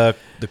explained beyond.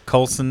 the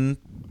Coulson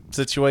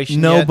situation?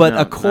 No, yet? but No,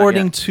 not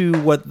according yet.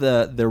 to what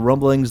the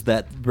rumblings,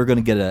 that we're going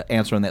to get an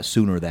answer on that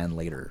sooner than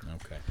later.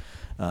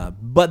 Okay.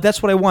 But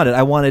that's what I wanted.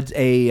 I wanted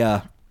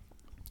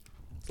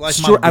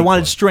Slice I my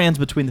wanted boot. strands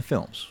between the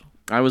films.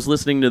 I was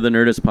listening to the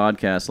Nerdist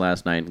podcast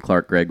last night, and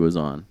Clark Gregg was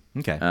on.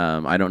 Okay.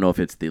 I don't know if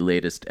it's the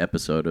latest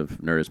episode of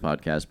Nerdist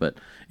podcast, but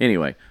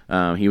anyway,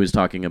 he was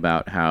talking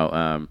about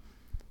how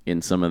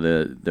in some of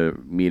the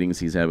meetings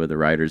he's had with the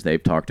writers,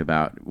 they've talked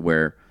about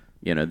where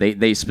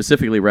they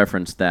specifically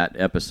referenced that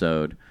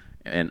episode,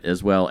 and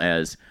as well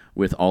as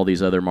with all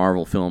these other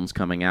Marvel films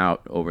coming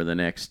out over the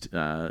next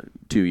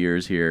 2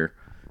 years here,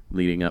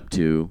 leading up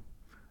to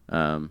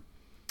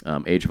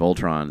Age of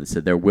Ultron. They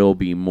said there will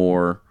be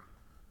more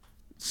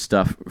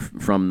stuff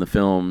from the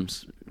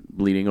films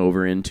bleeding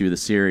over into the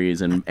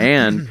series, and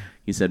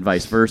he said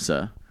vice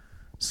versa.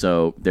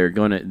 So they're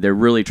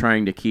really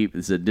trying to keep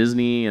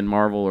Disney and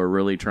Marvel are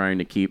really trying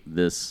to keep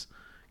this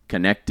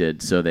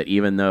connected, so that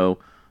even though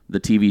the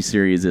TV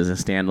series is a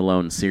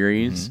standalone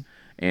series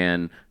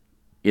and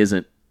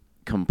isn't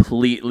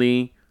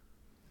completely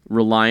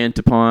reliant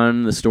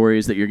upon the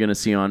stories that you're going to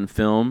see on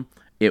film,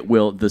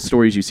 the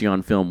stories you see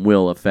on film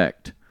will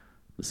affect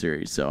the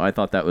series. So I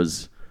thought that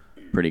was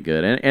pretty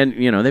good,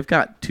 and they've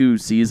got 2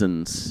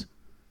 seasons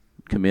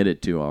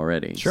committed to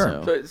already.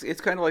 Sure. So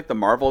it's kind of like the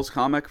Marvels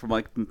comic from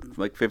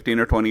like 15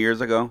 or 20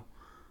 years ago,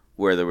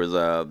 where there was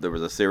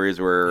a series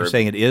where You're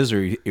saying it is,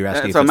 or you're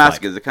asking? if so I'm it's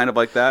asking, like- is it kind of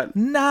like that?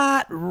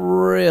 Not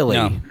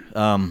really.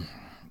 No.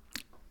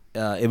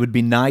 It would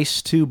be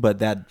nice to,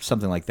 but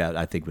something like that,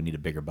 I think, would need a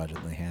bigger budget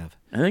than they have.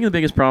 I think the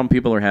biggest problem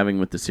people are having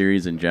with the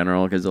series in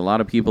general, because a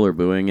lot of people are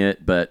booing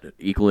it, but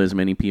equally as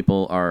many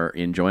people are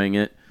enjoying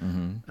it.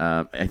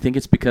 I think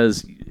it's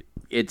because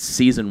it's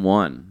season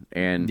 1,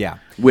 and Yeah.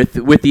 with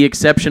the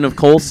exception of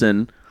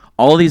Coulson,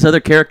 all these other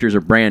characters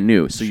are brand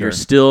new. So you're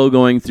still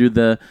going through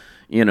the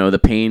the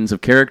pains of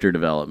character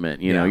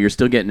development. You know, you're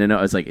still getting to know.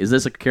 It's like, is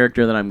this a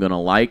character that I'm going to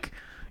like?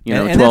 And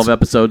 12 that's-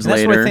 episodes that's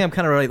later. what I think I'm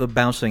kind of really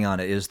bouncing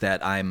on it is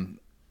that I'm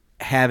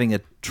having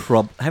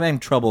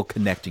trouble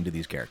connecting to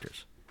these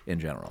characters in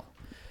general.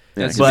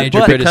 That's But- a major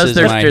but- because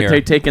criticism I hear.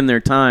 they're taking their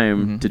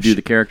time to do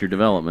the character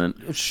development.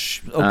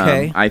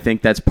 Okay. I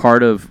think that's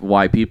part of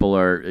why people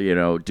are,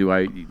 do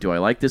I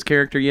like this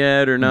character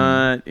yet or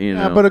not?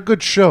 Yeah, but a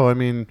good show. I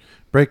mean,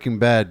 Breaking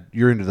Bad,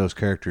 you're into those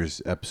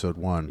characters. Episode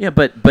 1. yeah,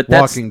 but that's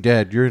Walking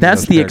Dead, you're into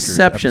that's those the characters,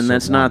 exception. episode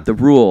That's 1. not the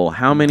rule.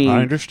 How many I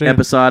understand.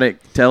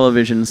 episodic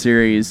television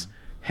series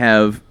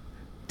have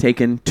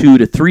taken 2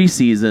 to 3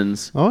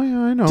 seasons Oh yeah,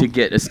 I know. to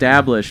get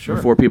established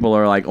before people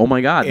are like, oh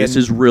my god, this And-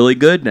 is really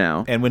good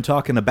now? And when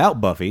talking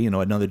about Buffy,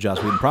 another Joss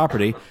Whedon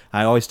property,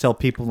 I always tell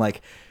people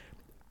like,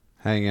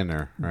 Hang in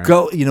there. Right?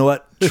 go, you know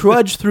what,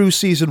 trudge through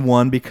season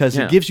 1 because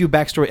Yeah. it gives you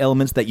backstory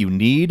elements that you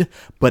need,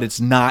 but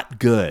it's not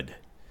good.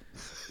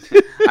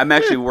 I'm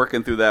actually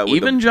working through that. With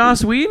Even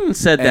Joss Whedon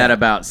said that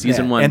about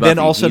season 1. and Buffy. then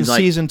all of a sudden He's like,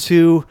 season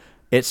 2,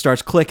 it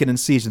starts clicking, and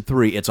season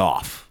 3, it's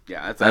off.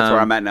 Yeah, that's where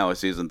I'm at now with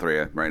season 3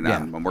 right now. Yeah.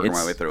 I'm working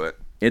my way through it.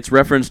 It's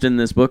referenced in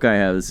this book I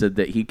have. It said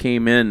that he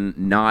came in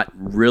not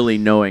really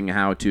knowing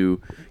how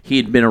to. He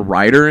had been a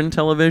writer in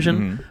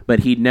television,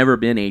 but he'd never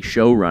been a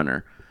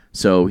showrunner.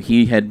 So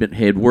he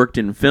had worked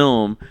in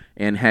film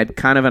and had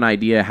kind of an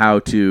idea how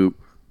to,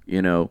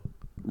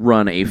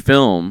 run a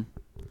film,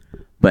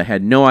 but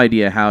had no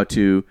idea how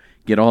to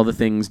get all the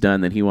things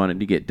done that he wanted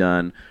to get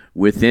done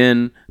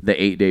within the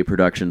 8-day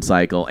production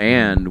cycle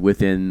and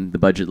within the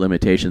budget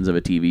limitations of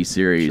a TV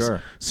series.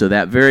 Sure. So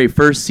that very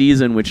first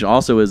season, which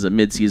also is a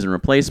mid-season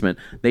replacement,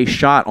 they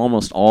shot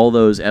almost all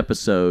those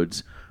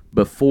episodes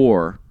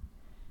before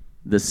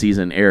the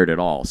season aired at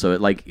all. So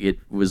it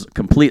was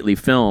completely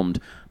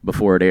filmed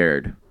before it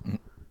aired.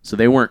 So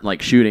they weren't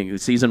like shooting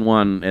season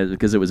 1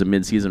 because it was a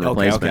mid-season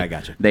replacement. okay, I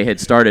gotcha. They had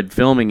started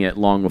filming it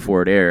long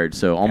before it aired.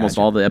 So almost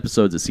Gotcha. all the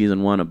episodes of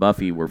season 1 of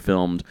Buffy were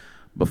filmed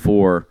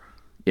before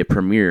it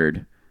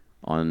premiered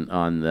on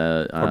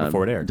the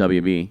before it aired.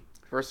 WB.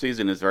 First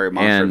season is very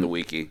Monster of And- the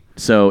Weeky.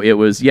 So it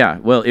was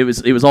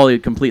it was all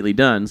completely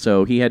done.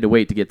 So he had to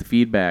wait to get the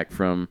feedback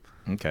from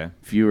Okay.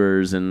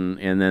 viewers and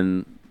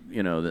then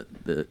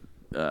the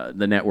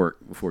network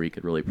before he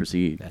could really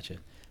proceed. Gotcha.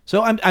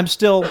 So I'm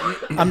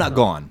not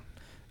gone,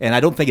 and I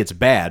don't think it's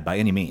bad by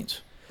any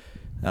means.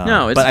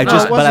 No, it's but I not.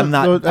 just, it but I'm wasn't-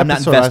 not, the I'm not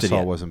episode I invested saw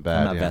yet. wasn't bad,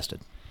 I'm not yeah. vested.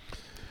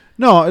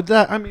 No,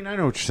 I mean, I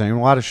know what you're saying.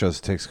 A lot of shows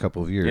it takes a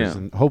couple of years, Yeah.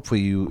 and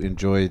hopefully you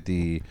enjoy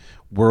the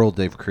world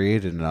they've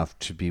created enough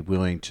to be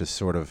willing to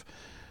sort of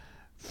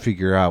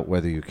figure out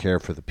whether you care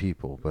for the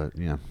people. But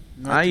yeah,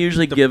 I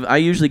usually give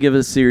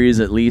a series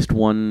at least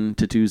 1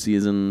 to 2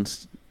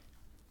 seasons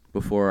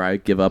before I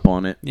give up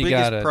on it. You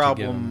Biggest gotta problem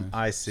give 'em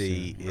I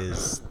see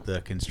is the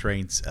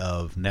constraints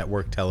of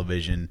network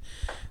television,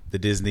 the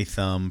Disney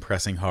thumb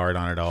pressing hard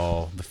on it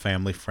all, the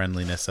family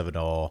friendliness of it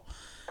all.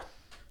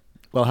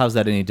 Well, how's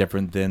that any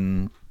different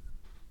than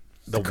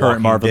The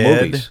current Walking Marvel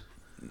Dead. movies?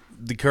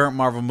 The current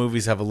Marvel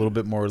movies have a little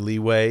bit more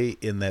leeway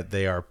in that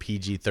they are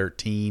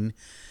PG-13,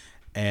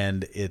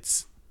 and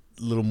it's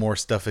a little more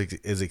stuff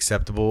is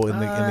acceptable in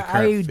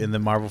the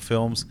Marvel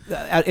films.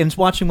 And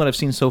watching what I've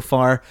seen so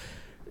far,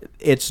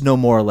 it's no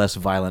more or less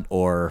violent,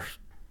 or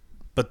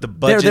But the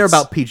budgets, they're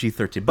about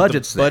PG-13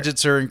 budgets. The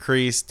budgets are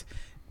increased,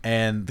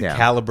 and the Yeah.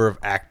 caliber of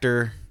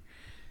actor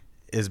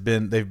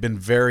they've been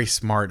very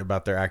smart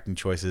about their acting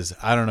choices.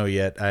 I don't know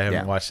yet. I haven't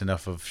Yeah. watched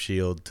enough of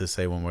S.H.I.E.L.D. to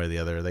say one way or the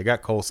other. They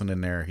got Coulson in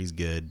there. He's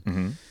good.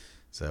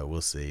 So we'll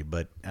see.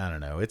 But I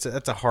don't know.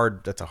 That's a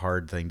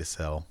hard thing to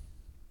sell.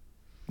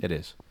 It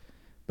is,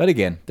 but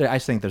again, I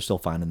think they're still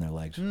finding their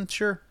legs.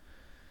 Sure.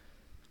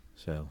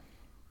 So,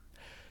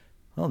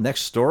 well,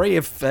 next story.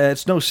 If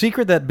it's no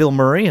secret that Bill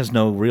Murray has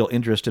no real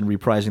interest in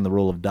reprising the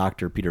role of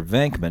Dr. Peter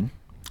Venkman,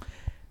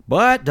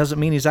 but doesn't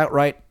mean he's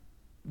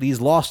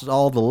lost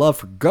all the love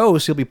for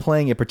ghosts. He'll be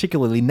playing a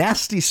particularly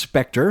nasty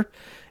specter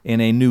in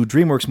a new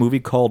DreamWorks movie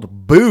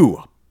called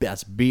Boo.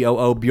 That's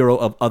BOO, Bureau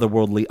of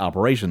Otherworldly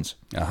Operations.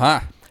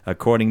 Aha.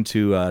 According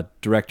to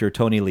director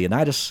Tony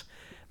Leonidas,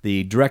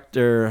 the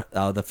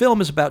film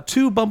is about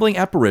 2 bumbling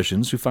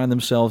apparitions who find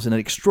themselves in an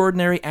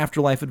extraordinary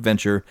afterlife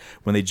adventure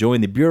when they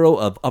join the Bureau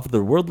of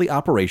Otherworldly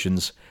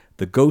Operations,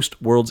 the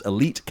Ghost World's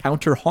elite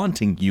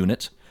counter-haunting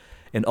unit,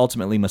 and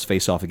ultimately must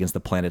face off against the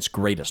planet's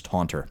greatest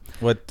haunter.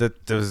 What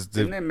those?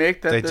 Didn't they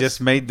make that They this-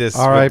 just made this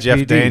R.I.P.D. with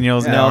Jeff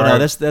Daniels. and No, R-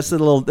 this is a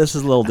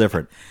little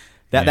different.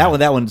 Yeah.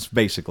 That one's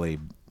basically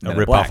a Men in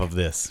rip Black. off of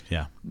this.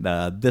 Yeah.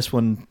 This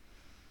one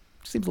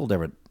seems a little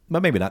different,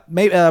 but maybe not.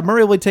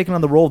 Murray will be taking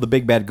on the role of the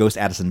big bad ghost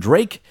Addison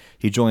Drake.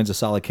 He joins a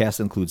solid cast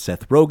that includes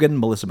Seth Rogen,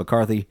 Melissa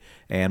McCarthy,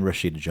 and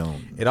Rashida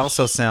Jones. It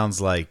also sounds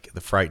like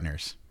The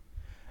Frighteners.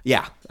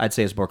 Yeah, I'd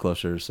say it's more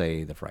closer to,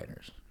 say, The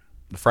Frighteners.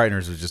 The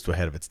Frighteners was just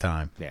ahead of its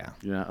time. Yeah.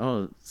 Yeah.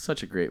 Oh,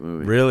 such a great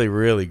movie. Really,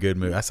 really good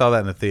movie. I saw that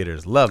in the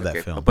theaters. Love that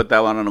Okay, film. I'll put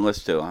that one on the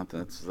list too.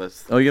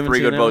 That's Oh, you haven't 3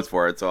 seen good that votes one?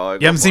 for it. So I'll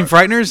You go haven't seen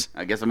for it. Frighteners?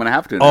 I guess I'm gonna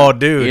have to. Now. Oh,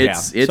 dude.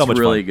 It's so much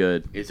really fun.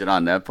 good. Is it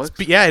on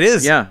Netflix? Yeah, it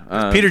is. Yeah.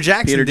 It's Peter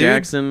Jackson, Peter dude.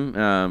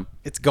 Jackson.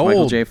 It's gold.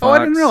 Michael J. Fox. Oh, I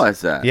didn't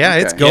realize that. Yeah,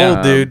 Okay. it's gold,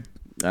 Yeah. dude.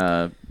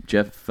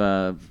 Jeff.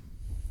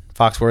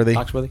 Foxworthy.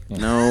 Foxworthy? Yeah.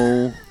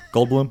 No.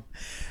 Goldblum?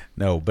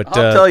 No, but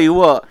I'll tell you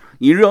what.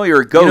 You know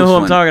you're a ghost. You know who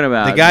I'm when- talking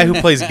about? the guy who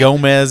plays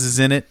Gomez is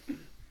in it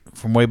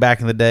from way back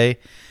in the day.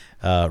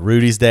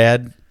 Rudy's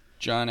dad.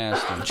 John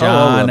Aston.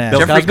 John Bill Aston.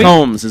 Jeffrey Cosby?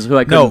 Combs is who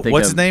I couldn't No, think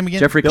what's of. his name again?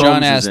 Jeffrey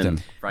John Combs is in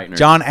Aston. Frighteners.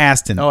 John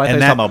Aston. Oh, I thought you were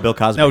And talking about Bill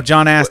Cosby. No,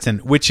 John Aston,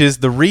 which is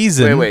the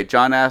reason. Wait.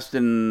 John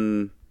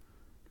Aston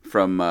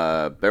from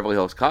Beverly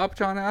Hills Cop.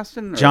 John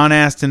Aston. Or- John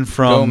Aston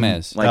from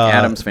Gomez. Like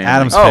Addams Family.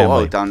 Addams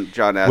Oh, Family.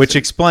 John Aston. Which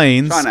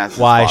explains Sean Astin's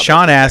why father.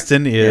 Sean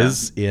Astin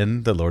is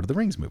in the Lord of the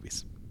Rings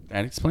movies.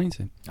 That explains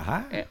it.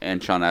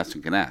 and Sean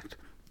Aston can act.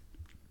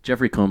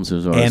 Jeffrey Combs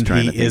is what I was And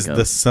trying he to think is of.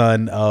 the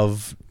son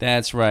of.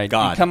 That's right.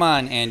 God. Come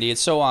on, Andy.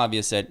 It's so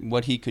obvious that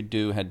what he could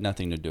do had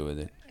nothing to do with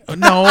it.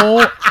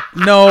 No.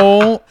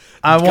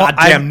 I won't.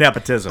 Goddamn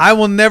nepotism. I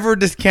will never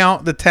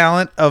discount the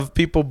talent of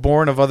people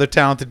born of other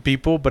talented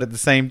people, but at the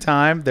same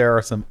time, there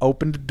are some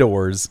opened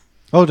doors.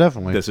 Oh,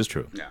 definitely. This is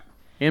true.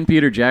 And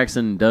Peter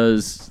Jackson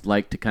does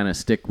like to kind of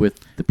stick with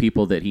the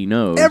people that he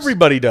knows.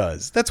 Everybody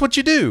does. That's what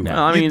you do. No,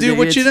 I you mean, do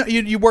what you know.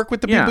 it's- You work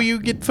with the Yeah. people you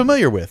get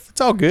familiar with.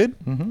 It's all good.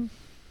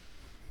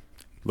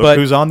 Look But-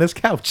 who's on this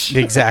couch.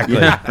 Exactly.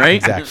 Yeah, right?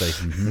 Exactly.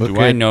 Do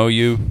I know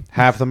you?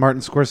 Half the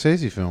Martin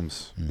Scorsese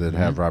films that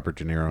have Robert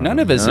De Niro. in None them.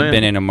 of us Oh, have yeah.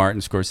 been in a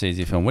Martin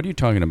Scorsese film. What are you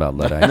talking about,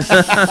 Luddites?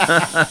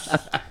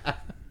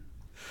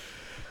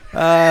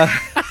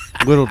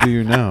 Little do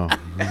you know.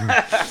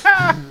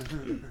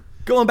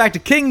 Going back to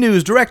King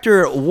news,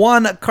 director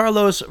Juan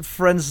Carlos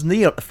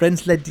Fresnillo.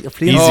 Easy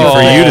for you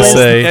to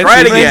say.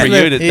 Try it again. For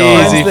you to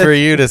Easy for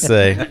you to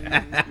say.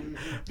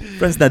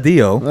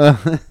 Fresnadillo.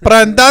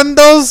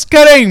 Prandandos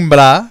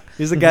Carimbra.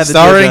 He's the guy that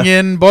Starring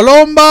did, in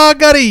Bolomba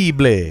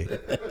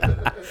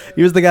Garible.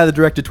 He was the guy that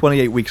directed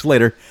 28 Weeks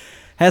Later.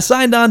 Has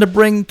signed on to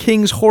bring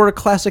King's horror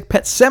classic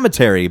Pet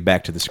Sematary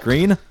back to the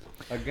screen.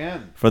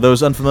 Again. For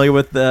those unfamiliar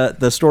with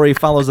the story,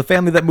 follows a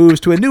family that moves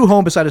to a new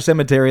home beside a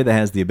cemetery that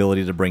has the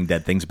ability to bring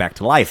dead things back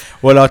to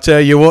life. Well, I'll tell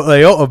you what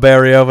they ought to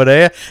bury over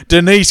there.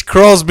 Denise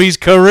Crosby's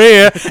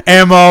career.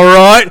 Am I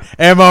right?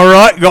 Am I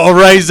right? Got to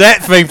raise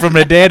that thing from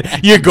the dead.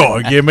 You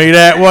got to give me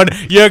that one.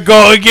 You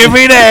got to give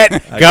me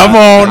that. Come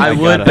on. I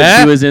would, Huh?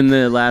 but she was in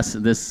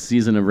this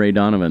season of Ray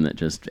Donovan that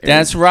just aired.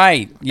 That's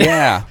right.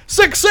 Yeah.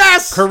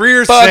 Success!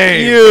 Career Fuck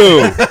save.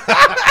 you.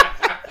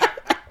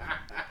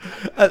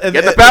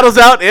 Get the paddles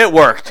out. It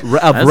worked. Of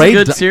That's Ray,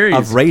 a good series.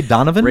 Of Ray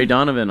Donovan? Ray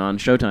Donovan on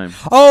Showtime.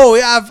 Oh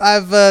yeah,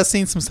 I've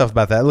seen some stuff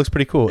about that. It looks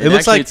pretty cool. It And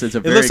looks actually, like it's a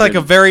it looks very like a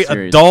good very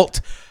series.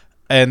 adult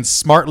and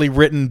smartly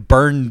written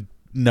burn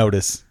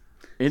notice.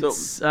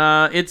 It's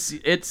I'd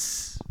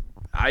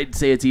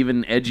say it's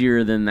even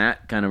edgier than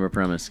that kind of a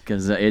premise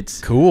because it's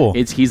Cool.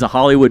 He's a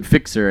Hollywood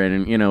fixer,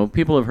 and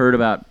people have heard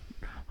about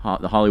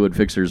the Hollywood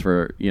fixers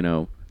for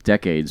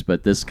decades,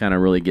 but this kind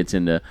of really gets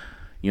into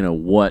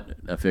what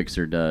a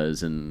fixer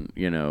does, and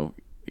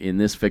in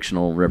this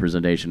fictional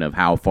representation of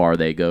how far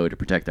they go to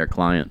protect their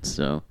clients.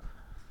 So.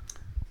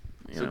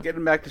 So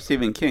getting back to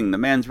Stephen King, the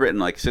man's written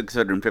like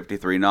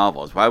 653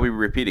 novels. Why are we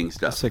repeating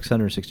stuff?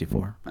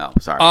 664. Oh,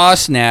 sorry. Aw,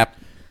 snap.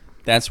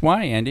 That's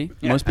why, Andy.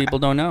 Most people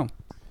don't know.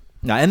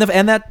 Now, and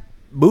that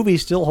movie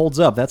still holds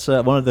up. That's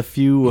one of the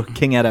few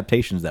King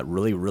adaptations that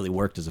really, really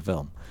worked as a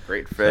film.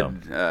 Great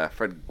Fred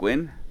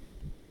Gwynn.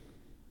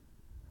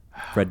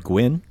 Fred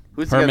Gwynn.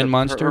 Who's the Herman other-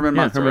 Munster? Herman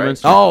Yeah, Munster. Herman right?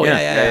 Munster. Oh, Yeah.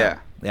 yeah.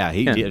 Yeah.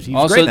 He Yeah. was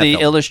Also, great in that the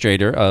film.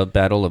 illustrator of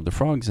Battle of the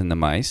Frogs and the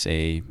Mice,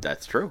 a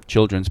That's true.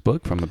 children's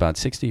book from about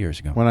 60 years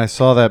ago. When I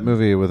saw that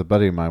movie with a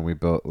buddy of mine,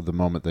 the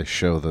moment they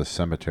show the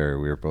cemetery,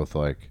 we were both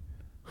like,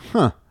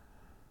 "Huh,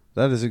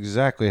 that is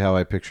exactly how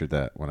I pictured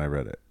that when I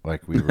read it."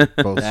 Like we were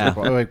both,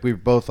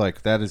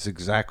 that is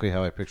exactly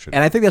how I pictured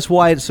And it. I think that's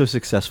why it's so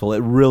successful.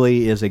 It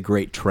really is a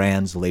great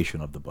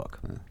translation of the book.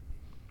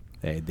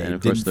 They And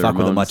of course didn't the fuck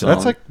with it Ramones much at song. That's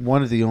all. like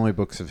one of the only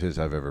books of his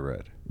I've ever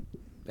read.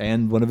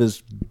 And one of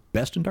his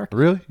best and darkest.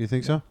 Really? You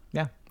think so?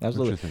 Yeah,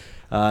 absolutely.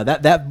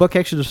 Interesting. That book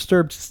actually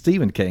disturbed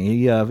Stephen King.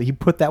 He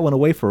put that one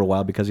away for a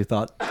while because he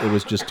thought it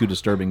was just too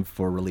disturbing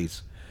for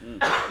release.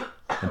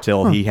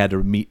 Until he had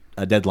to meet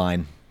a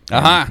deadline.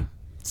 Aha.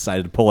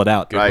 Decided to pull it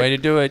out. Good Right. way to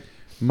do it.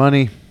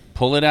 Money.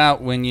 Pull it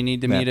out when you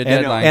need to meet a and,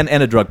 deadline.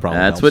 and a drug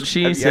problem. That's helps. what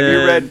she Have said.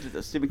 you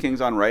read Stephen King's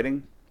On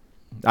Writing?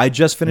 I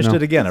just finished No.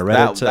 it again. I read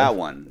That- it. that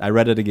one. I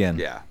read it again.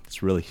 Yeah.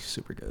 It's really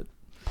super good.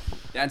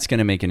 That's going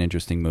to make an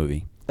interesting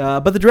movie.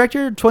 But the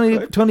director,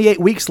 28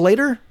 weeks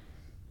later,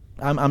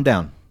 I'm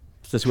down.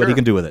 Just what he Sure.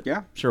 can do with it.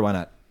 Yeah. Sure, why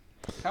not?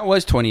 How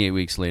was 28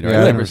 Weeks Later? Yeah, I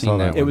I've never never saw seen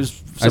that that one. It one.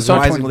 was I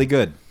saw surprisingly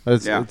good.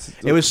 It's, Yeah. it's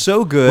It was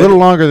so a good. little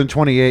longer than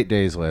 28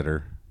 days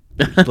later.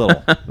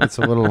 little. That's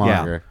a little Yeah.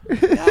 longer.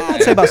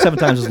 I'd say about 7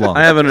 times as long.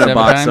 I have it in a 7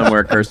 box times?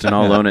 somewhere, Kirsten.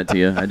 I'll loan it to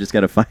you. I just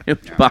got to find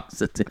which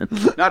box it's in.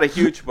 Not a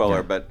huge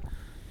spoiler, but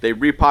they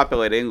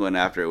repopulate England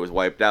after it was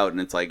wiped out, and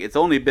it's like it's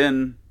only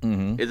been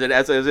is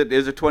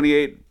it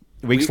 28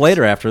 weeks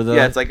later after the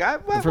it's like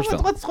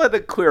let's let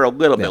it clear a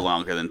little bit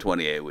longer than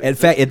 28 weeks. In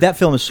fact, that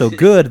film is so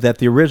good that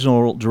the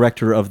original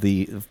director of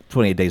the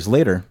 28 Days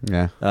Later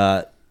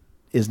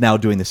is now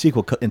doing the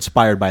sequel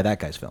inspired by that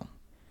guy's film.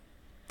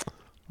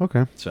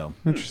 Okay. So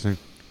Interesting.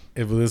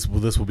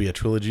 Will be a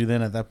trilogy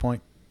then at that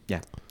point? yeah,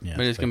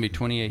 But it's going to be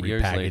 28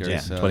 years repackage later.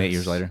 it. So 28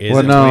 years later. Is Well,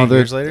 it no, 28 they're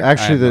years later? I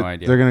actually have no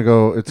idea. they're going to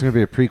go. It's going to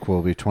be a prequel.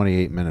 It'll be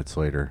 28 minutes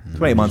later.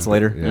 28 months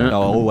later. Yeah.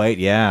 Oh wait,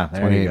 yeah,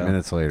 there you 28 go.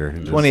 minutes later. And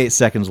just- 28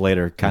 seconds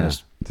later, kind Yeah,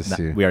 to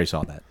see. of. We already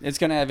saw that. It's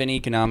going to have an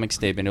economic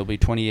statement. It'll be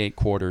 28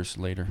 quarters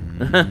later.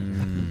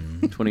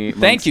 28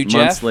 Thank you,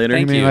 months Jeff. later.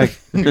 Thank You mean you. like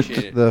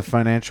Appreciate it. the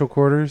financial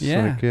quarters?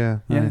 Yeah. Like, yeah.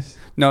 Yeah. Nice.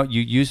 No,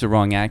 you used the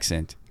wrong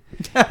accent.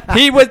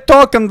 He was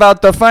talking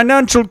about the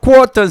financial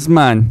quarters,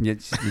 man. What the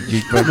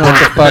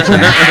fuck, man?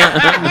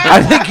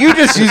 I think you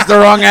just used the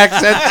wrong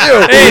accent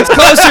too. Hey, it's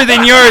closer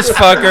than yours,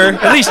 fucker.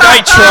 At least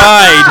I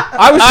tried.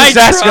 I was just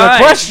asking tried. a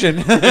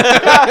question.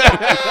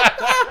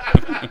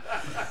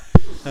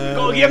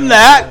 Go give him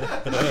that.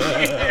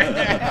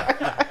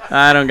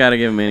 I don't got to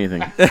give him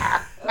anything.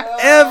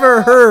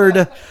 Ever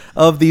heard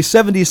of the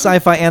 70s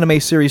sci-fi anime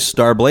series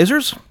Star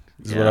Blazers?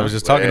 This is what I was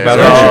just talking about.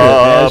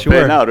 Yes, you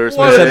In were. outer I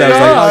said that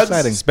was like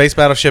exciting. Space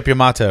Battleship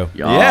Yamato.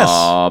 Yes.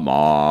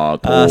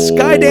 Yamato.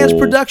 Skydance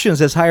Productions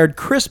has hired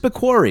Chris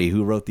McQuarrie,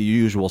 who wrote The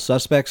Usual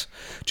Suspects,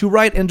 to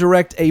write and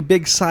direct a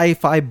big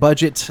sci-fi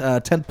budget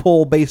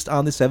tentpole based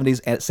on the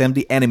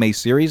 70 anime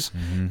series.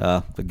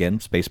 Again,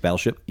 Space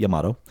Battleship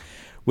Yamato,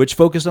 which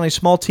focused on a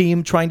small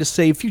team trying to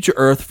save future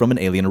Earth from an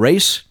alien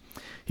race.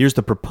 Here's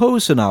the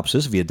proposed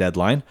synopsis via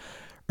Deadline.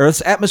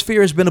 Earth's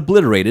atmosphere has been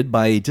obliterated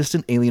by a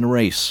distant alien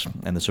race,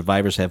 and the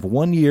survivors have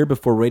 1 year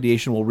before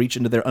radiation will reach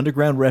into their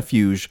underground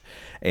refuge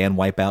and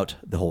wipe out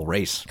the whole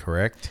race.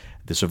 Correct.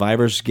 The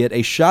survivors get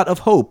a shot of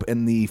hope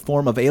in the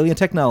form of alien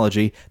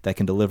technology that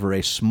can deliver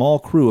a small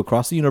crew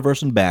across the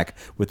universe and back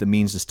with the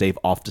means to stave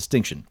off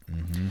distinction.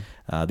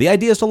 The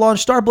idea is to launch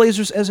Star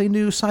Blazers as a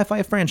new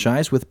sci-fi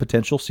franchise with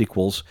potential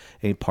sequels,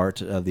 a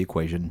part of the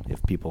equation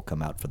if people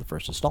come out for the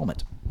first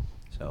installment.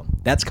 So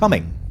that's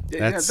coming.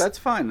 That's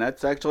fine.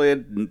 That's actually a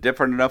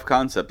different enough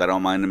concept. I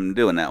don't mind him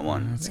doing that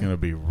one. It's going to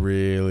be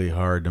really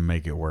hard to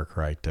make it work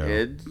right, though.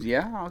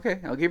 Okay,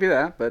 I'll give you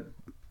that. But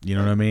You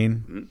know what I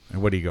mean?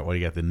 And what do you got? What do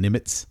you got? The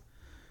Nimitz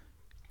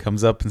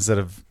comes up instead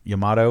of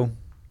Yamato.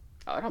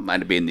 I don't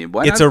mind it being the.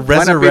 Why not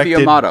be the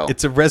Yamato?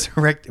 It's a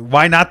resurrected.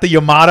 Why not the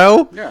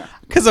Yamato? Yeah.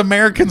 Because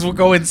Americans will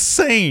go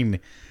insane.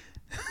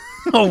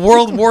 A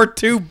World War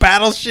II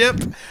battleship,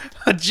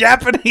 a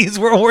Japanese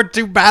World War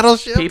II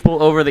battleship.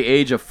 People over the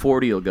age of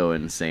 40 will go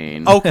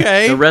insane.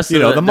 Okay. The rest You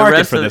of know, the market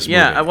rest for of this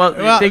Yeah, movie.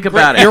 well, think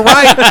about it. You're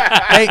right.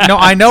 Hey, no,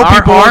 I know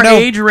people Our know.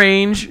 age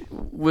range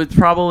was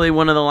probably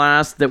one of the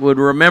last that would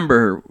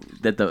remember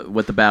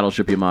what the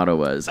Battleship Yamato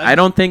was. I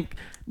don't think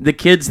the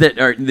kids that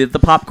are the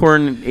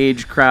popcorn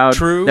age crowd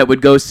True. that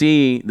would go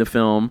see the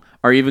film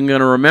are even going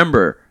to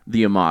remember the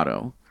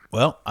Yamato.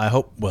 Well, I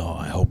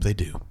hope they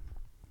do.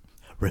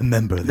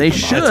 Remember that. They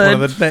should.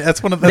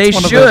 That's one of They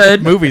the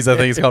should. movies. I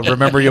think it's called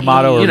Remember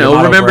Yamato. Or You know,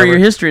 Yamato remember Forever. your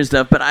history and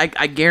stuff. But I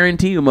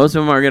guarantee you, most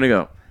of them are going to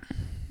go.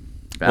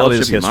 Well, it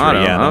is Battleship history.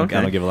 Yamato. Yeah, okay.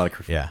 I don't give a lot of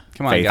credit. Yeah.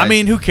 Come on, Faith. guys. I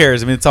mean, who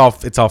cares? I mean, it's all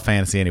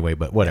fantasy anyway.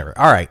 But whatever.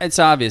 All right. It's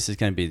obvious it's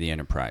going to be the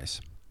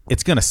Enterprise.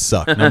 It's gonna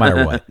suck no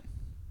matter what.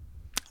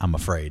 I'm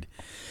afraid.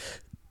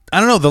 I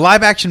don't know. The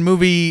live action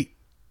movie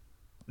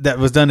that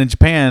was done in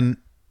Japan,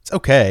 it's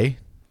okay.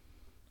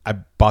 I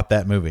bought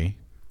that movie.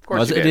 of course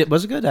Was you it, did.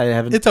 was it good? I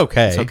haven't. It's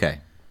okay. It's okay.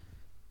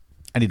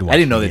 I need to watch I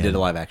didn't know it they again. did a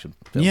live action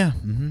film. Yeah.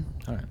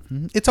 All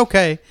right. It's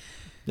okay.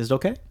 Is it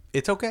okay?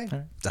 It's okay.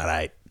 It's all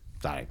right.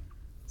 Sorry.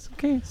 It's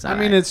okay. It's I all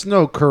mean, right. it's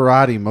no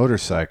karate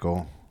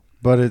motorcycle,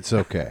 but it's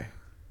okay.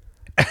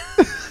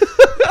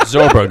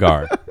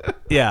 Zorbagar.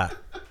 Yeah.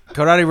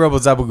 Karate Robo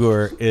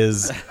Zabugur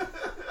is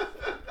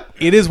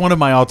one of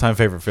my all-time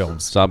favorite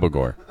films.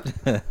 Zabugor.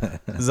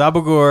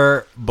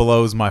 Zabugur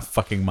blows my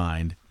fucking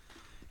mind.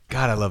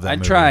 God, I love that I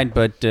movie. tried,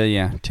 but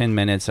 10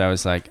 minutes. I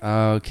was like,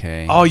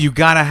 okay. Oh, you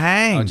gotta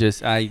hang. I'll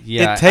just,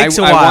 It takes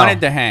a I while.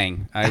 wanted to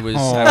hang. I was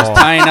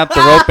tying up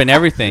the rope and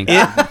everything.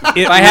 It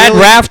If I had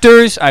really-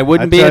 rafters, I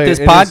wouldn't be I at tell this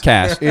you,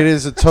 podcast. It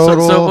is a So,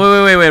 total.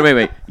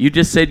 wait. You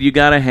just said you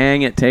got to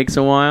hang. It takes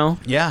a while.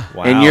 Yeah.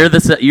 And you're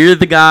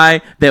the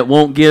guy that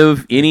won't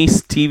give any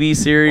TV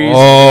series.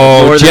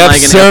 Oh, more than Jeff's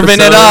like an serving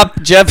it episode.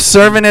 up. Jeff's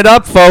serving it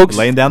up, folks.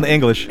 Laying down the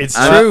English. It's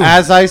true.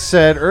 As I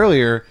said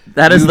earlier,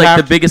 That is you like have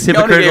the to- biggest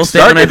only hypocritical get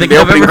statement I started think in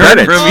the I've ever opening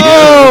heard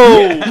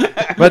credits.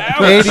 from you. But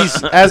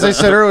ladies, as I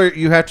said earlier,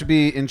 you have to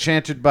be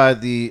enchanted by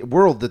the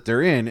world that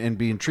they're in and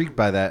be intrigued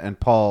by that. And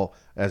Paul,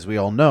 as we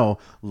all know,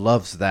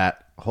 loves that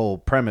whole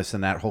premise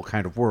and that whole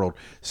kind of world.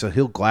 So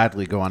he'll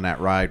gladly go on that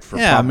ride for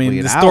Yeah, I probably mean,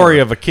 an the story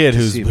hour of a kid to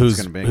whose see if it's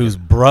gonna make whose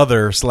it.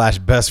 brother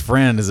 / best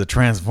friend is a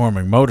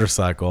transforming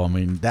motorcycle. I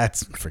mean, forget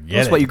That's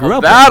it. what you grew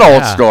up That with.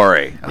 old Yeah.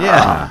 story.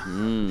 Yeah,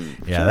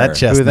 yeah, that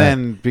chestnut. who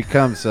then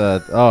becomes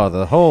the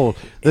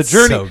It's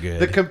journey, so good.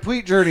 the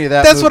complete journey of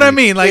that. That's what I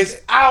movie mean, like-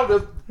 is out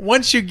of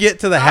once you get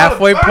to the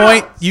halfway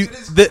point,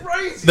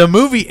 the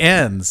movie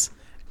ends,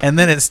 and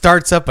then it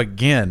starts up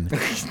again.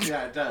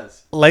 Yeah, it does.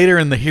 Later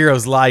in the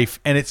hero's life,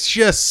 and it's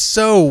just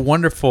so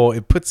wonderful.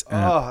 It puts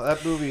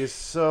That movie is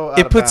so.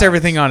 it puts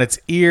everything on its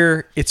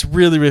ear. It's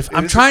really.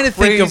 I'm trying to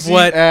think of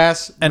what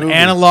an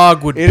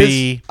analog would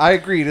be. I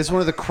agree. It is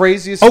one of the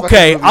craziest.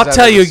 Okay, fucking movies I'll I've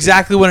tell ever you seen.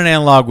 exactly what an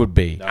analog would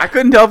be. I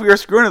couldn't tell if you were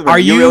screwing with me. Are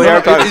you? really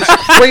are talking-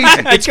 It's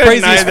crazy. It's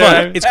crazy as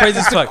fuck. It's crazy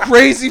as fuck.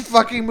 Crazy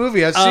fucking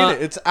movie. I've seen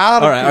it. It's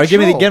out of All right, give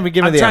me control.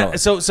 give me I'm the trying,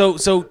 analog.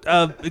 so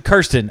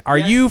Kirsten, are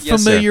you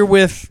Yes, familiar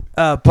with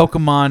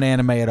Pokemon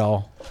anime at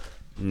all?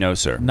 No,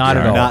 sir. Not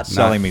at You're all. not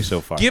selling me so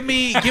far. Give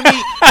me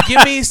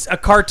a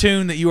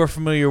cartoon that you are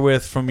familiar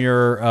with from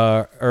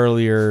your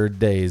earlier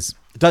days.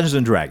 Dungeons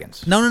and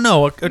Dragons. No,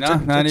 No, a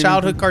not even-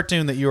 childhood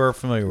cartoon that you are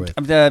familiar with.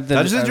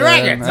 Dungeons and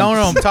Dragons. No,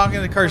 I'm talking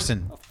to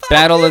Kirsten.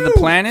 Battle of the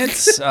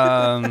Planets.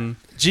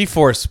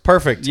 G-Force,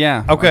 perfect.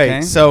 Yeah, Okay,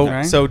 okay, so all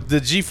right. so the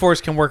G-Force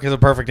can work as a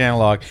perfect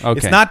analog. Okay.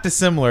 It's not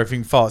dissimilar if you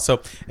can follow it.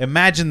 So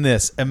imagine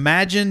this.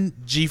 Imagine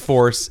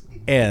G-Force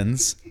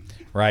ends,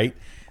 right?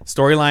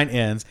 Storyline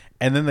ends,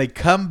 and then they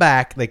come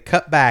back, they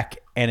cut back,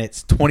 and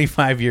it's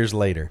 25 years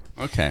later.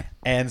 Okay.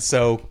 And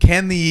so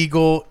Ken the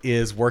Eagle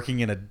is working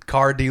in a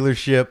car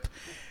dealership.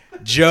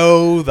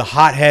 Joe, the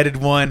hot-headed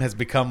one, has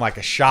become like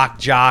a shock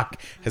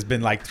jock. Has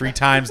been like 3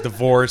 times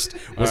divorced.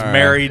 Was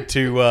married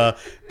to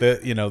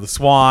the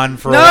Swan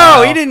for a No,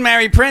 while. he didn't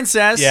marry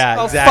Princess. Yeah,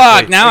 oh, exactly.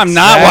 fuck. Now I'm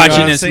not Exactly.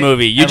 watching this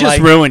movie. You And just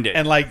like- ruined it.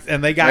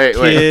 And they got Wait.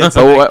 kids.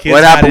 So and the what kids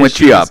happened got with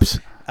issues. Cheops?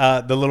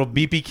 The little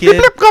beepy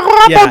kid.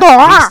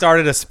 Yeah, he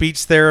started a speech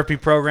therapy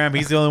program.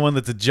 He's the only one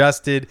that's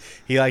adjusted.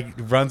 He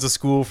runs a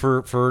school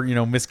for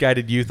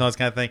misguided youth and all this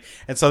kind of thing.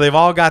 And so they've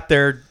all got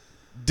their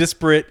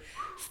disparate,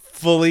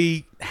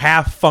 fully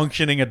half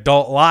functioning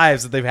adult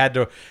lives that they've had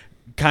to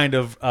kind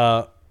of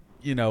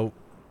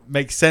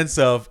make sense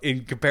of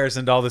in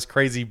comparison to all this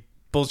crazy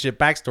bullshit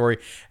backstory.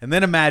 And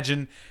then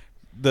imagine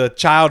the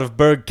child of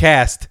Berg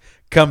Cast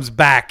comes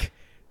back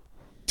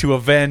to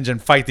avenge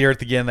and fight the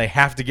Earth again. They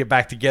have to get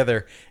back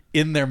together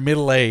in their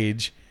middle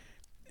age.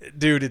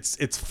 Dude,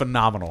 it's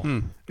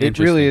phenomenal. It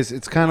really is.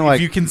 It's kind of like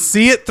If you can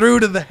see it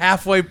through to the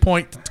halfway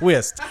point to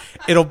twist,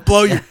 it'll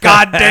blow your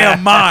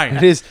goddamn mind.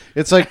 it is.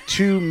 It's like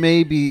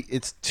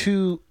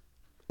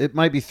it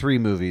might be 3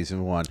 movies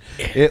in one.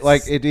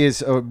 It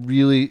is a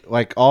really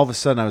all of a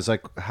sudden I was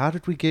like, how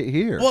did we get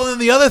here? Well, then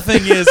the other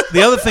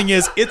thing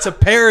is it's a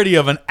parody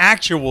of an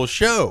actual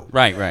show.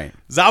 right.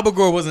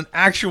 Zabagor was an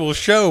actual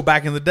show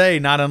back in the day,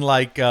 not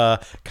unlike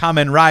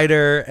Kamen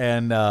Rider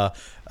and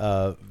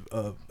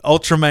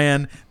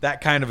Ultraman,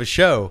 that kind of a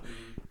show.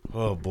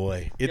 Oh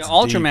boy, it's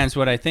Ultraman's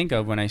what I think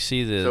of when I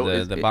see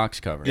So the box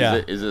cover. Yeah.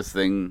 Is this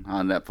thing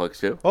on Netflix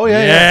too? oh deep.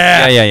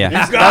 yeah.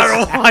 Yeah. You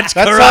gotta watch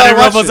that's how I Karate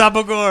watched Rumble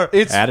it. Zabagor.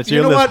 It's Add it to you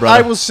your know list, what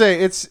brother. I will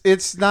say.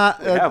 It's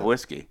not. They have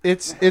whiskey.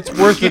 It's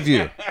worth a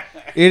view.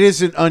 It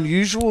is an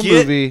unusual Get-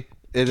 movie.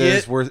 It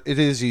is get worth. It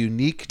is a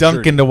unique.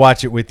 Duncan journey. to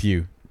watch it with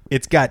you.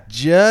 It's got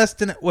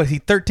just he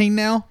 13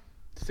 now?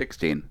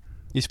 16.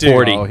 He's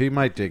 40. Oh, he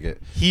might dig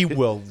it. He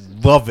will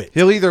love it.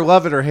 He'll either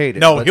love it or hate it.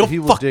 No, but he'll he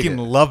will dig fucking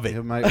it. love it. He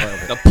might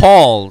love it. The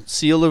Paul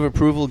seal of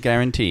approval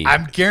guaranteed.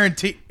 I'm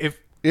guaranteed if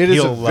It is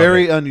a he'll love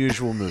very it.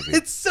 unusual movie.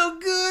 It's so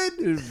good.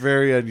 It's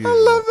very unusual. I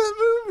love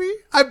that movie.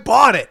 I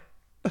bought it.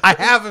 I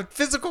have a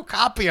physical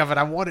copy of it.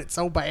 I want it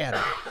so bad.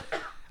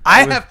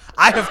 I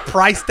have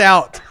priced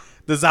out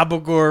the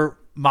Zabagor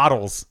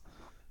models.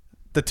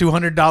 The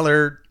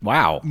 $200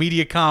 Wow.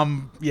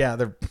 MediaCom. Yeah,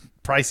 they're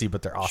pricey,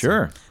 but they're awesome.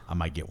 Sure. I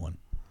might get one.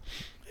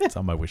 It's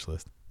on my wish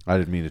list. I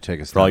didn't mean to take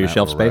us all down your that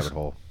shelf little space? rabbit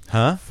hole.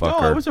 Huh?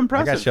 Oh, it was I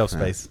impressive. got shelf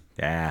space.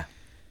 Yeah.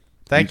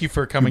 Thank you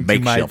for coming to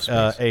make my shelf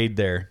space. aid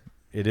there.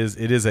 It is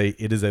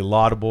a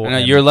laudable. No,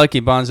 and- you're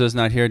lucky Bonzo's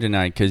not here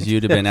tonight because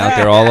you'd have been out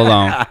there all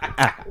alone.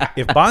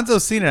 If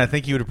Bonzo's seen it, I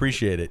think he would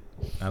appreciate it.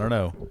 I don't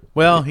know.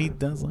 Well, he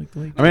does like the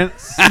way. I mean,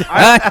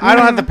 I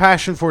don't have the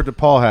passion for it that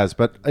Paul has,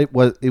 but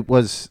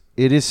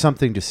it is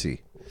something to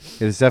see.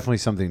 It is definitely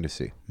something to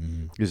see.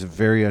 It's a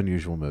very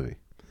unusual movie,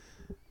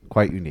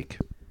 quite unique.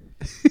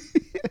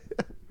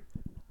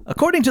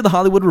 According to The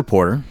Hollywood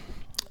Reporter,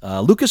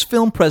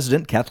 Lucasfilm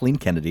president Kathleen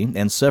Kennedy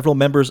and several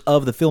members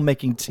of the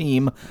filmmaking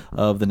team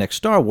of the next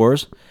Star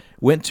Wars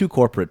went to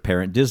corporate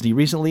parent Disney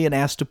recently and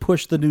asked to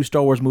push the new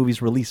Star Wars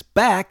movie's release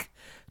back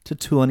to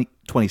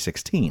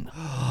 2016.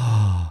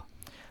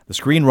 The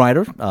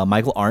screenwriter,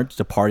 Michael Arndt,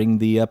 departing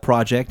the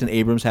project and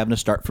Abrams having to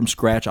start from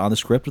scratch on the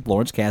script with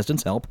Lawrence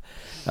Kasdan's help.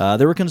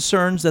 There were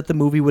concerns that the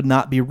movie would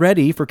not be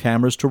ready for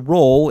cameras to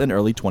roll in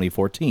early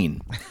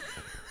 2014.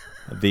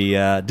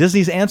 The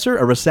Disney's answer,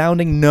 a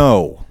resounding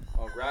no.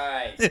 All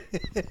right.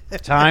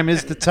 Time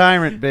is the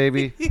tyrant,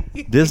 baby.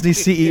 Disney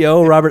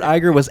CEO Robert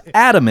Iger was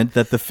adamant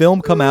that the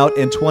film come out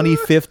in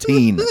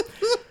 2015,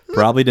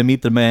 probably to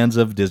meet the demands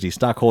of Disney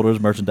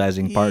stockholders,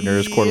 merchandising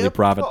partners, quarterly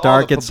profit All the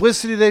targets.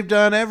 publicity they've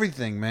done,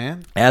 everything,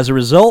 man. As a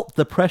result,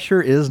 the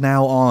pressure is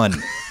now on.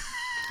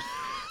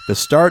 The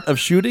start of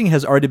shooting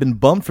has already been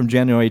bumped from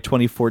January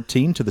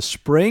 2014 to the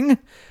spring,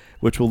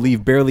 which will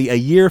leave barely a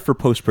year for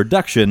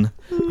post-production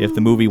if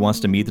the movie wants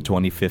to meet the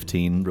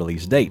 2015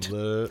 release date.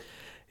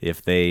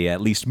 If they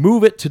at least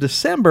move it to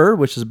December,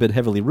 which has been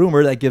heavily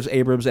rumored, that gives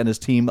Abrams and his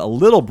team a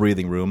little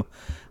breathing room.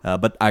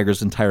 But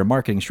Iger's entire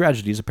marketing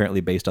strategy is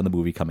apparently based on the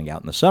movie coming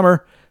out in the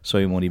summer, so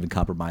he won't even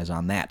compromise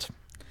on that.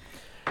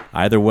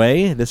 Either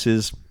way, this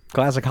is a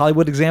classic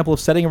Hollywood example of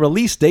setting a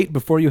release date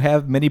before you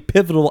have many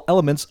pivotal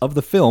elements of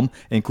the film,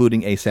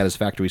 including a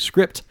satisfactory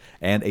script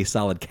and a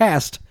solid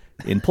cast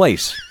in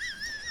place.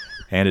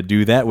 And to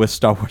do that with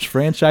Star Wars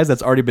franchise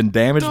that's already been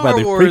damaged by the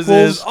Star Wars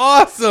prequels is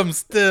awesome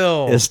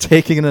still. is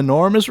taking an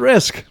enormous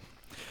risk.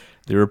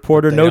 The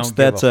reporter They notes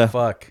don't give that a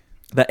fuck.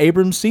 that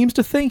Abrams seems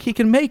to think he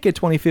can make a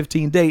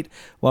 2015 date,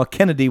 while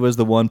Kennedy was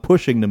the one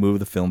pushing to move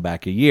the film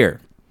back a year.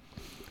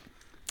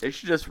 They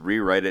should just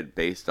rewrite it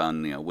based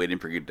on Waiting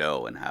for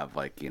Godot and have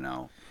a Yeah,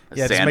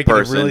 just sand make it a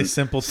person, really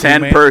simple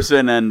sand two-man-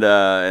 person and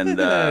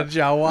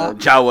Jawa.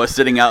 Jawa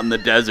sitting out in the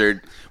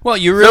desert. Well,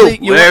 you So, really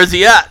where's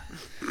he at?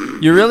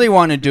 you really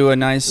want to do a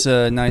nice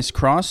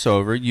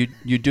crossover.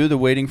 You do the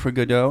Waiting for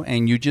Godot,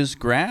 and you just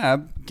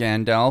grab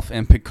Gandalf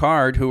and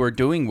Picard, who are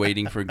doing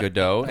Waiting for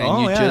Godot,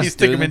 and You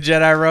stick them in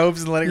Jedi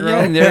robes and let it grow.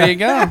 Yeah, and there you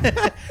go.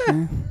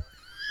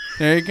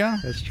 There you go.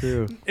 That's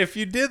true. If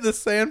you did the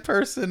sand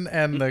person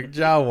and the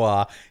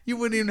Jawa, you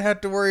wouldn't even have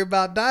to worry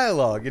about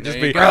dialogue. It'd just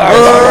There you be.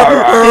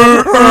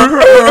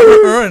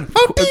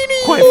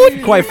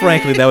 Quite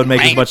frankly, that would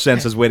make as much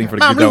sense as Waiting for the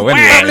Godot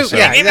anyway. So.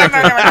 Yeah,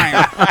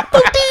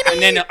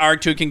 And then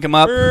R2 can come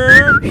up,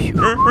 and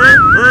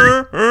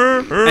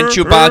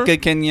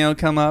Chewbacca can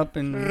come up,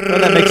 and Well,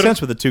 that makes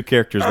sense with the two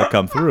characters that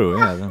come through.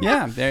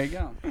 yeah, there you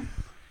go.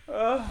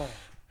 Oh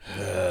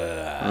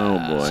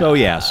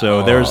boy.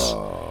 So there's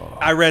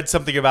I read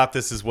something about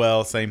this as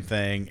well, same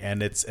thing,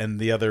 and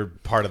the other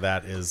part of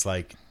that is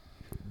like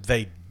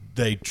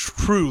they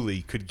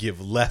truly could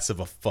give less of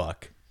a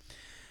fuck.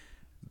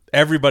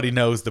 Everybody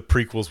knows the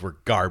prequels were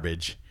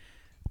garbage,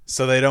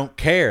 so they don't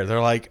care. They're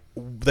like,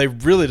 they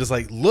really just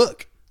like,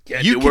 look,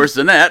 Can't do worse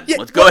than that. Yeah,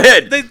 Let's go well,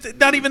 ahead.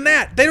 Not even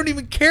that. They don't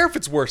even care if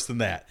it's worse than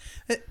that.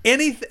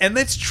 And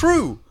that's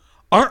true.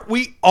 Aren't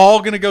we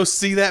all gonna go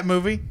see that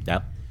movie? yeah.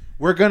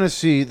 We're gonna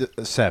see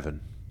the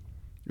 7.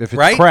 If it's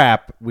Right?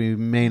 crap, we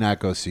may not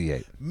go see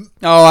 8.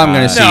 Oh, I'm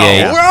gonna see No,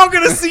 8. we're all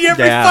gonna see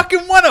every Yeah.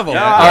 fucking one of them.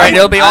 No, All right,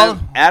 it'll be all.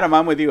 Adam,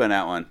 I'm with you on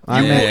that one.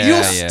 I Yeah.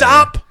 You'll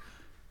stop.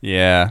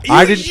 Yeah.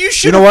 I didn't. You You,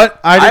 should. know what?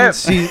 I didn't have-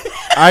 see.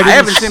 I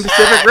haven't seen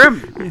Pacific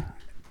Rim.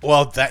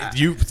 Well, that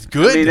you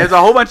good. I mean, there's a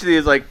whole bunch of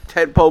these like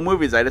tentpole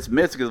movies I just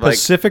missed because like.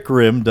 Pacific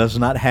Rim does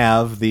not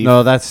have the.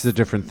 No, that's the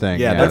different thing.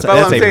 Yeah, That's that's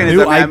what I'm a saying.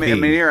 new I IP.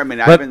 mean, I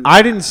But haven't.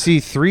 I didn't see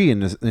 3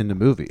 in the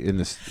movie in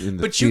the.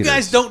 but you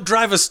guys theaters. don't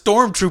drive a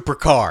stormtrooper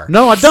car.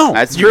 No, I don't.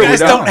 That's You true. guys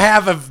we don't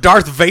have a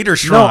Darth Vader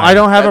shrine. No, I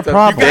don't have That's a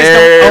problem. You guys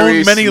don't very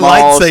own many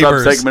small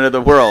lightsabers. subsegment of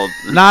the world.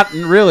 Not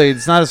really.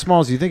 It's not as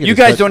small as you think. It You is,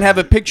 guys but- don't have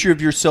a picture of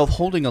yourself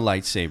holding a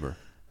lightsaber.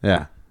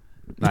 Yeah.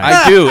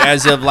 I do,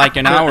 as of like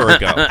an hour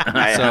ago.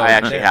 I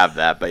actually have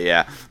that, but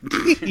yeah.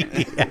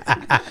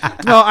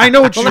 No, I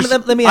know what Well, you're.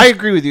 let me I ask-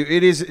 agree with you.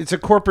 It's a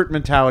corporate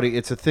mentality.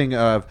 It's a thing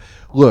of,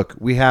 look,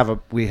 we have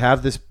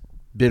this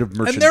bit of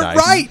merchandise, they're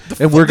right.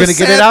 and we're The going to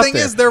get it sad out thing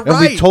there. is they're and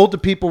we right. told the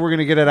people we're going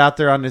to get it out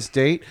there on this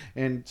date,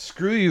 and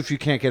screw you if you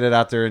can't get it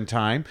out there in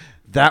time.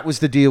 That was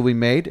the deal we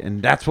made,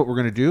 and that's what we're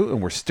going to do,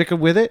 and we're sticking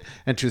with it.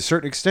 And to a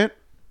certain extent,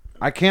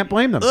 I can't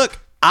blame them. Look,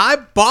 I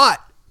bought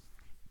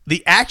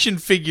the action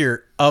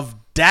figure of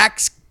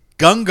Dax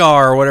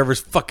Gungar or whatever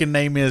his fucking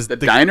name is. The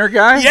diner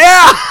guy?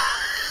 Yeah,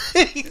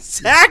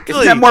 exactly.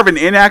 Isn't that more of an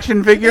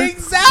inaction figure?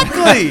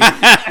 Exactly.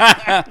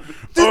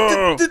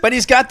 But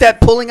he's got that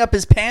pulling up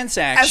his pants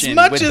As action.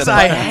 much with as the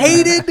I button.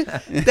 hated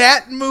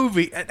that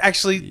movie,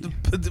 actually,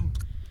 the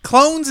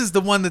Clones is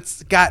the one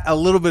that's got a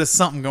little bit of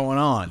something going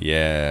on.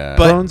 Yeah.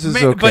 But, Clones is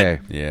okay.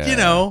 But, Yeah. you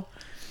know,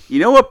 You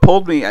know what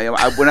pulled me?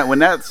 When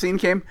that scene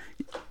came,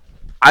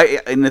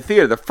 in the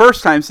theater, the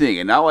first time seeing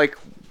it, not like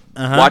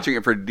watching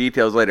it for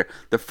details later.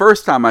 The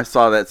first time I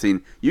saw that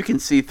scene, you can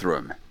see through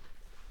him.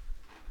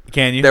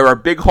 can you? There are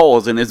big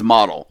holes in his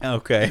model,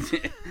 Okay.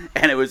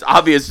 and it was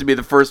obvious to me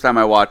the first time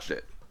I watched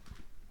it.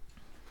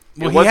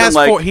 Well, It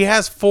wasn't he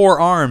has 4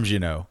 arms, you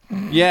know.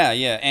 Yeah,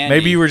 yeah. And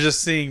Maybe you were just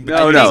seeing.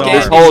 No, think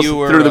there's Andy, holes you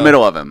were, through the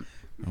middle of him.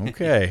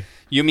 Okay.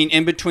 You mean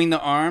in between the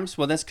arms?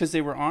 Well, that's because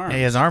they were arms.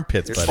 He has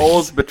armpits, There's buddy.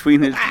 holes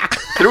between his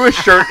through his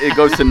shirt. It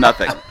goes to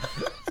nothing.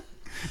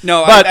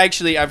 No, But-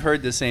 I've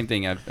heard the same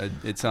thing.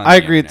 It's on. I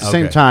the agree. At the internet.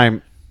 same Okay.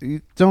 time,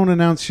 you don't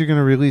announce you're going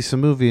to release a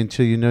movie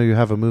until you know you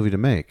have a movie to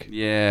make.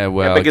 Yeah.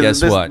 Well, Because guess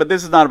this, what? But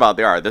this is not about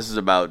the art. This is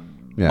about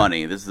Yeah.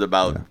 money. This is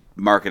about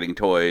marketing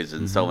toys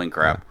and selling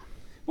crap.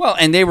 Well,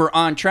 and they were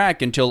on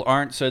track until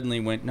Arndt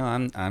suddenly went, "No,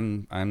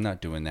 I'm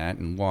not doing that,"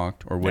 and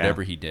walked or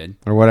whatever he did.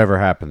 Or whatever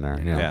happened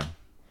there. Yeah. Yeah.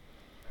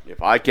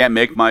 If I can't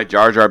make my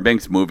Jar Jar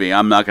Binks movie,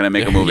 I'm not going to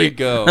make a There movie. you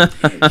go.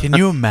 Can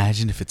you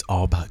imagine if it's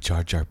all about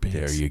Jar Jar Binks?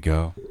 There you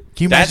go.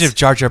 Can you imagine if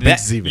Jar Jar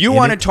Binks is even You in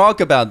want to it?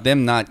 talk about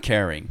them not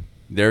caring?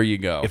 There you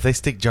go. If they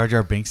stick Jar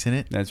Jar Binks in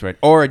it, That's right.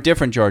 Or a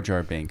different Jar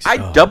Jar Binks.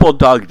 I double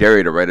dog dare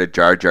you to write a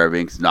Jar Jar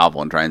Binks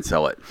novel and try and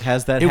sell it.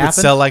 Has that it happened? would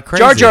sell like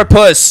crazy. Jar Jar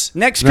Puss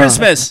next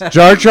Christmas.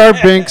 Jar Jar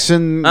Binks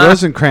and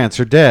Rosencrantz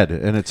are dead,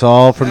 and it's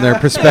all from their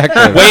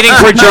perspective. Waiting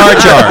for Jar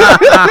Jar.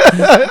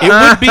 It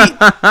would be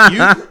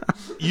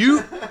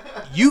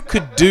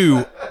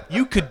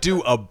you could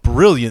do a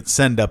brilliant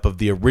send up of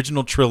the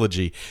original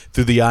trilogy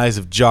through the eyes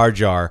of Jar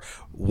Jar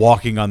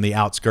walking on the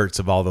outskirts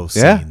of all those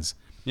Yeah. scenes.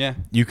 Yeah.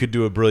 You could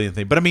do a brilliant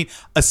thing. But I mean,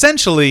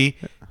 essentially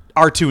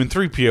R2 and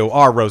 3PO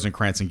are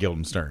Rosencrantz and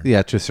Guildenstern.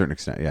 Yeah, to a certain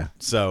extent, yeah.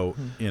 So,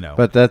 you know.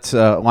 But that's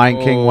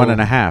Lion King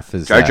 1.5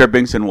 is Jar that. Jar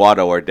Binks and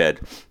Watto are dead.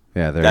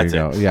 Yeah, there That's you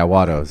go. it. Yeah,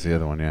 Watto's the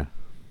other one, yeah.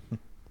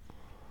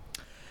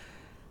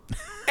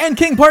 And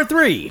King Part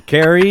 3,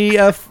 Carrie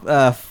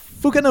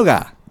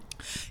Fukunaga.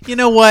 you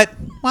know what?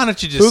 Why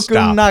don't you just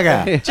stop?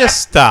 Fukunaga.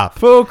 Just stop.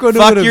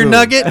 Fukunaga. Fuck your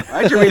nugget.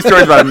 Why don't you read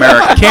stories about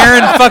America?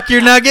 Karen, fuck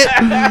your nugget.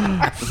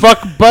 Fuck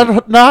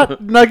butt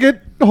not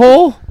nugget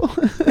hole.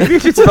 Maybe you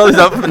should spell this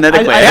out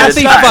phonetically.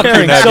 Kathy, fuck your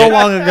Caring nugget. so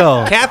long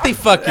ago. Kathy,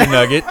 fuck your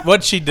nugget.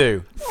 What'd she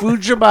do?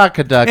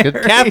 Fujimaka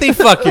ducket. Kathy,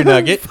 fuck your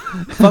nugget.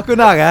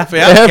 Fukunaga.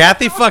 Yeah,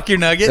 Kathy, fuck your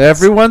nugget.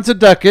 Everyone's a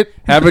ducket.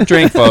 Have a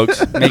drink, folks.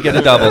 Make it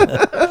a double.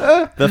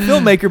 The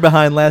filmmaker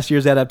behind last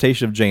year's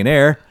adaptation of Jane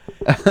Eyre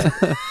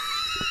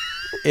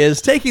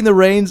is taking the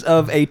reins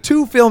of a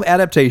 2-film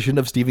adaptation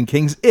of Stephen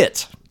King's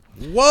It.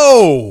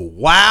 Whoa!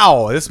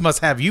 Wow! This must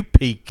have you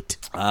peaked.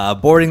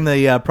 Boarding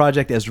the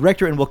project as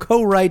director and will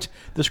co-write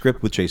the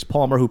script with Chase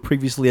Palmer, who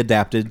previously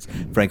adapted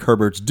Frank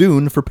Herbert's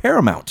Dune for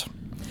Paramount.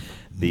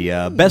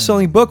 The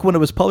best-selling book when it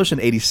was published in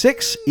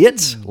 '86,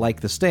 It, like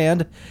The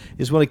Stand,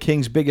 is one of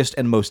King's biggest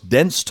and most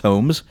dense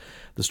tomes.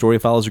 The story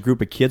follows a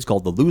group of kids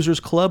called the Losers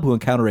Club who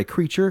encounter a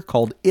creature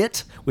called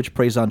It, which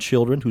preys on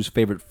children whose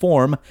favorite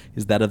form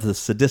is that of the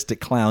sadistic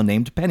clown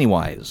named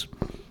Pennywise.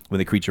 When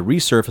the creature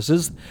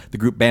resurfaces, the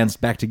group bands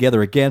back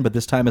together again, but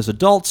this time as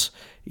adults,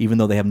 even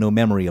though they have no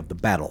memory of the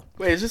battle.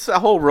 Wait, is this a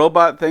whole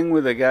robot thing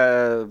with the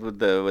guy with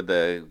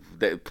the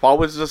that Paul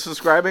was just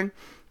describing?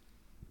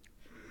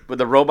 With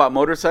the robot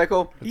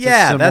motorcycle?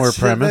 Yeah, similar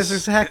premise.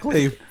 That's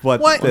exactly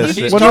what What? this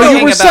He's is. Well, talking no,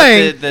 you were about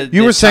saying the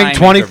you were saying time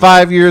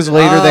 25 years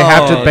later they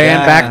have to Oh, band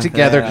yeah. back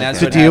together Yeah, that's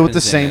to what deal with the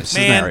happens in same it.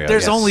 scenario. Man,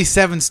 there's yes. only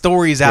 7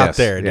 stories out Yes,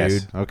 there, yes.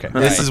 dude. Okay.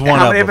 This is And one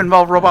how of many of them them.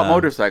 involve robot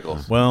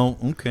motorcycles? Well,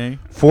 okay.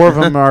 4 of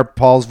them are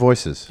Paul's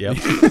voices. Yep.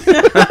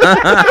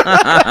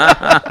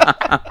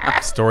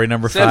 Story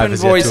number 5 7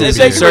 is voices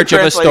yet in to search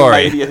of a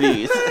story.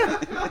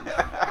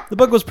 The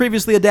book was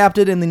previously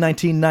adapted in the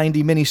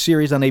 1990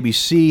 miniseries on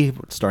ABC,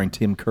 starring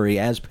Tim Curry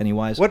as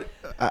Pennywise. What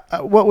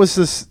was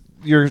this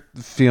your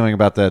feeling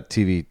about that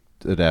TV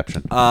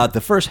adaptation? The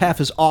first half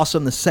is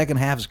awesome. The second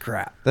half is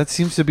crap. That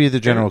seems to be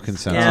the general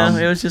consensus. Yeah,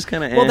 it was just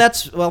kind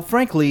of. Well,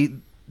 frankly,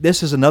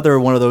 this is another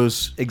one of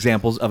those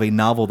examples of a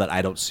novel that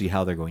I don't see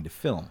how they're going to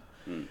film.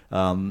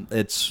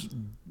 It's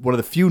one of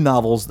the few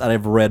novels that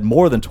I've read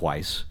more than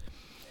twice,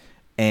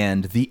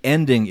 and the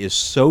ending is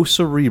so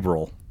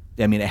cerebral.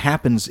 I mean, it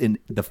happens in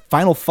the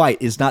final fight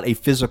is not a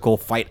physical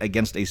fight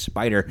against a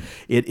spider.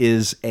 It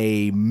is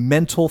a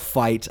mental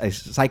fight, a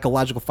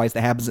psychological fight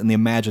that happens in the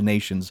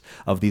imaginations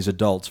of these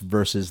adults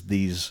versus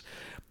these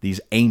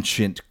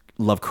ancient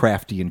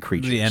Lovecraftian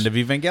creatures. The end of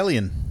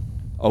Evangelion.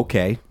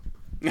 Okay.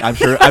 I'm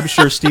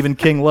sure Stephen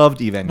King loved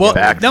Evangelion. Well,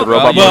 Back to no, the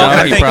robot well,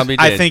 motorcycle. He probably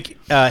I did. think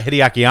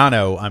Hideaki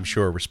Anno, I'm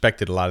sure,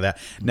 respected a lot of that.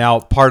 Now,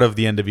 part of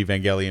the end of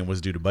Evangelion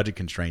was due to budget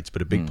constraints, but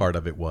a big part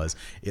of it was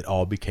it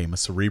all became a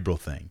cerebral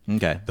thing.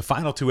 Okay. The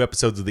final 2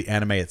 episodes of the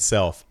anime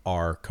itself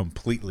are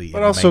completely But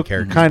in the also main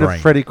character's kind brain.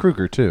 of Freddy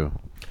Krueger too.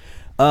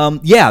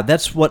 Yeah,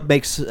 that's what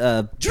makes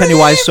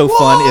Pennywise so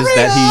fun is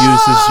that he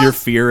uses your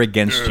fear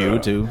against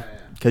you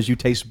because you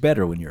taste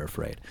better when you're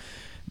afraid.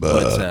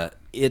 But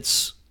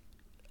it's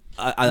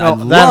I love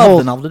the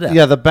novel to death.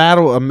 Yeah,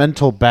 a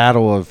mental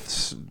battle of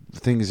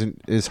things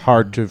is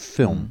hard to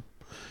film.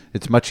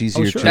 It's much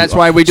easier sure. to. That's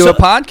why we do a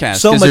podcast,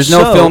 so because much there's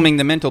no so filming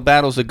the mental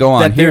battles that go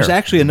on that here. there's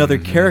actually another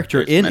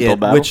character in mental it,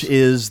 battles? which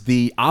is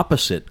the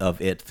opposite of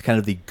it, kind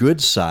of the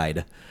good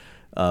side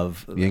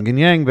of yin and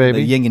yang, baby.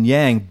 the yin and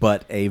yang,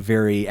 but a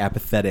very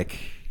apathetic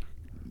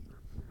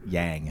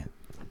yang.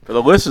 For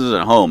the listeners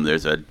at home,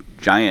 there's a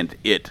giant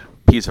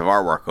piece of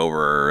artwork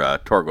over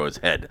Torgo's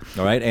head.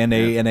 All right, and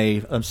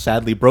a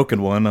sadly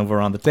broken one over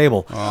on the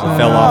table that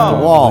fell off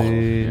the wall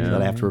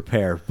that I have to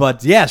repair.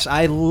 But yes,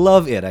 I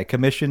love it. I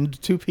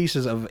commissioned 2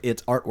 pieces of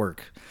its artwork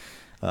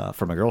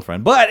for my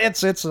girlfriend, but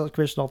it's a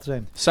commission all the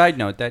same. Side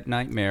note, that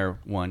Nightmare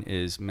one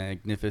is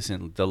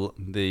magnificent.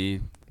 The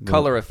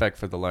color effect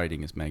for the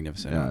lighting is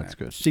magnificent. Yeah, on that's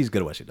that. good. She's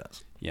good at what she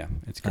does. Yeah,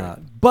 it's great.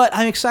 But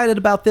I'm excited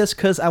about this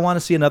because I want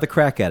to see another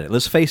crack at it.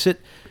 Let's face it,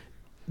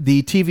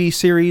 the TV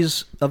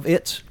series of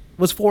it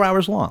was 4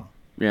 hours long.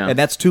 Yeah. And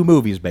that's 2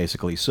 movies,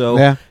 basically. So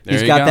Yeah. There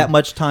he's you got go. that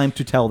much time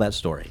to tell that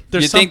story.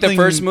 There's you think the something-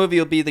 first movie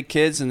will be the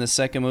kids and the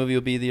second movie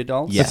will be the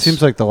adults? Yes. That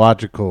seems like the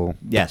logical.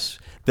 Yes.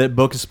 The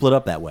book is split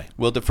up that way.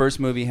 Will the first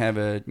movie have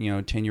a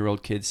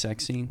 10-year-old kid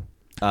sex scene?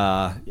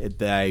 I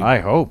I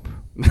hope.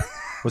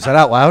 Was that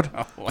out loud?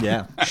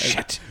 Yeah.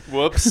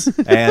 Whoops.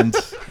 And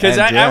Because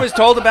and, I was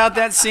told about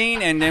that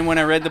scene, and then when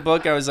I read the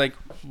book, I was like,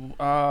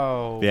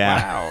 oh,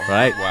 yeah, wow.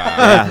 right. Wow.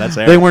 Yeah, that's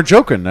They Aaron. weren't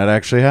joking. That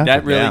actually happened.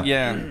 That really,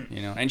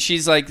 yeah. And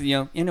she's like,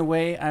 in a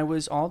way, I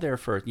was all there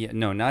for. Yeah,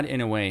 no, not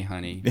in a way,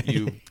 honey.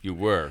 You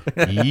were.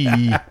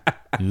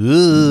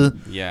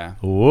 Yeah.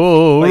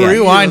 Whoa, yeah.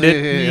 rewind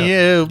it.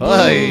 Yeah,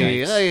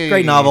 boy.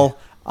 Great novel.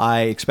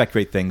 I expect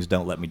great things.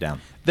 Don't let me down.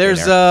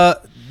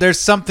 There's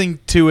something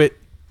to it.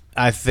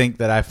 I think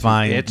that I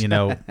find,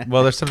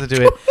 there's something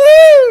to it.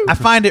 I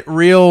find it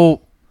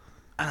real,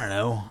 I don't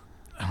know,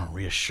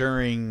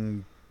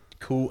 reassuring,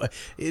 cool.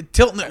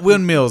 Tilting at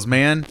windmills,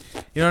 man.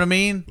 You know what I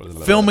mean?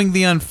 Filming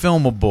the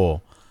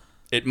unfilmable.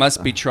 It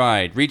must be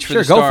tried. Reach for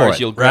Sure, the go for stars. it.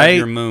 You'll grab Right?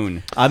 your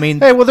moon. I mean,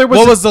 Hey, well, there was.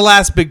 What was the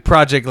last big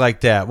project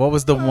like that? What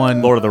was the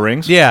one? Lord of the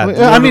Rings. Yeah. Lord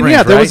I of the mean, Rings,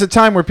 yeah, there was a right?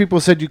 time where people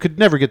said you could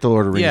never get the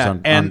Lord of the Rings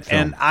on and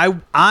film.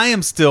 I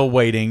am still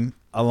waiting,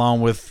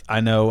 along with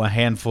I know a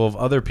handful of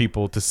other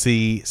people, to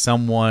see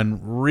someone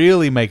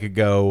really make a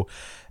go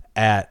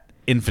at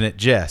Infinite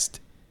Jest.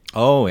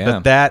 Oh yeah.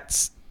 But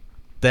that's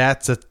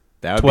a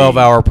That would be-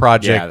 12-hour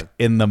project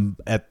yeah.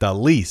 at the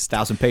least.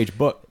 1,000-page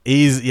book.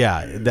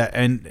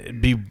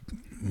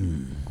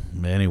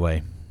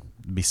 Anyway,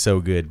 it'd be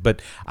so good.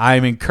 But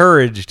I'm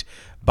encouraged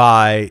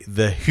by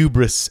the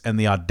hubris and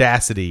the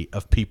audacity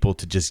of people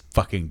to just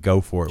fucking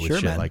go for it with Sure,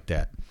 shit man. like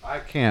that. I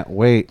can't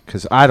wait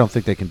because I don't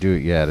think they can do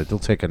it yet. It'll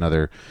take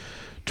another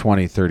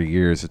 20, 30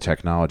 years of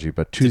technology.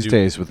 But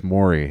Tuesdays with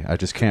Maury, I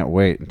just can't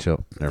wait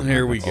until.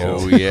 Here we go.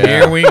 Oh, yeah.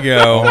 Here we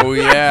go. Oh,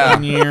 yeah. I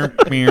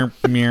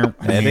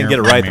didn't get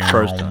it right the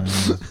first time.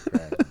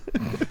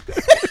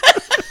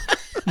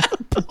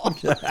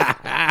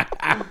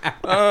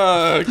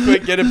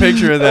 Quick, get a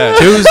picture of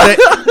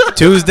that.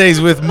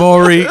 Tuesdays with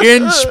Maury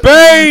in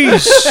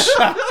space.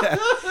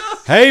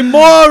 Hey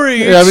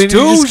Maury, Yeah, I it's mean, you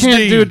just Tuesday.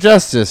 can't do it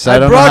justice. I I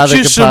don't know how brought they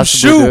you could some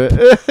possibly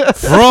do it.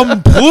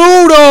 From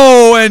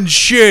Pluto and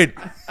shit.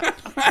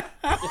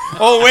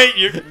 Oh,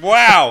 wait.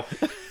 Wow.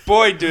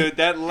 Boy, dude,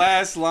 that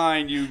last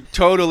line, you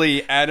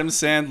totally Adam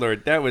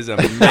Sandler. That was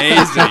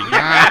amazing.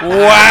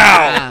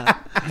 Wow.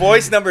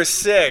 Voice number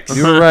 6.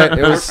 You were right. It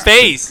Her was.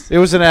 face. It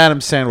was an Adam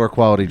Sandler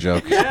quality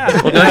joke.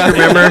 Well, don't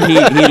you remember he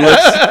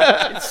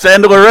looks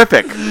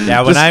Sandlerific.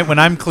 Yeah, when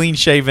I'm clean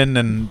shaven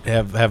and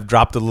have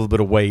dropped a little bit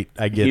of weight,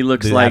 I get He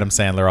looks the like- Adam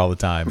Sandler all the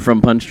time.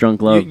 from Punch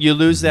Drunk Love. You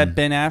lose that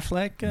Ben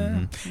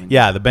Affleck?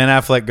 Yeah, the Ben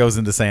Affleck goes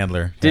into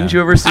Sandler. Didn't Yeah.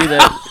 you ever see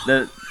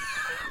that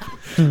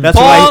That's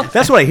Paul,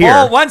 what I hear.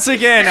 Paul, once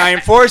again, I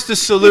am forced to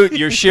salute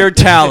your sheer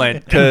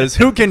talent, because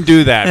who can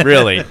do that,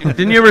 really?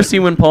 Didn't you ever see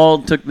when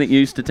Paul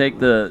used to take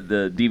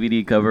the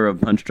DVD cover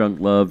of Punch Drunk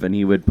Love and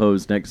he would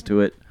pose next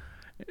to it,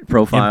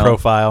 profile? In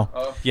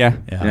profile. Yeah.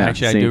 Yeah.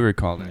 Actually, I see. do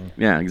recall that.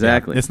 Yeah,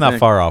 exactly. It's not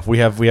far off. We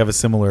have a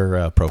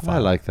similar profile. I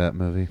like that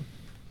movie.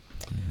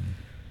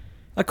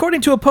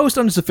 According to a post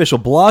on its official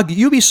blog,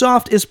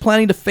 Ubisoft is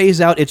planning to phase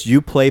out its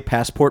Uplay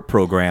Passport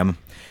program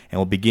and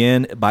will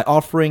begin by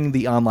offering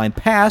the online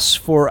pass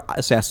for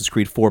Assassin's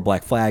Creed 4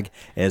 Black Flag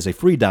as a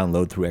free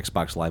download through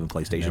Xbox Live and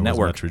PlayStation There was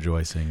Network. much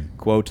rejoicing.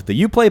 Quote, the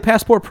Uplay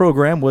Passport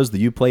program was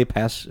the Uplay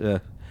Pass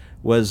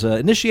was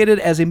initiated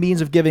as a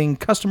means of giving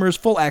customers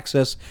full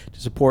access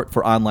to support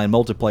for online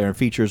multiplayer and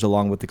features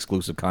along with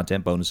exclusive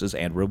content bonuses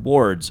and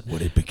rewards.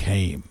 What it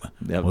became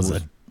That was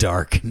was- a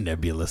dark,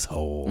 nebulous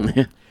hole.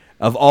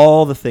 Of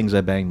all the things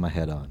I banged my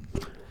head on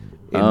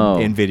Oh.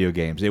 in video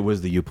games, it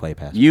was the Uplay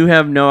Passport. You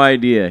have no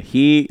idea.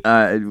 He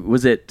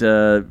was it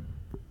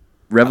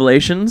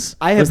Revelations?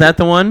 I have- Was that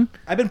the one?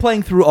 I've been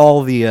playing through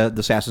all the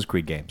Assassin's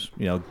Creed games,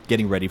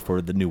 getting ready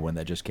for the new one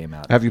that just came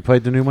out. Have you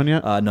played the new one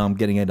yet? No, I'm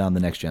getting it on the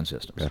next gen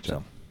system.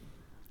 So.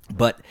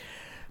 But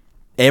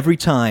every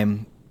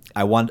time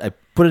I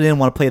put it in,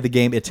 want to play the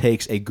game, it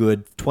takes a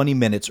good 20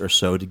 minutes or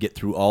so to get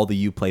through all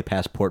the Uplay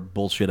Passport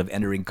bullshit of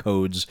entering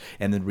codes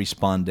and then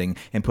responding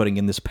and putting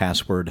in this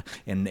password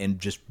and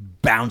just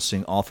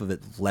bouncing off of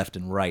it left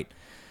and right.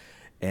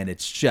 And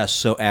it's just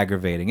so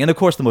aggravating. And of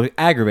course, the most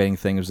aggravating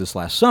thing was this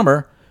last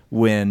summer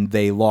when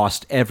they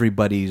lost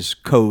everybody's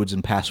codes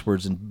and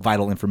passwords and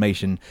vital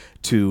information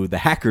to the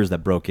hackers that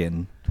broke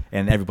in,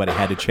 and everybody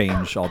had to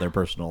change all their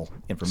personal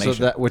information.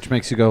 So that which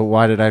makes you go,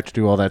 why did I have to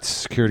do all that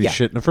security Yeah.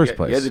 shit in the first You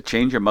place? had to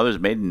change your mother's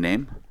maiden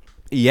name?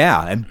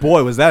 Yeah, and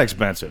boy, was that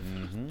expensive.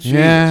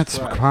 Yeah, it's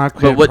a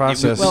complicated what-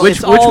 process. Well, Which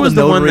it's all was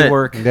the the one notary that-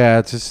 work. yeah,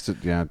 it's just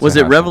it's Was a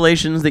it hassle.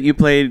 Revelations that you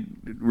played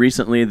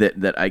recently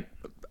that I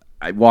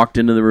walked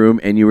into the room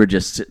and you were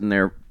just sitting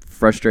there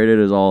frustrated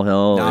as all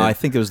hell? No, I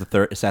think it was the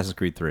third Assassin's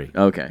Creed 3.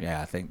 Okay.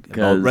 Yeah, I think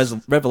 'Cause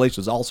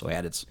Revelations also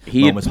had its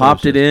He had moments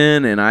popped of it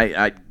in, and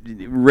I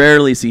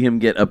rarely see him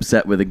get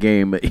upset with a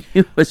game, but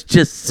he was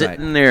just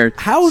sitting Right. there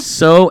How-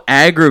 so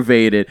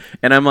aggravated.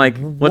 And I'm like,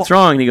 what's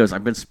wrong? And he goes,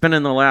 I've been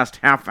spending the last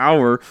half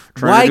hour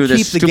trying Why to do this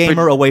keep the stupid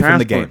gamer away from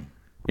the passport." game?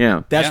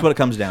 Yeah. That's Yeah. what it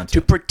comes down to.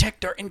 To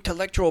protect our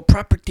intellectual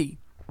property.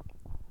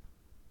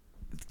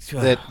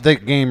 that the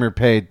gamer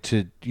paid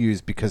to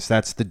use because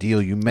that's the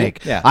deal you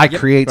make. Yeah. I Yep.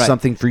 create Right.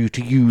 something for you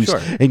to use,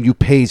 Sure. and you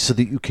pay so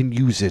that you can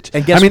use it.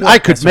 And guess I mean, what? I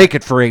could make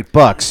it for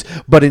 $8,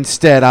 but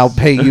instead I'll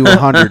pay you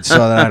 $100 so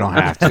that I don't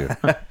have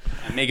to.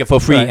 I make it for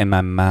free in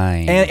my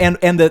mind.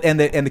 And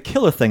the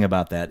killer thing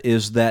about that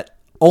is that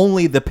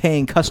only the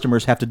paying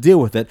customers have to deal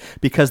with it,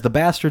 because the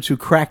bastards who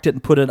cracked it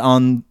and put it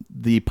on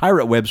the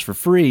pirate webs for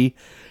free,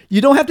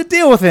 you don't have to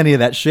deal with any of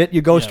that shit.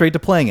 You go straight to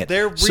playing it.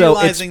 They're So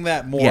realizing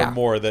that more yeah. and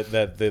more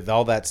that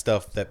all that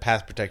stuff, that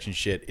pass protection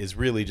shit, is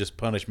really just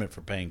punishment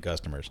for paying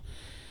customers.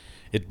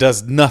 It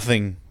does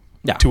nothing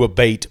Yeah. to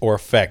abate or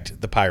affect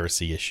the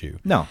piracy issue.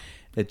 No,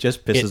 it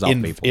just pisses off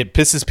people. It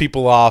pisses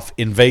people off,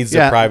 invades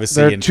their privacy,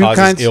 there are and causes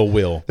kinds, ill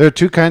will. There are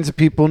two kinds of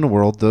people in the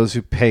world: those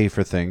who pay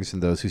for things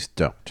and those who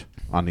don't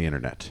on the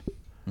internet.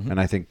 Mm-hmm. And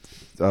I think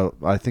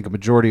a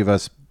majority of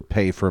us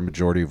pay for a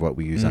majority of what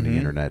we use on the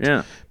internet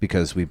Yeah.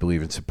 because we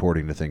believe in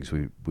supporting the things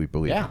we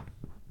believe Yeah.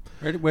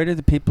 in. Where did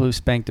the people who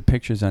spanked the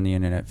pictures on the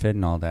internet fit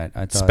and all that?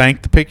 I thought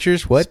Spank the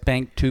pictures? What?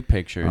 Spanked two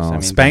pictures. Oh. I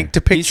mean, Spank to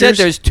He said pictures?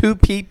 there's two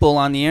people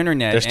on the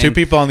internet. There's two and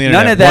people on the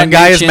internet. None of that One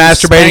guy is mentions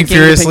masturbating spanking the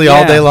furiously pic-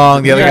 all day yeah.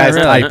 long. The other Yeah, guy's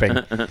really. typing.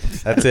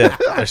 That's it.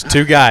 There's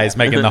two guys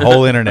making the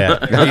whole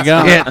internet. There you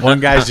go. One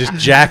guy's just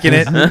jacking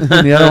it,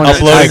 The other one's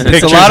uploading typing.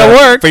 pictures. a lot of on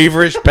work.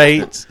 Feverish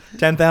pates.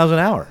 10,000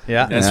 an hour.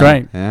 Yeah, That's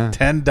right. Yeah.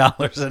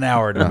 $10 an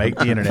hour to make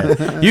the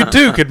internet. You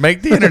too could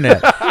make the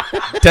internet.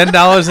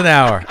 $10 an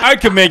hour. I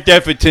could make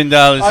that for $10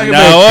 I an could make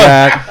hour.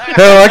 that.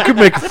 Hell, I could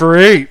make it for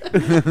 $8.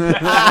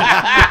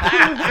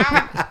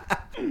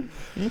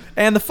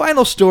 And the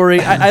final story,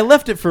 I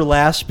left it for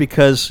last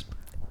because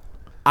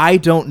I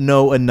don't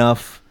know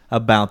enough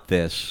about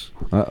this.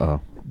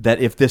 Uh-oh. That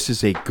if this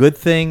is a good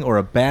thing or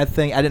a bad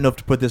thing, I didn't know if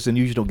to put this in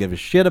Usually Don't Give a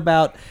Shit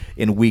About,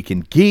 in Week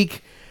in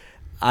Geek.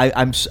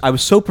 I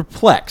was so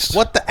perplexed.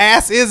 What the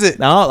ass is it?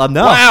 No.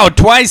 Wow,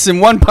 twice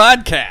in one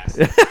podcast.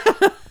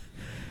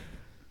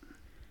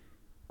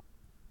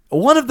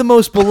 One of the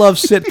most beloved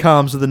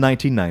sitcoms of the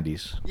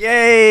 1990s,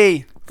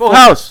 Yay! Full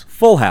House.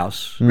 Full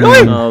House,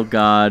 Oh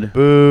God,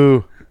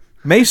 Boo.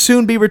 may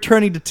soon be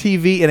returning to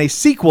TV in a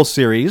sequel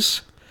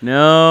series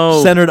no,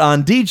 centered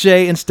on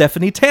DJ and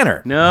Stephanie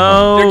Tanner.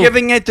 no. They're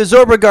giving it the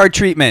Zobergard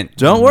treatment.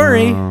 Don't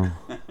worry.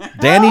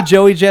 Danny,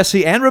 Joey,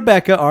 Jesse, and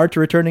Rebecca are to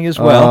returning as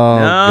well. Oh,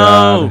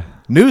 no. God.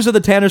 News of the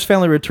Tanner's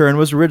family return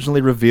was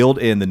originally revealed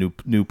in the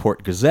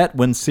Newport Gazette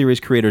when series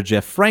creator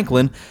Jeff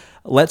Franklin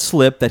let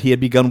slip that he had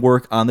begun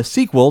work on the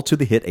sequel to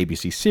the hit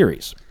ABC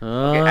series.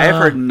 Okay, I have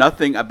heard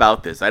nothing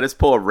about this. I just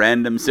pull a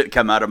random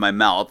sitcom out of my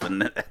mouth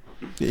and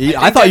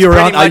I thought you were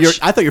that's on. pretty much-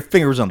 I thought your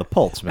finger was on the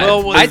pulse, man.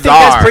 Well, I think Bizarre.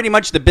 that's pretty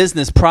much the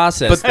business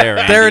process But there.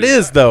 there it Andy.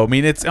 is, though. I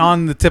mean, it's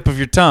on the tip of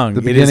your tongue.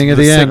 The beginning it is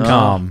of the end.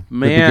 sitcom.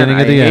 Man, beginning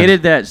of I the end.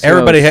 hated that show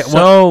Everybody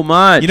so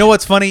much. You know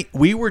what's funny?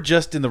 We were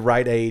just in the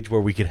right age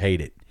where we could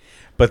hate it.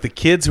 But the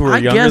kids who are I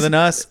younger guess than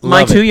us,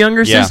 my love two it.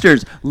 younger Yeah.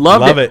 sisters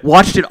loved Love it. it.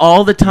 Watched it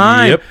all the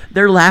time. Yep.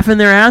 They're laughing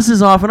their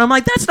asses off, and I'm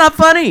like, that's not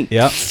funny.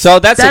 Yeah. So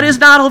that's That is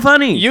not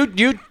funny. You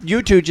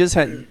two just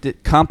had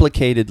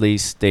complicatedly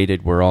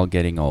stated we're all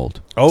getting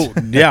old. Oh,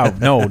 yeah.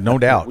 No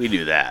doubt. we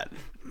knew that.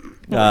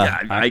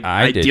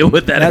 I did. deal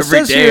with that Now, it every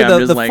says day. here I'm the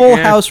just like, Full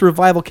eh. House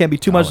revival can be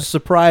too much of a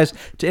surprise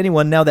to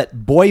anyone now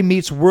that Boy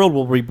Meets World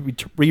will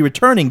be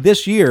returning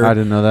this year. I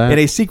didn't know that. In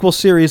a sequel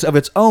series of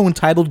its own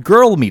titled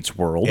Girl Meets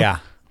World. Yeah.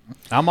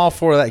 I'm all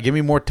for that. Give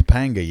me more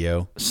Topanga,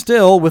 yo.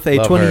 Still, with a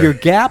Love 20-year her.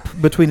 gap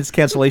between its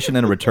cancellation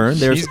and a return,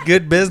 there's She's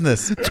good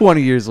business.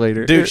 20 years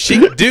later. Dude,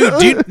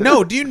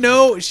 do you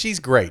know she's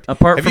great?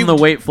 Apart Have from you- the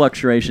weight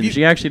fluctuation,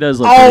 she actually does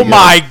look Oh pretty good.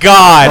 my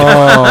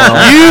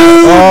God!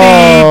 You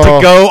need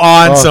to go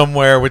on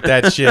somewhere with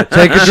that shit.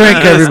 Take a drink,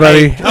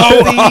 everybody.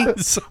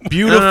 Healthy,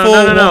 beautiful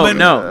No. woman.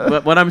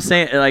 But what I'm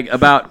saying, like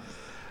about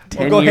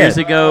 10 go years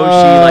ahead. ago,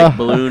 she like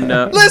ballooned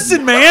up.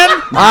 Listen, man.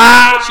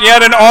 She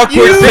had an awkward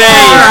You phase.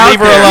 are, Leave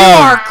her you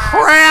alone. are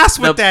crass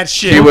with that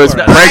shit. She was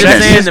I'm pregnant. just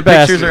saying She's the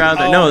pictures are out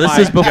there. Oh No, this my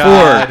is before.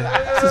 God.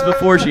 This is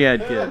before she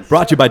had kids.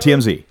 brought to you by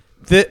TMZ.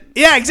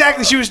 Yeah,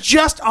 exactly. She was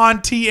just on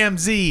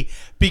TMZ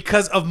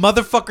because of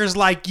motherfuckers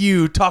like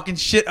you talking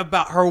shit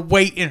about her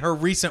weight in her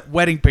recent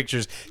wedding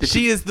pictures.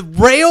 She is the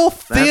rail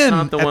That's thin.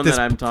 not the at one this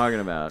that I'm talking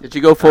about. Did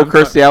you go full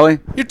Kirstie Alley?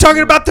 You're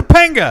talking about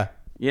Topanga.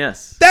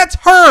 Yes. That's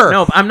her.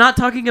 No, I'm not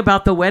talking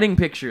about the wedding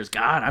pictures.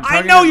 God, I'm talking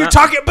I know you're about-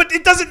 talking, but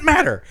it doesn't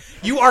matter.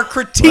 You are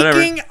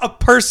critiquing a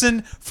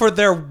person for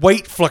their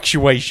weight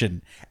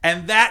fluctuation,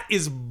 and that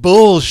is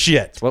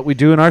bullshit. What we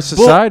do in our Bull-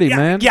 society, yeah,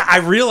 man. Yeah, I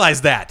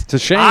realize that. It's a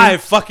shame. I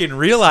fucking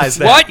realize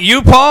that. What,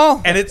 you,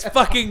 Paul? And it's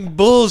fucking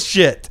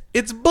bullshit.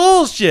 It's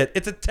bullshit.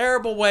 It's a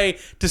terrible way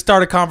to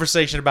start a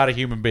conversation about a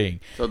human being.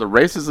 So the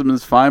racism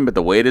is fine, but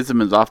the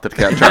weightism is off the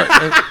chart.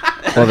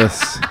 Well,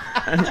 this,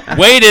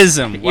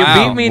 Weightism. You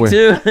Wow. beat me Wait.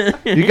 too.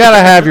 you got to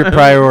have your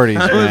priorities,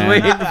 I was man.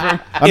 waiting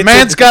for. A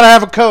man's got to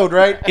have a code,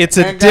 right? It's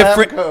Man a gotta have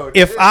different. code.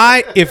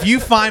 If you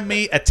find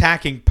me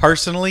attacking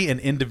personally an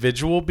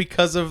individual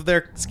because of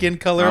their skin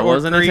color I or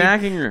wasn't creed,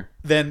 attacking her.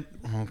 then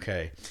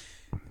okay.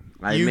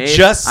 You made,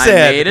 just I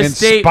said made a in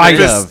statement. spite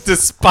Just of.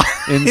 despite,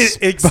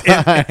 except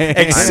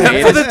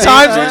made for a the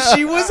times when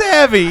she was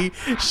heavy,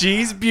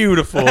 she's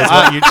beautiful. Is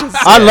what you just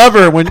said. I love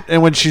her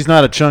when she's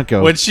not a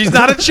chunko. When she's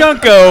not a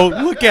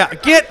chunko, look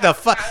out! Get the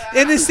fuck.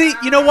 And then see,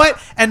 you know what?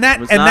 And that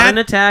It was and not that. an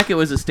attack. It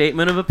was a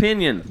statement of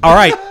opinion. All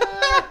right,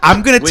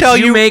 I'm gonna Which tell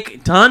you you.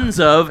 make tons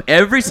of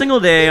every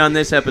single day on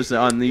this episode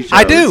on these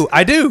shows.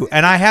 I do,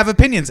 and I have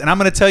opinions, and I'm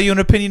going to tell you an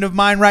opinion of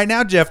mine right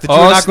now, Jeff, that Oh,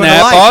 you're not going to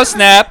snap. like. Oh,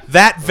 snap.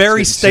 That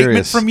very getting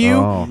statement serious. from you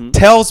Oh.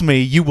 tells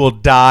me you will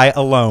die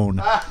alone.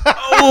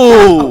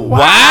 Oh,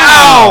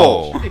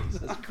 Wow.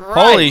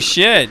 Holy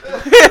shit.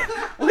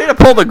 We need to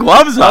pull the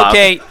gloves off.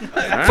 Okay,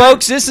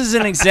 folks, this is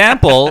an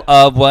example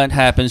of what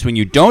happens when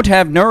you don't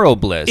have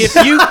neurobliss. If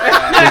you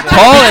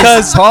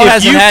Paul if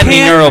hasn't you had any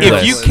can't- neurobliss.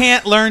 if you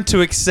can't learn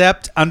to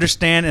accept,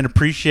 understand, and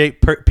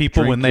appreciate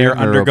people Drink when they your are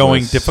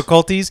undergoing Neurobliss.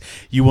 difficulties,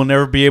 you will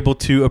never be able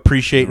to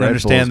appreciate and Red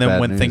understand Bull's them bad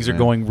when news, things are man.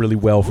 going really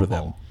well for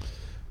them.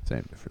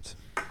 Same difference.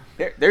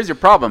 There's your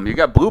problem. You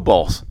got blue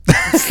balls.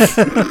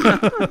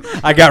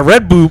 I got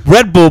Red Bull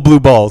blue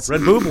balls.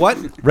 Red Bull what?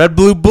 Red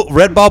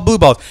ball blue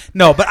balls.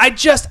 No, but I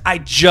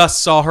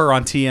just saw her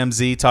on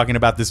TMZ talking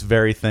about this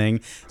very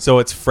thing, so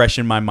it's fresh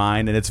in my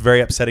mind, and it's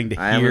very upsetting to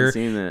I haven't hear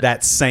seen that.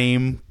 that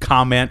same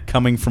comment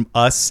coming from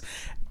us.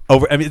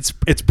 I mean,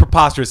 it's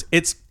preposterous.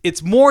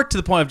 It's more to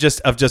the point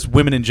of just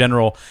women in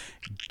general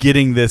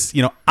getting this.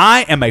 You know,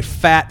 I am a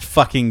fat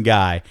fucking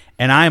guy,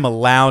 and I am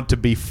allowed to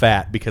be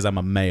fat because I'm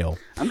a male.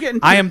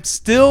 I am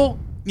still,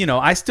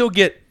 I still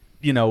get,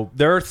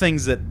 there are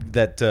things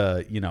that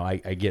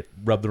I get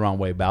rubbed the wrong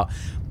way about,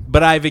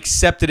 but I've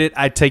accepted it.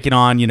 I take it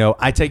on.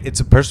 It's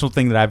a personal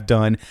thing that I've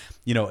done.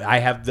 I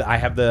have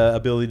the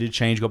ability to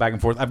change, go back and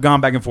forth. I've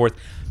gone back and forth.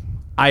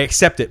 I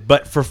accept it,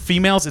 but for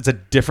females, it's a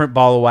different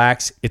ball of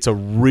wax. It's a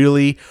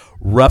really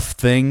rough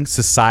thing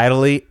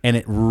societally, and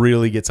it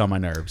really gets on my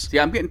nerves. See,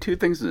 I'm getting two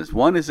things in this.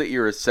 One is that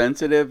you're a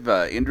sensitive,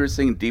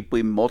 interesting,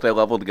 deeply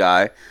multi-leveled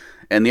guy.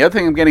 And the other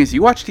thing I'm getting is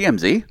you watch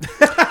TMZ?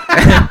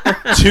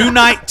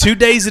 2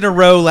 days in a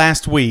row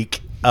last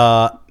week,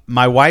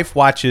 my wife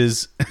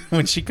watches,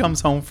 when she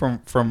comes home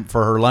for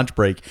her lunch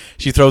break,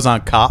 she throws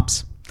on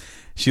Cops.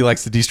 She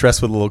likes to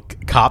de-stress with a little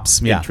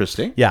Cops. Yeah.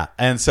 Interesting. Yeah.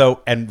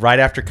 And right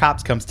after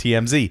Cops comes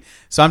TMZ.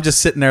 So I'm just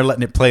sitting there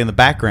letting it play in the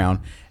background.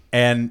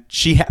 And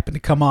she happened to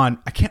come on.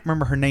 I can't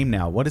remember her name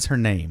now. What is her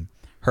name?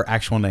 Her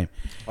actual name.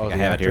 Oh, I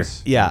have it here.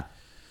 Yeah.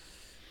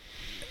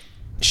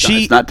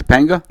 It's not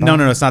Topanga?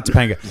 No, it's not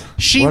Topanga.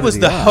 She What are was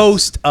the the odds?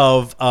 host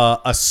of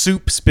a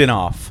Soup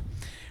spinoff,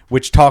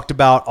 which talked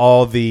about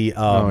all the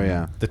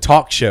the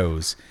talk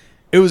shows.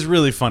 It was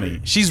really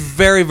funny. She's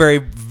very, very,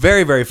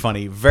 very, very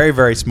funny. Very,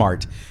 very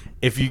smart.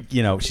 If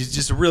she's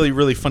just a really,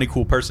 really funny,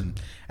 cool person.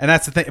 And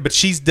that's the thing. But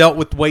she's dealt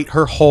with weight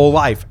her whole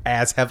life,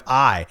 as have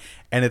I.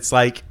 And it's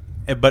like,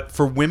 but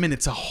for women,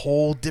 it's a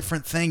whole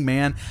different thing,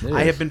 man.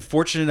 I have been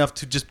fortunate enough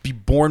to just be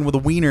born with a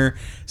wiener,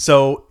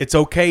 so it's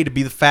okay to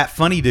be the fat,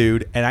 funny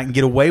dude, and I can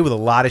get away with a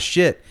lot of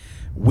shit.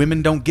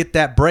 Women don't get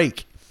that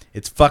break.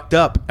 It's fucked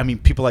up. I mean,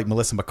 people like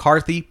Melissa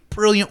McCarthy,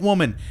 brilliant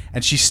woman,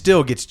 and she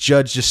still gets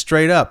judged just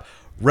straight up.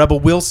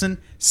 Rebel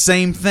Wilson,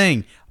 same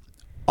thing.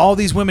 All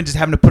these women just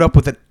having to put up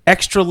with an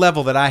extra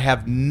level that I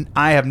have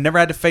never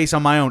had to face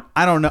on my own.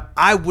 I don't know.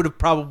 I would have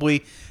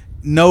probably,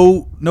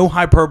 no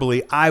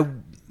hyperbole, I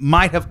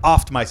might have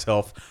offed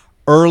myself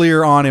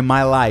earlier on in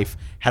my life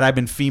had I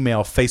been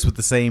female, faced with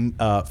the same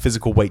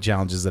physical weight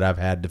challenges that I've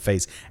had to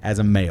face as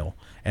a male.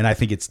 And I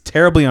think it's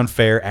terribly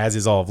unfair, as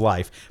is all of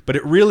life. But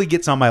it really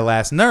gets on my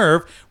last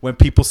nerve when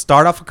people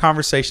start off a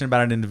conversation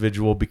about an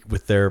individual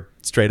with their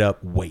straight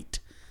up weight.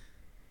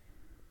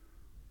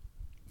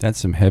 That's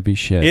some heavy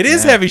shit. It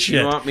is heavy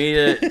shit. You want me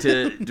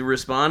to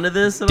respond to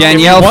this? at all?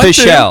 Danielle want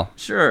to. Fischel.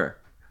 Sure.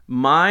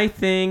 My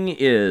thing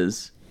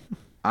is,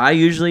 I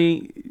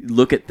usually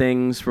look at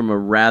things from a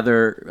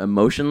rather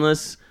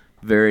emotionless,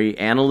 very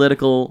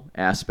analytical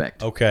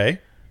aspect. Okay.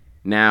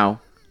 Now,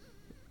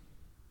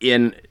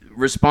 in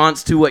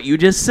response to what you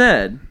just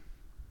said,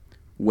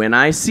 when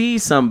I see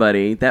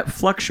somebody that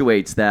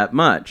fluctuates that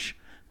much,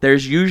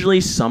 there's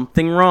usually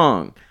something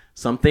wrong.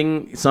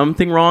 Something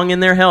wrong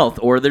in their health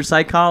or their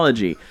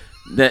psychology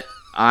that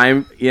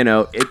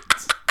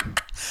it's...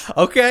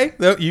 Okay.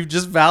 You've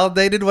just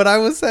validated what I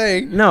was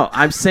saying. No,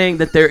 I'm saying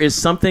that there is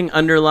something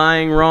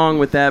underlying wrong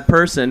with that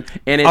person,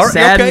 and it All right,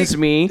 saddens okay.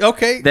 me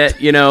Okay.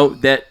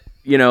 that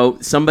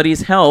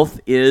somebody's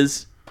health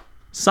is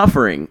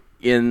suffering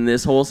in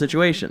this whole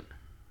situation.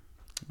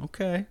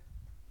 Okay.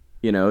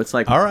 It's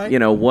like, All right.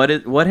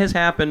 What has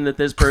happened that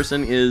this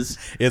person is...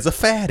 Is a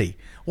fatty.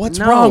 What's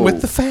No. wrong with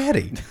the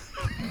fatty?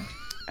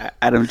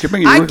 Adam, did you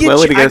bring your I get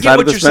ukulele you. to I get us get out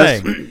of what this you're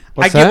mess? saying. I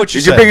What's get that? what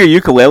you're Did you bring saying. your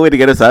ukulele to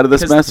get us out of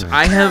this mess?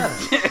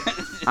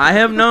 I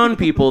have known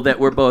people that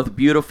were both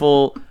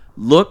beautiful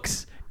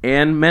looks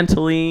and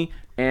mentally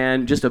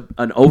and just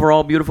an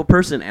overall beautiful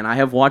person, and I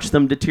have watched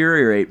them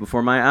deteriorate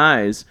before my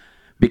eyes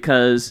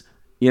because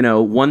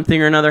one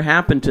thing or another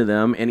happened to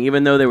them, and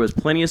even though there was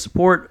plenty of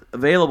support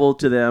available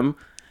to them,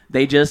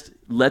 they just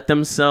let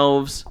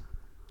themselves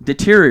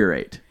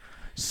deteriorate.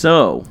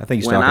 So I think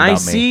he's when talking I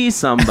about me. see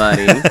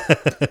somebody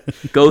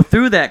go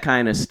through that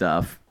kind of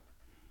stuff,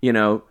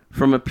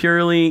 from a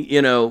purely,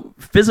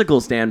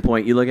 physical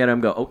standpoint, you look at him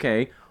and go,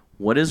 okay,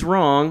 what is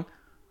wrong?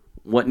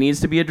 What needs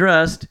to be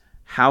addressed?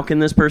 How can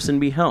this person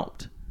be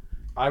helped?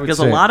 Because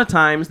a lot of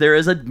times there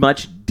is a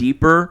much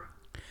deeper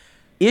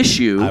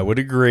issue. I would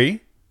agree.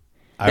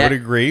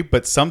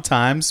 But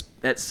sometimes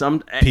that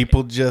some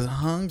people just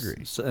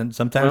hungry. And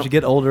sometimes you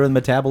get older and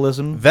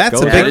metabolism. That's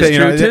goes a That big is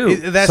thing. true,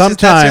 too. That's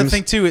sometimes, the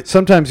thing too.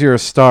 sometimes you're a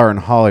star in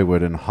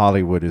Hollywood, and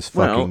Hollywood is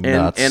fucking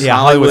nuts. And Yeah,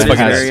 Hollywood Hollywood's is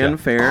fucking very nuts.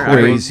 unfair.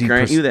 Crazy I will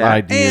grant you that.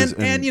 ideas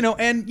and you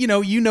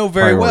know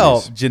very well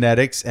priorities.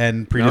 genetics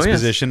and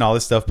predisposition, all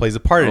this stuff plays a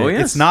part in Oh, it.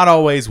 yes. It's not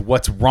always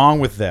what's wrong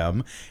with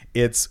them.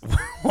 It's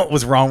what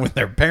was wrong with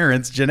their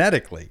parents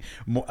genetically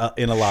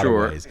in a lot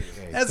Sure. of ways.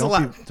 That's a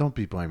lot. Don't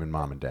be blaming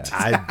mom and dad.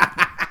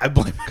 I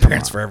blame my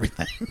parents for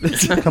everything.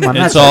 Come on,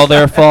 It's all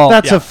their fault.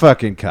 That's a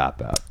fucking cop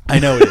out. I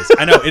know it is.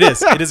 I know it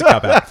is. It is a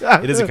cop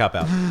out. It is a cop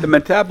out. The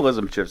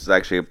metabolism shifts is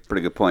actually a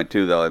pretty good point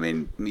too, though. I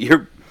mean,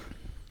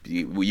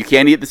 you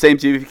can't eat the same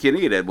stuff you can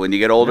eat it. When you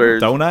get older,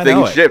 Don't I things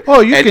know it? shift. Oh,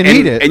 you can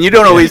eat it. and you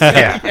don't always. You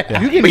can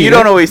But eat you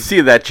don't it. always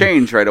see that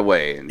change right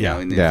away. And, Yeah.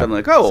 and Yeah.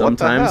 suddenly like, oh,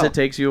 Sometimes what the it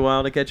takes you a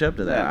while to catch up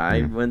to that. Yeah.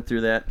 I went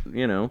through that,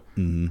 the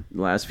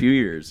last few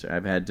years.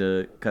 I've had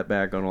to cut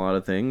back on a lot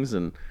of things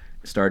and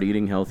start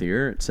eating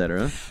healthier,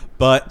 etc.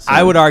 But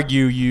I would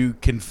argue you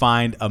can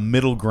find a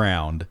middle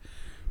ground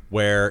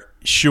where,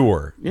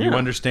 sure, you Yeah.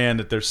 understand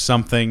that there's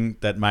something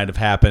that might have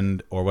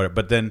happened or whatever,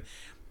 but then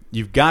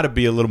you've got to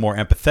be a little more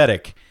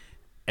empathetic.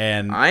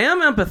 And I am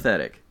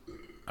empathetic.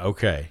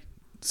 okay,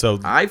 so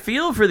I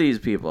feel for these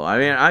people. I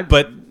mean, I've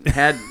But-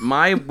 had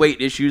my weight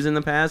issues in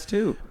the past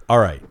too. all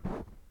right,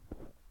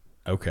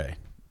 okay,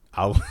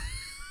 I'll.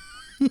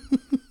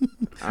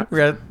 We're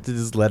gonna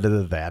just let it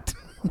at that.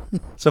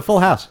 So Full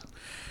House.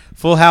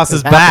 Full House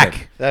is happening.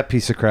 back. That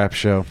piece of crap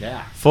show.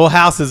 Yeah. Full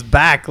House is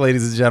back,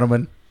 ladies and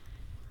gentlemen.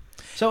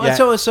 So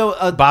Yeah.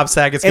 so Bob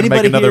Saget's gonna make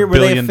anybody another here where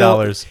they $1 billion.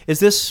 felt- Is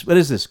this what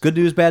is this? Good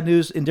news, bad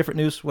news, indifferent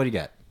news? What do you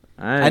got?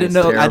 I didn't It's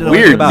know- I terrible. didn't know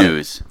Weird about it.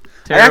 news.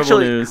 Terrible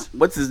news.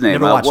 What's his name?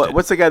 Never watched it.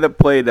 What's the guy that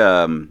played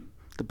the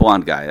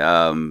blonde guy?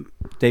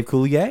 Dave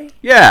Coulier?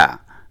 Yeah.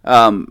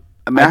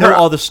 I mean, I know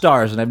all the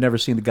stars, and I've never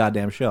seen the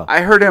goddamn show.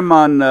 I heard him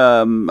on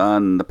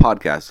the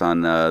podcast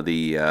on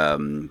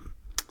the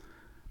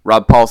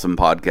Rob Paulson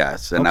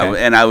podcast, and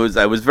Okay.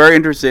 I was very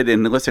interested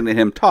in listening to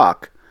him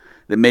talk.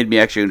 That made me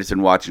actually interested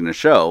in watching the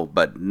show,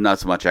 but not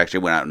so much actually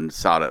went out and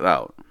sought it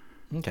out.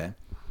 Okay.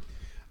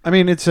 I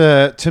mean,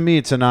 to me,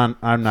 it's a non.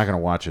 I'm not going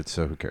to watch it,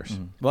 so who cares?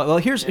 Well,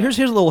 here's a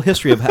little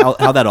history of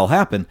how that all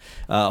happened.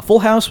 Full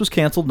House was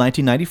canceled in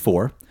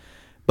 1994,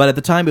 but at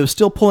the time it was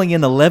still pulling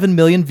in 11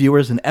 million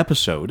viewers an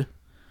episode.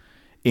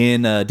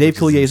 In Dave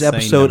Coulier's insane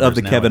episode of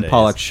the numbers Kevin nowadays.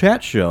 Pollak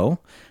Chat Show,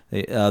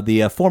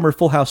 the former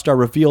Full House star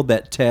revealed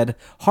that Ted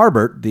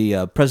Harbert,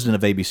 the president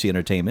of ABC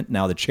Entertainment,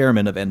 now the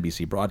chairman of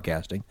NBC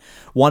Broadcasting,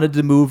 wanted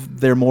to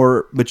move their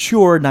more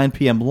mature 9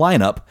 p.m.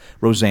 lineup,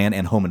 Roseanne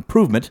and Home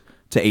Improvement,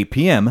 to 8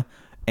 p.m.,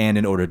 and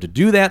in order to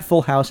do that,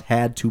 Full House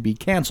had to be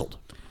canceled.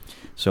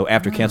 So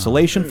after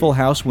cancellation, Full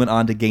House went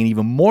on to gain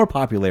even more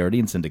popularity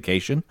in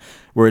syndication,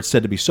 where it's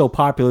said to be so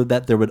popular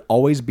that there would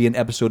always be an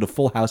episode of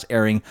Full House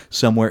airing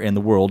somewhere in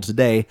the world.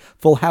 Today,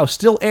 Full House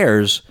still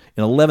airs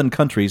in 11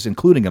 countries,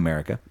 including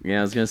America. Yeah,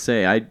 I was gonna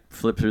say I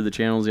flipped through the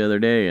channels the other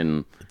day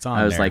and on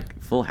I was there.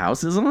 like, Full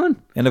House is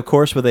on? And of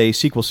course, with a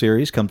sequel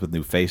series, comes with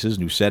new faces,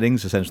 new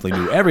settings, essentially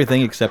new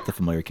everything except the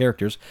familiar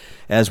characters.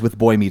 As with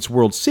Boy Meets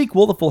World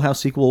sequel, the Full House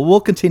sequel will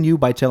continue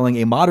by telling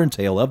a modern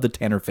tale of the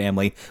Tanner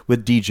family,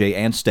 with DJ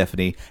and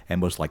Stephanie, and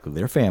most likely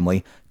their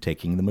family,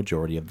 taking the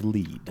majority of the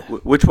lead.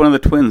 Which one of the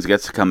twins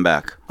gets to come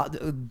back?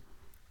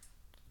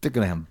 They're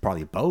going to have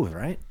probably both,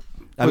 right?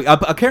 I mean,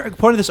 according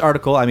to this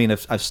article, I mean,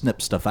 I've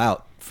snipped stuff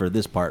out for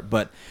this part,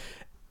 but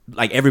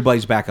like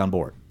everybody's back on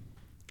board.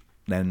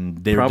 And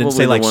they Probably didn't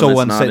say the like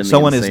one that's not in the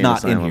someone is insane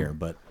not in asylum. here,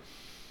 but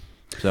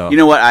so You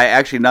know what? I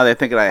actually, now that I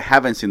think it, I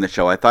haven't seen the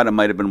show. I thought it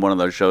might have been one of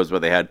those shows where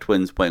they had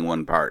twins playing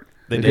one part.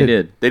 They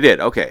did. They did.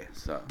 Okay.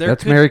 So There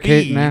That's could Mary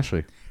Kate be- and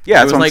Ashley. yeah, that's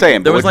There was what I'm like,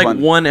 saying. There but was which like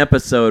one? one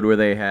episode where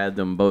they had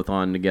them both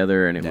on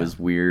together and it was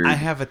weird. I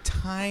have a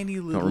tiny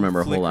little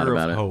remember a whole lot flicker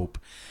about of it. hope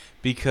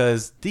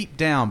because deep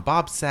down,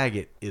 Bob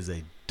Saget is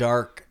a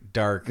dark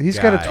He's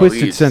guy. got a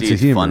twisted he's- sense of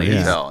he's humor. funny as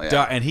yeah. hell,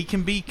 yeah. And he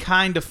can be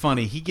kind of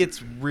funny. He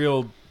gets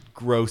real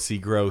gross.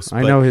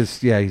 I know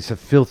his. Yeah, he's a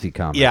filthy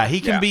comic. Yeah, he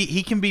can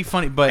Yeah. be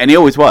funny, but And he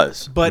always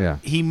was. but Yeah.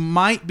 he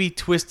might be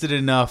twisted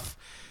enough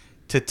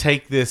to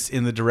take this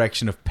in the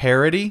direction of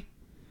parody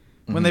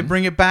when they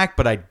bring it back.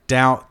 But I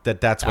doubt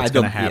that that's what's I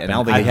going don't- to yeah, happen. I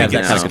don't think he has that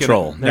it's kind of just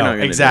control. They're not No, gonna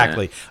do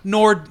exactly.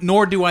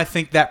 Nor do I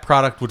think that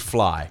product would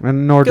fly.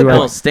 And nor do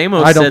Well, I.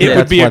 Stamos I don't said think It that- would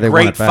that's be why a they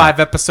want great it back.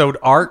 5-episode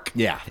arc.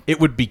 Yeah. It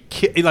would be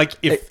like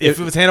if it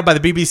was handled by the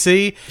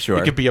BBC, Sure.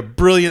 it could be a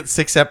brilliant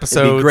 6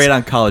 episodes. it'd be great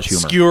on College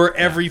Humor. Skewer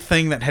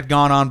everything that had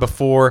gone on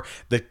before.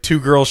 The two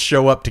girls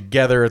show up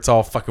together. It's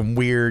all fucking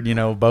weird. You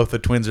know, both the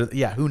twins are.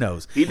 Yeah, who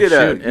knows? He did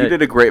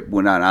Shoot, a great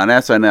when on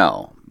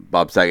SNL.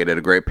 Bob Saget did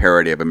a great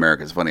parody of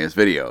America's Funniest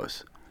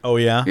Videos. Oh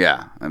yeah.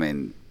 Yeah, I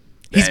mean,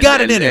 He's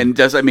got it in him. and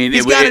just I mean,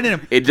 He's got it in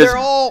him. It just They're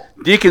all-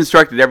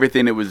 deconstructed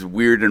everything that was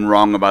weird and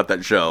wrong about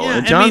that show. Yeah.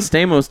 And John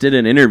Stamos did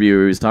an interview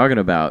where he was talking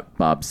about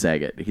Bob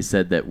Saget. He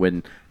said that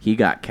when he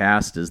got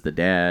cast as the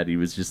dad, he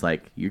was just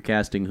like, "You're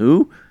casting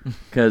who?"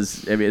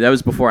 Because I mean, that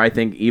was before I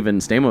think even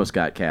Stamos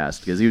got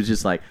cast. Because he was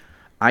just like,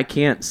 "I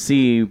can't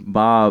see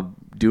Bob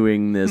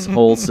doing this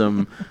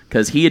wholesome,"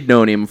 because he had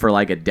known him for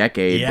like a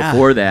decade Yeah.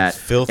 before that,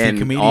 He's a filthy and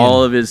comedian.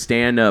 all of his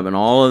stand up and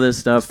all of this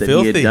stuff that he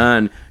Filthy. had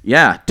done.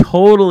 Yeah,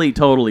 totally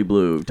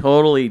blue,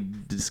 totally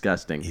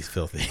disgusting. He's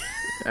filthy.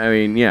 I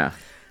mean, yeah.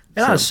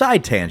 And on a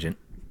side tangent,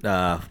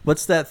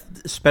 what's that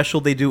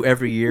special they do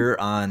every year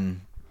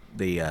on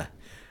the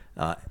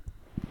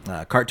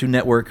Cartoon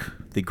Network?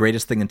 The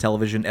greatest thing in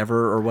television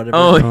ever, or whatever.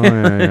 Oh,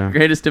 yeah.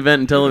 greatest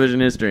event in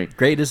television history.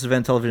 Greatest event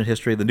in television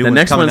history. The new The one's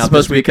next coming one's out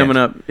supposed this to be coming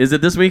weekend. up. Is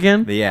it this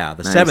weekend? Yeah,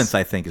 the Nice. 7th,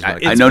 I think, is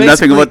what I know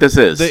nothing of what this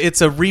is. It's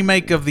a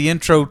remake of the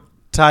intro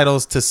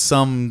titles to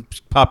some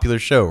popular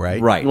show,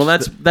 right? Right. Well,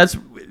 that's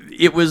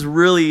it was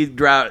really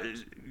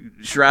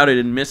shrouded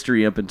in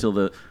mystery up until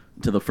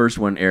the first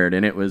one aired,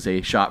 and it was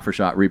a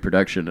shot-for-shot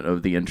reproduction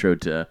of the intro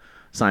to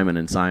Simon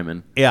and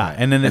Simon. Yeah,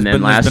 and then, And then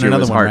there's last been year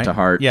another was one, Heart right? to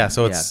Heart. Yeah,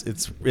 so Yeah.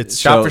 it's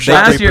So shot for shot.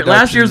 Last year's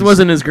reproductions.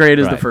 wasn't as great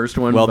as the Right. first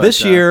one. Well, but,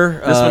 this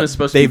year this one is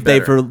supposed to be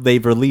better.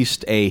 they've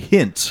released a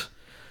hint,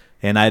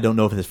 and I don't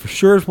know if it's for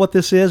sure is what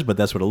this is, but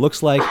that's what it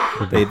looks like.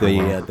 They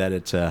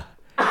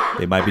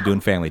might be doing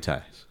Family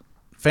Ties.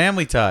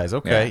 Family Ties.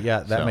 Okay, Yeah,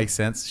 yeah, that so- makes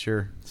sense.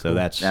 Sure. So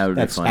that's That would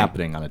be funny.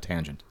 happening on a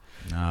tangent.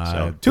 I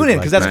So did tune in,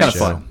 like 'cause that's that kinda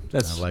show. fun.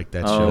 That's- I like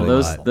that show. Oh, a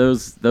lot.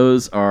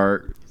 those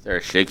are Is there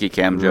a shaky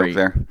cam Great. joke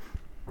there?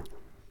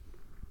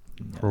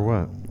 For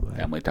what?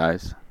 Family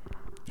Ties.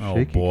 Oh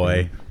Shaky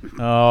boy.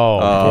 Oh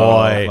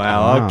boy.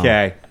 Wow.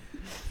 Okay.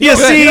 You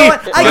see? You know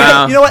what?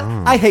 Wow. You know what?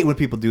 I hate when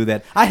people do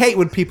that. I hate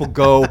when people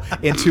go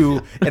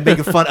into and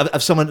making fun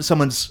of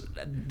someone's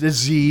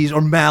disease or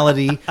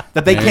malady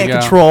that they There you can't go.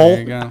 control. There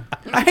you go.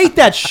 I hate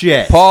that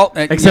shit. Paul,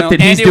 except that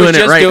he's Andy was doing it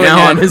just right doing now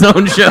that. on his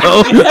own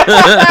show.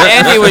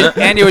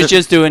 Andy was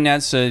just doing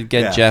that to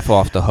get Yeah. Jeff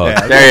off the hook.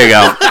 There you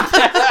go.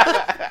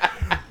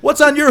 What's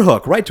on your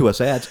hook? Write to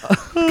us at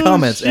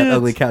comments at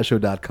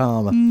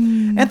uglycowshow.com.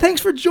 And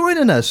thanks for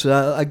joining us.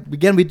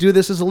 Again, we do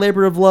this as a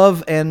labor of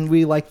love, and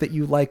we like that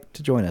you like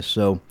to join us.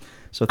 So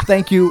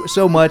thank you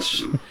so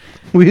much.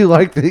 We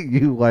like that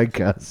you like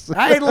us.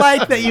 I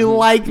like that you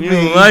like me.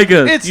 You like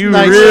us. It's you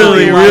nice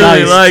really, to be really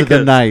nice like to the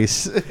us.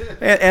 nice.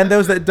 And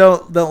those that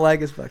don't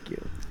like us, fuck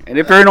you. And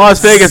if you're in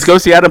Las Vegas, go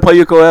see Adam play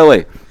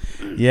ukulele.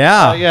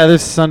 Yeah. Yeah,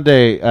 this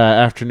Sunday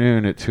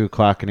afternoon at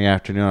 2:00 in the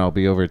afternoon, I'll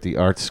be over at the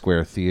Art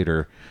Square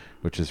Theater,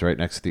 which is right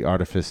next to the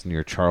Artifice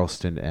near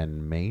Charleston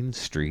and Main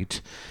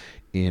Street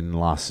in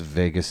Las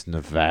Vegas,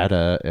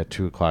 Nevada at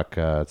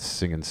 2:00,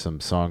 singing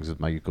some songs with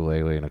my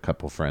ukulele and a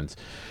couple friends.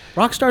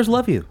 Rock stars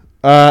love you.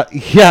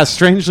 Yeah,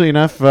 strangely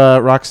enough,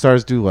 rock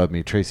stars do love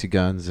me. Tracy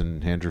Guns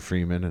and Andrew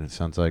Freeman, and it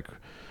sounds like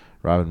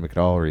Robin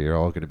McDowell are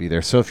all going to be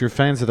there. So if you're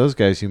fans of those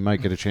guys, you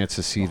might get a chance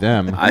to see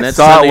them. I that's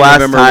saw Sunday, it last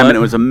November time, what? and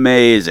it was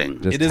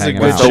amazing. Just It is a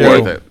hanging good out. So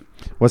show. worth it.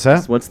 What's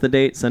that? What's the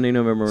date? Sunday,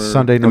 November.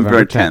 Sunday,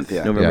 November November 10th, 10th.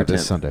 yeah. November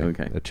this 10th. Sunday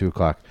Okay. at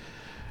 2:00.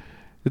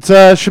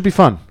 It's should be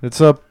fun. It's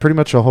pretty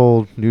much a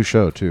whole new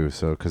show too.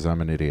 So because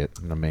I'm an idiot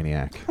and a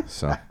maniac,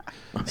 so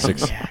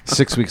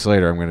 6 weeks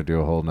later I'm going to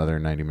do a whole another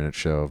 90-minute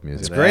show of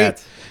music. It's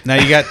great. Now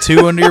you got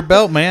 2 under your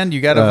belt, man.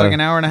 You got like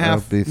an hour and a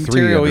half That'll be 3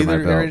 material under my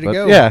either belt, ready to but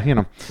go.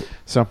 yeah,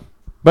 so.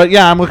 But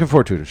yeah, I'm looking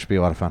forward to it. It should be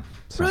a lot of fun.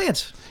 So.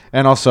 Brilliant.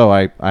 And also,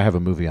 I have a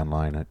movie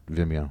online at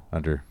Vimeo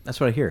under That's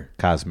what I hear.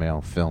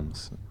 Cosmail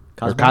Films.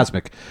 Or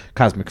Cosmail?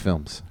 Cosmic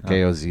Films.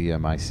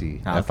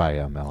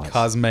 KOZMICFIMLS.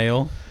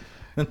 Cosmail.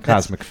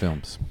 Cosmic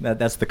Films.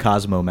 That's the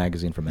Cosmo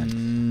magazine for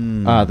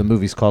men. The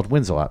movie's called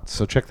Wins a Lot,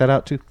 so check that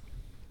out too.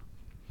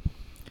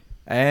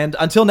 And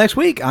until next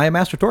week, I am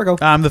Master Torgo.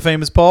 I'm the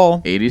famous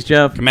Paul. 80s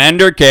Jeff.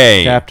 Commander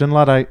K. Captain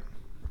Luddite.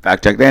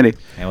 Fact check Dandy.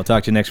 And we'll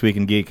talk to you next week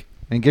in Geek.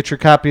 And get your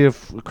copy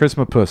of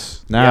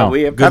Christmas now. Yeah,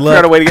 we have Good got to figure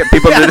out a luck. way to get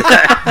people to do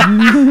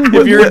that.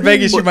 If you're in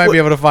Vegas, you might be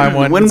able to find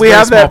one. When It's we very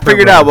have small that figured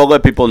print out, run. we'll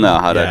let people know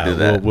how Yeah, to do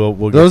that. We'll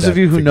get Those that of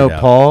you who figured know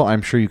out. Paul,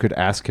 I'm sure you could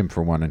ask him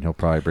for one, and he'll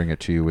probably bring it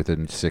to you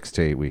within 6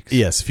 to 8 weeks.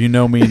 Yes, if you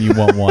know me and you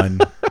want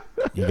one,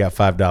 you got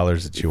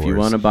 $5. It's yours. If you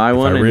want to buy If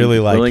one I and really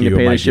like willing you, to I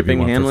pay might the give you shipping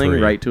one for handling,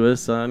 free. write to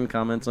us on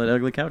comments at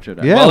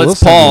uglycowshow.com. Yeah, Well, we'll it's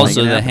send you Paul, one.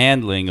 so the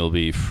handling will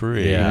be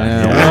free.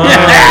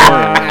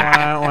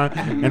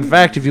 In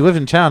fact, if you live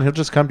in town, he'll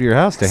just come to your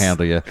house to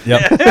handle you.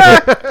 Yep.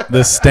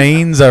 The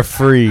stains are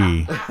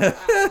free.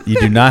 You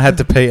do not have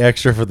to pay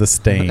extra for the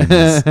stains.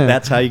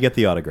 That's how you get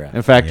the autograph.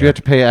 In fact, Yeah. you have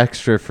to pay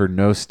extra for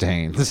no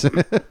stains.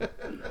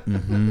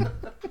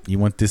 You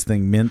want this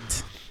thing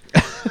mint?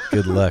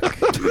 Good luck.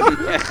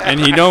 And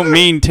he don't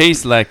mean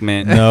taste like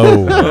mint.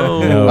 No.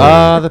 No.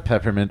 Ah, the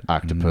peppermint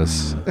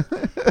octopus.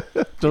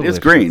 It's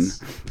green.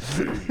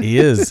 He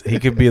is. He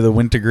could be the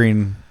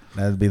wintergreen.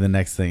 That'd be the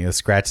next thing. A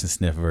scratch and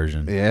sniff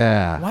version.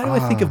 Yeah. Why do I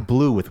think of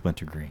blue with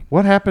wintergreen?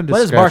 What happened to What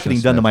has Scratch marketing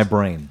and done to Sniff? my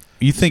brain?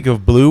 You think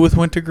of blue with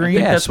wintergreen?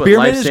 Yeah, That's what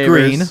spearmint is Lifesavers-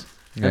 green.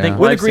 I think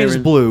Wintergreen is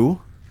Lifesavers-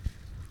 blue.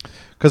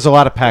 Because a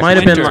lot of Might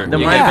have packaging. been. There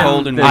You might get have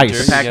cold been in the winter, you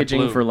get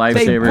packaging blue. for They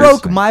lifesavers.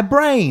 broke my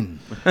brain.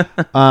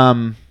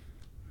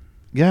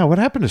 Yeah, what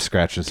happened to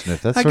Scratch and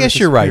Sniff? That's I sort of guess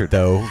you're right disappeared.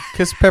 though,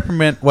 because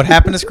peppermint. What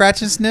happened to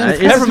Scratch and Sniff?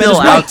 It's still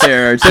out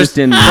there. It's just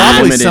in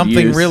probably limited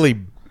something use. really.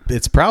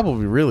 It's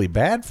probably really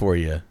bad for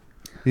you.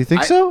 You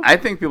think so? I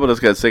think people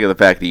just got sick of the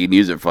fact that you can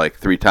use it for like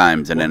 3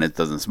 times and then it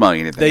doesn't smell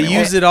anything. They anymore.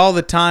 use it all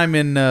the time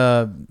in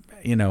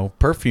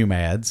perfume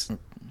ads. All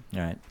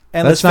right.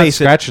 And That's let's not face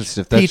Scratch it, and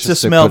Sniff. That's pizza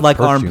just they smelled put like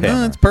perfume armpit. on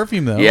No, it. it's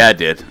perfume though. Yeah, it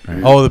did.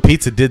 Oh, the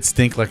pizza did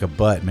stink like a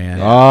butt, man.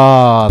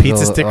 Oh,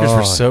 Pizza stickers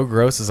were so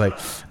gross. It's like,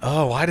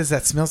 oh, why does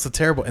that smell so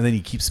terrible? And then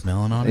you keep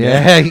smelling on it.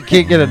 Yeah, you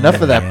can't get enough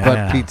of that Yeah.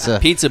 butt pizza.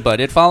 Pizza butt.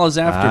 It follows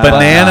after.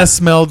 Banana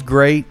smelled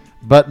great.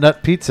 Butt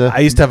nut pizza. I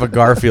used to have a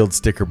Garfield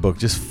sticker book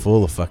just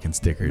full of fucking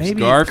stickers.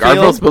 Maybe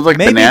Garfield smells like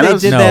Maybe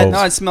bananas. they did No. that.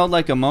 No, it smelled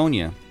like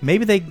ammonia.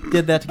 Maybe they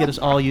did that to get us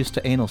all used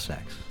to anal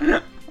sex.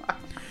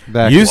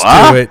 Back- Used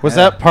What? to it. Was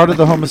that part of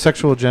the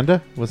homosexual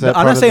agenda? Was that? I'm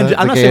part not of saying the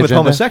I'm not gay saying with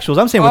agenda? homosexuals.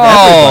 I'm saying with Oh,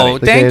 everybody.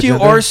 The thank gay you,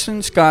 agenda?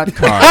 Orson Scott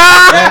Card.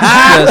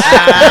 That's just-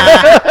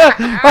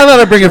 I thought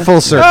I'd bring it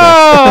full circle.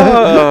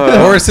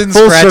 Orson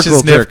Full Scratch and circle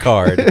Sniff jerk.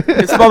 card.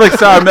 It smelled like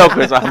sour milk.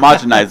 It's a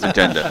homogenized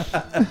agenda.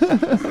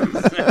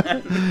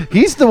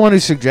 He's the one who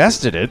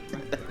suggested it.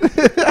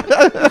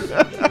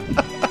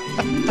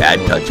 Bad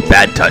touch.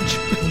 Bad touch.